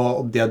salg, så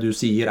det du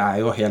sier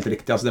er jo helt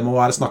riktig. Altså, det må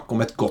være snakk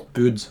om et godt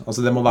bud.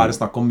 Altså, det må være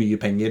snakk om mye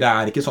penger. Det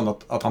er ikke sånn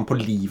at han på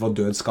liv og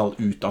død skal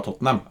ut av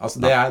Tottenham. Altså,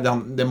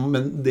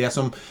 men det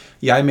som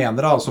jeg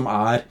mener da, som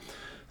er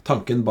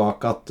tanken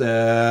bak at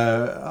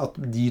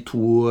de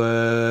to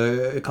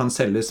kan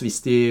selges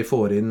hvis de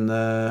får inn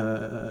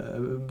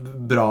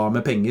bra med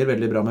penger,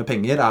 veldig bra med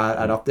penger,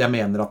 er at jeg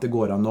mener at det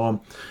går an å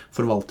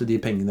forvalte de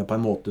pengene på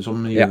en måte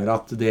som gjør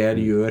at det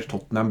gjør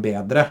Tottenham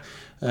bedre.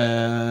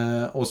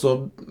 Og så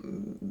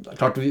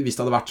klart, hvis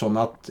det hadde vært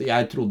sånn at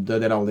jeg trodde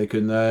Dele Alli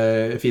kunne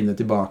finne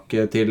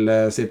tilbake til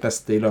sitt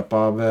beste i løpet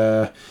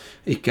av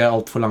ikke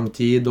alt for lang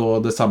tid,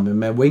 og det samme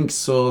med Winks,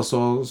 så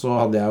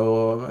hadde jeg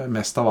jo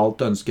mest av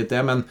alt ønsket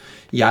det, men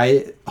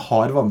jeg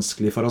har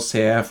vanskelig for å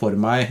se for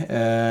meg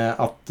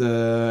at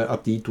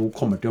de to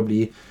kommer til å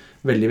bli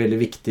veldig, veldig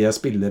viktige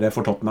spillere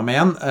for Tottenham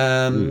igjen.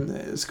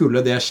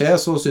 Skulle det skje,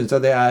 så synes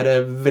jeg det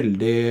er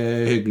veldig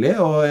hyggelig,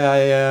 og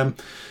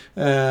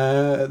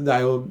det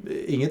er jo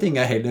ingenting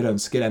jeg heller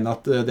ønsker enn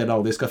at Dele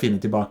Alli skal finne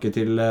tilbake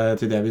til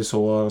det vi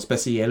så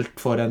spesielt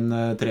for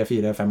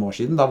 3-4-5 år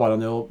siden. Da var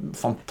han jo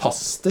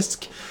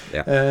fantastisk.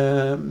 Ja.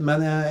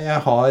 Men jeg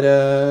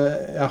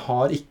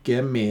har ikke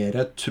mer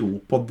tro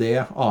på det,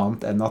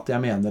 annet enn at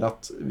jeg mener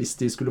at hvis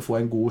de skulle få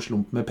en god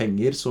slump med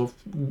penger, så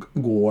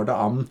går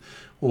det an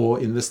å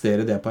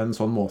investere det på en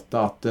sånn måte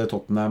at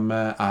Tottenham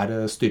er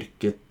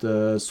styrket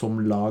som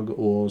lag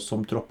og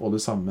som tropp, og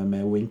det samme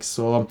med Winks.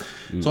 Så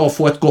å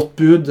få et godt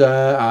bud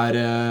er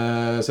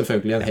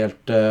selvfølgelig en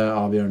helt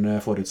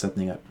avgjørende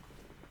forutsetning her.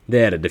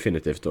 Det det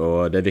definitivt,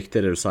 og det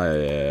viktig det du sier,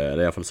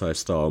 eller i hvert fall sa I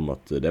stad om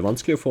at det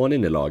vanskelig å få han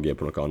inn I laget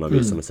på noe annet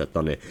vis enn å sette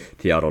han I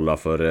 10-roller,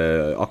 for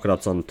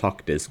akkurat sånn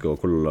taktisk og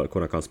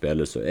hvordan han kan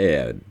spille, så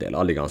Dele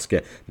Alli ganske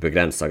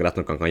begrenset. Greit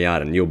nok han kan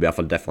gjøre en jobb, I hvert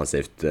fall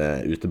defensivt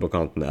ute på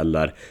kanten,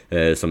 eller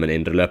som en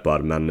indreløper,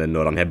 men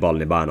når han har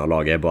ballen I beina og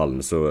laget har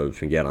ballen, så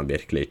fungerer han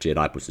virkelig ikke I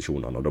de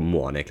posisjonene, og da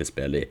må han egentlig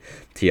spille I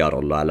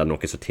 10-roller, eller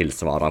noe som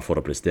tilsvarer for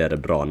å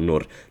prestere bra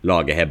når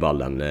laget har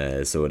ballen.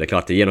 Så det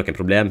klart det gir noen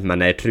problem, men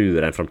jeg tror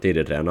en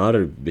fremtidig trener,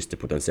 hvis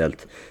det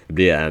potensielt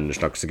blir en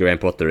slags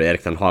Graham Potter og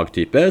Erik Ten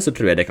Hag-type, så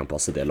tror jeg det kan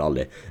passe Dele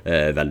Alli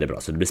veldig bra.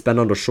 Så det blir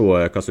spennende å se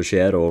hva som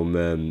skjer, og om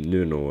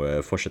Nuno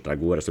fortsetter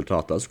gode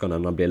resultater, så kan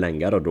den bli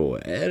lenger, og da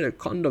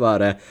kan det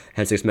være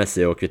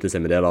hensiktsmessig å kvitte seg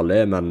med Dele Alli,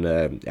 men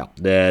ja,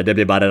 det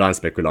blir bare ren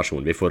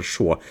spekulasjon. Vi får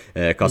se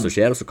hva som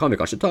skjer, og så kan vi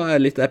kanskje ta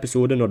en liten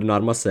episode når det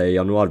nærmer seg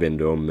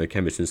januarvinduet om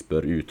hvem vi synes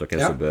bør ut, og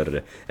hvem som bør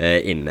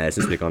inn. Jeg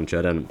synes vi kan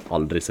kjøre en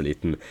aldri så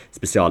liten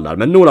spesial der.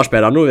 Men nå, Lars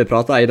Peder, nå har vi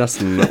pratet I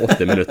nesten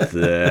 80 minutter.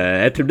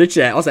 Jeg trodde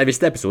ikke, altså jeg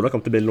visste episoden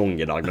kom til å bli lang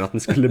I dag, men at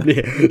den skulle bli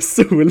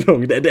så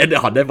lang, det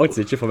hadde jeg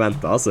faktisk ikke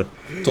forventet, altså.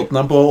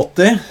 Tottenham på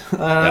 80.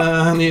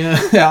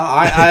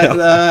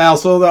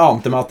 Altså, det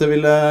ante meg at det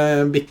ville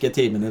bikke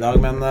timen I dag,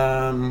 men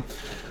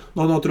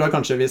nå tror jeg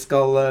kanskje vi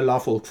skal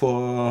la folk få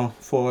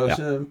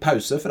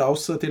pause fra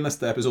oss til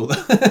neste episode.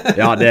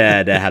 Ja,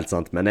 det helt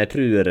sant, men jeg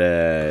tror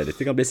dette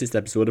kan bli siste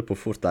episode på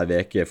fort en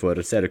veke, for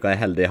ser du hva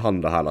jeg heldig I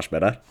handa her, Lars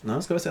Peder? Nei,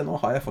 skal vi se, nå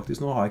har jeg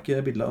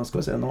ikke bilder, skal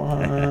vi se nå.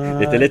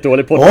 Dette litt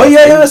dårlig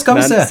podcast, skal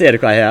vi se. Men ser du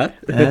hva jeg her?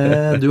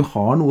 Du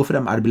har noe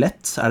frem, det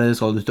billett?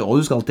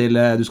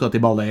 Du skal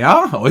til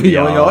Balløya? Oi.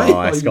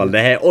 Jeg skal,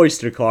 det her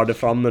Oyster-cardet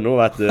fremme nå,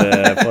 vet du,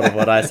 for å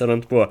få reise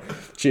rundt på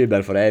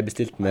Kyben, for jeg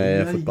bestilt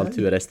med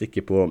fotballtur, jeg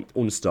stikker på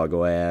onsdag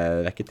og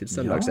vekke til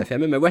søndag, så jeg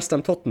får med West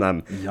Ham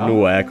Tottenham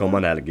nå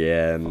kommende helg.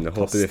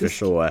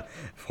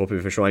 Håper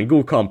vi får se en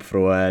god kamp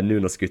fra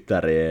Nunos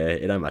gutter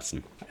I den matchen.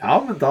 Ja,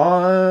 men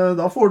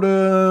da får du...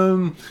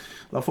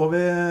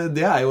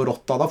 det jo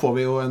rått da får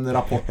vi jo en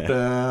rapport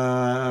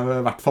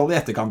I hvert fall I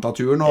etterkant av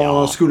turen,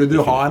 og skulle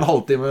du ha en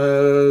halvtime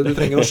du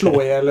trenger å slå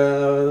ihjel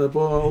på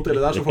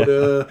hotellet der, så får du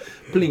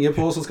plinge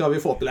på, så skal vi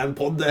få til en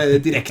podd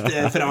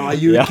direkte fra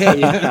UK.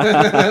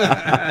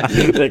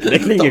 Det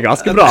klinger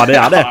ganske bra, det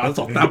det. Ja,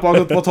 Tottenham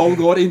på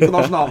 12 år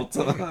internasjonalt.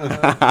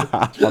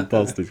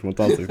 Fantastisk.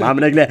 Nei,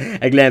 men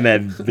jeg gleder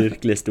meg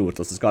virkelig stort,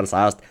 og så skal det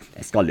sies at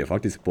jeg skal jo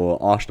faktisk på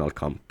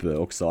Arsenal-kamp,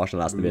 også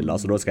Arsenal-Aston Villa,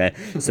 så da skal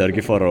jeg sørge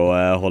for å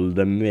holde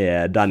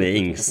med Danny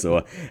Ings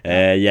og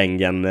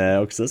gjengen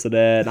også, så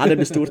det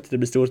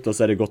blir stort, og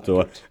så det godt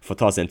å få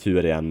ta seg en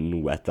tur igjen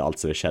nå etter alt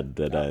som har skjedd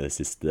de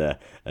siste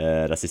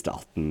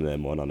 18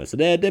 månedene, så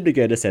det blir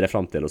gøy, det ser jeg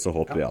frem til, og så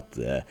håper vi at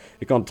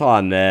vi kan ta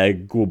en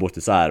god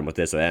borteseier mot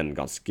det som en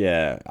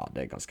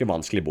ganske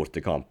vanskelig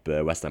bortekamp,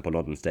 West Ham på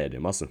London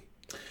Stadium, altså.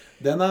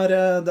 Den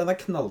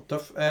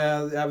knalltøff.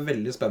 Jeg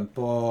veldig spent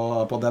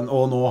på den,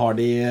 og nå har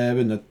de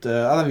vunnet.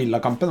 Den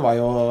Villa-kampen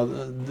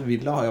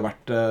Villa har jo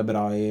vært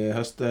bra I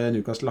høst,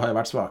 Newcastle har jo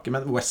vært svake,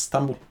 men West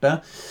Ham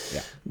borte,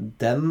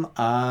 den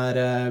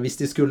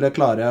hvis de skulle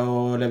klare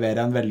å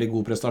levere en veldig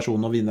god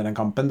prestasjon og vinne den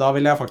kampen, da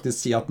vil jeg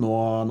faktisk si at nå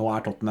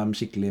Tottenham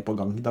skikkelig på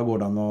gang. Da går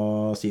det an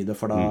å si det,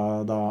 for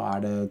da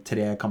det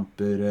 3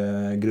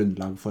 kamper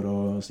grunnlag for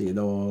å si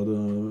det, og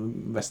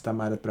West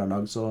Ham et bra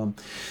lag, så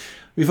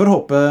vi får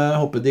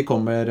håpe de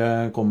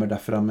kommer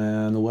derfra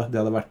med noe. Det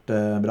hadde vært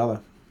bra,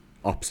 det.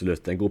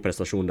 Absolutt, en god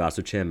prestasjon der,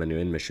 så kommer en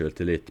jo inn med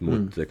selvtillit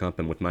mot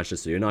kampen mot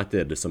Manchester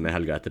United, som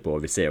helga etterpå,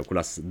 og vi ser jo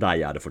hvordan de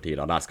gjør det for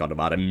tida. Der skal det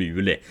være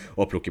mulig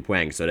å plukke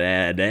poeng, så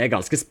det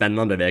ganske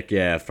spennende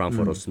veke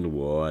framfor oss nå,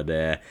 og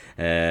det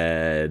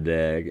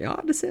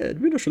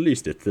begynner å se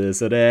lyst ut,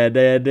 så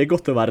det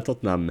godt å være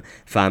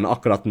Tottenham-fan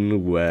akkurat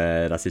nå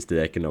de siste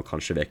vekene, og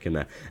kanskje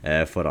vekene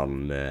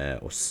foran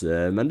oss.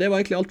 Men det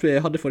var egentlig alt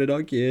vi hadde for I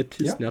dag.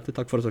 Tusen hjertelig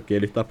takk for at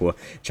dere lyttet på,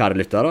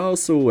 kjære lyttere, og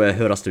så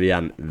høres vi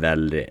igjen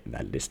veldig,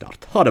 veldig snart.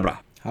 Ha det bra.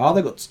 Ha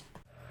det godt.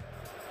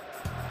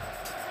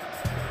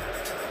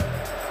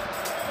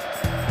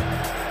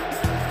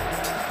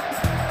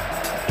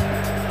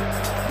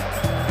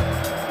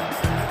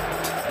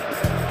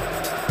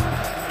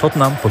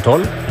 Tottenham på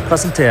 12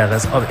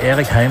 presenteres av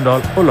Erik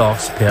Heimdal og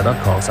Lars Peder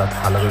Karlseth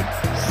Hellerud.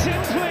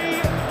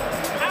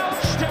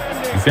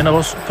 Du finner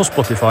oss på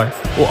Spotify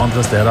og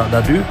andre steder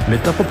der du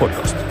lytter på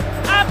podcast.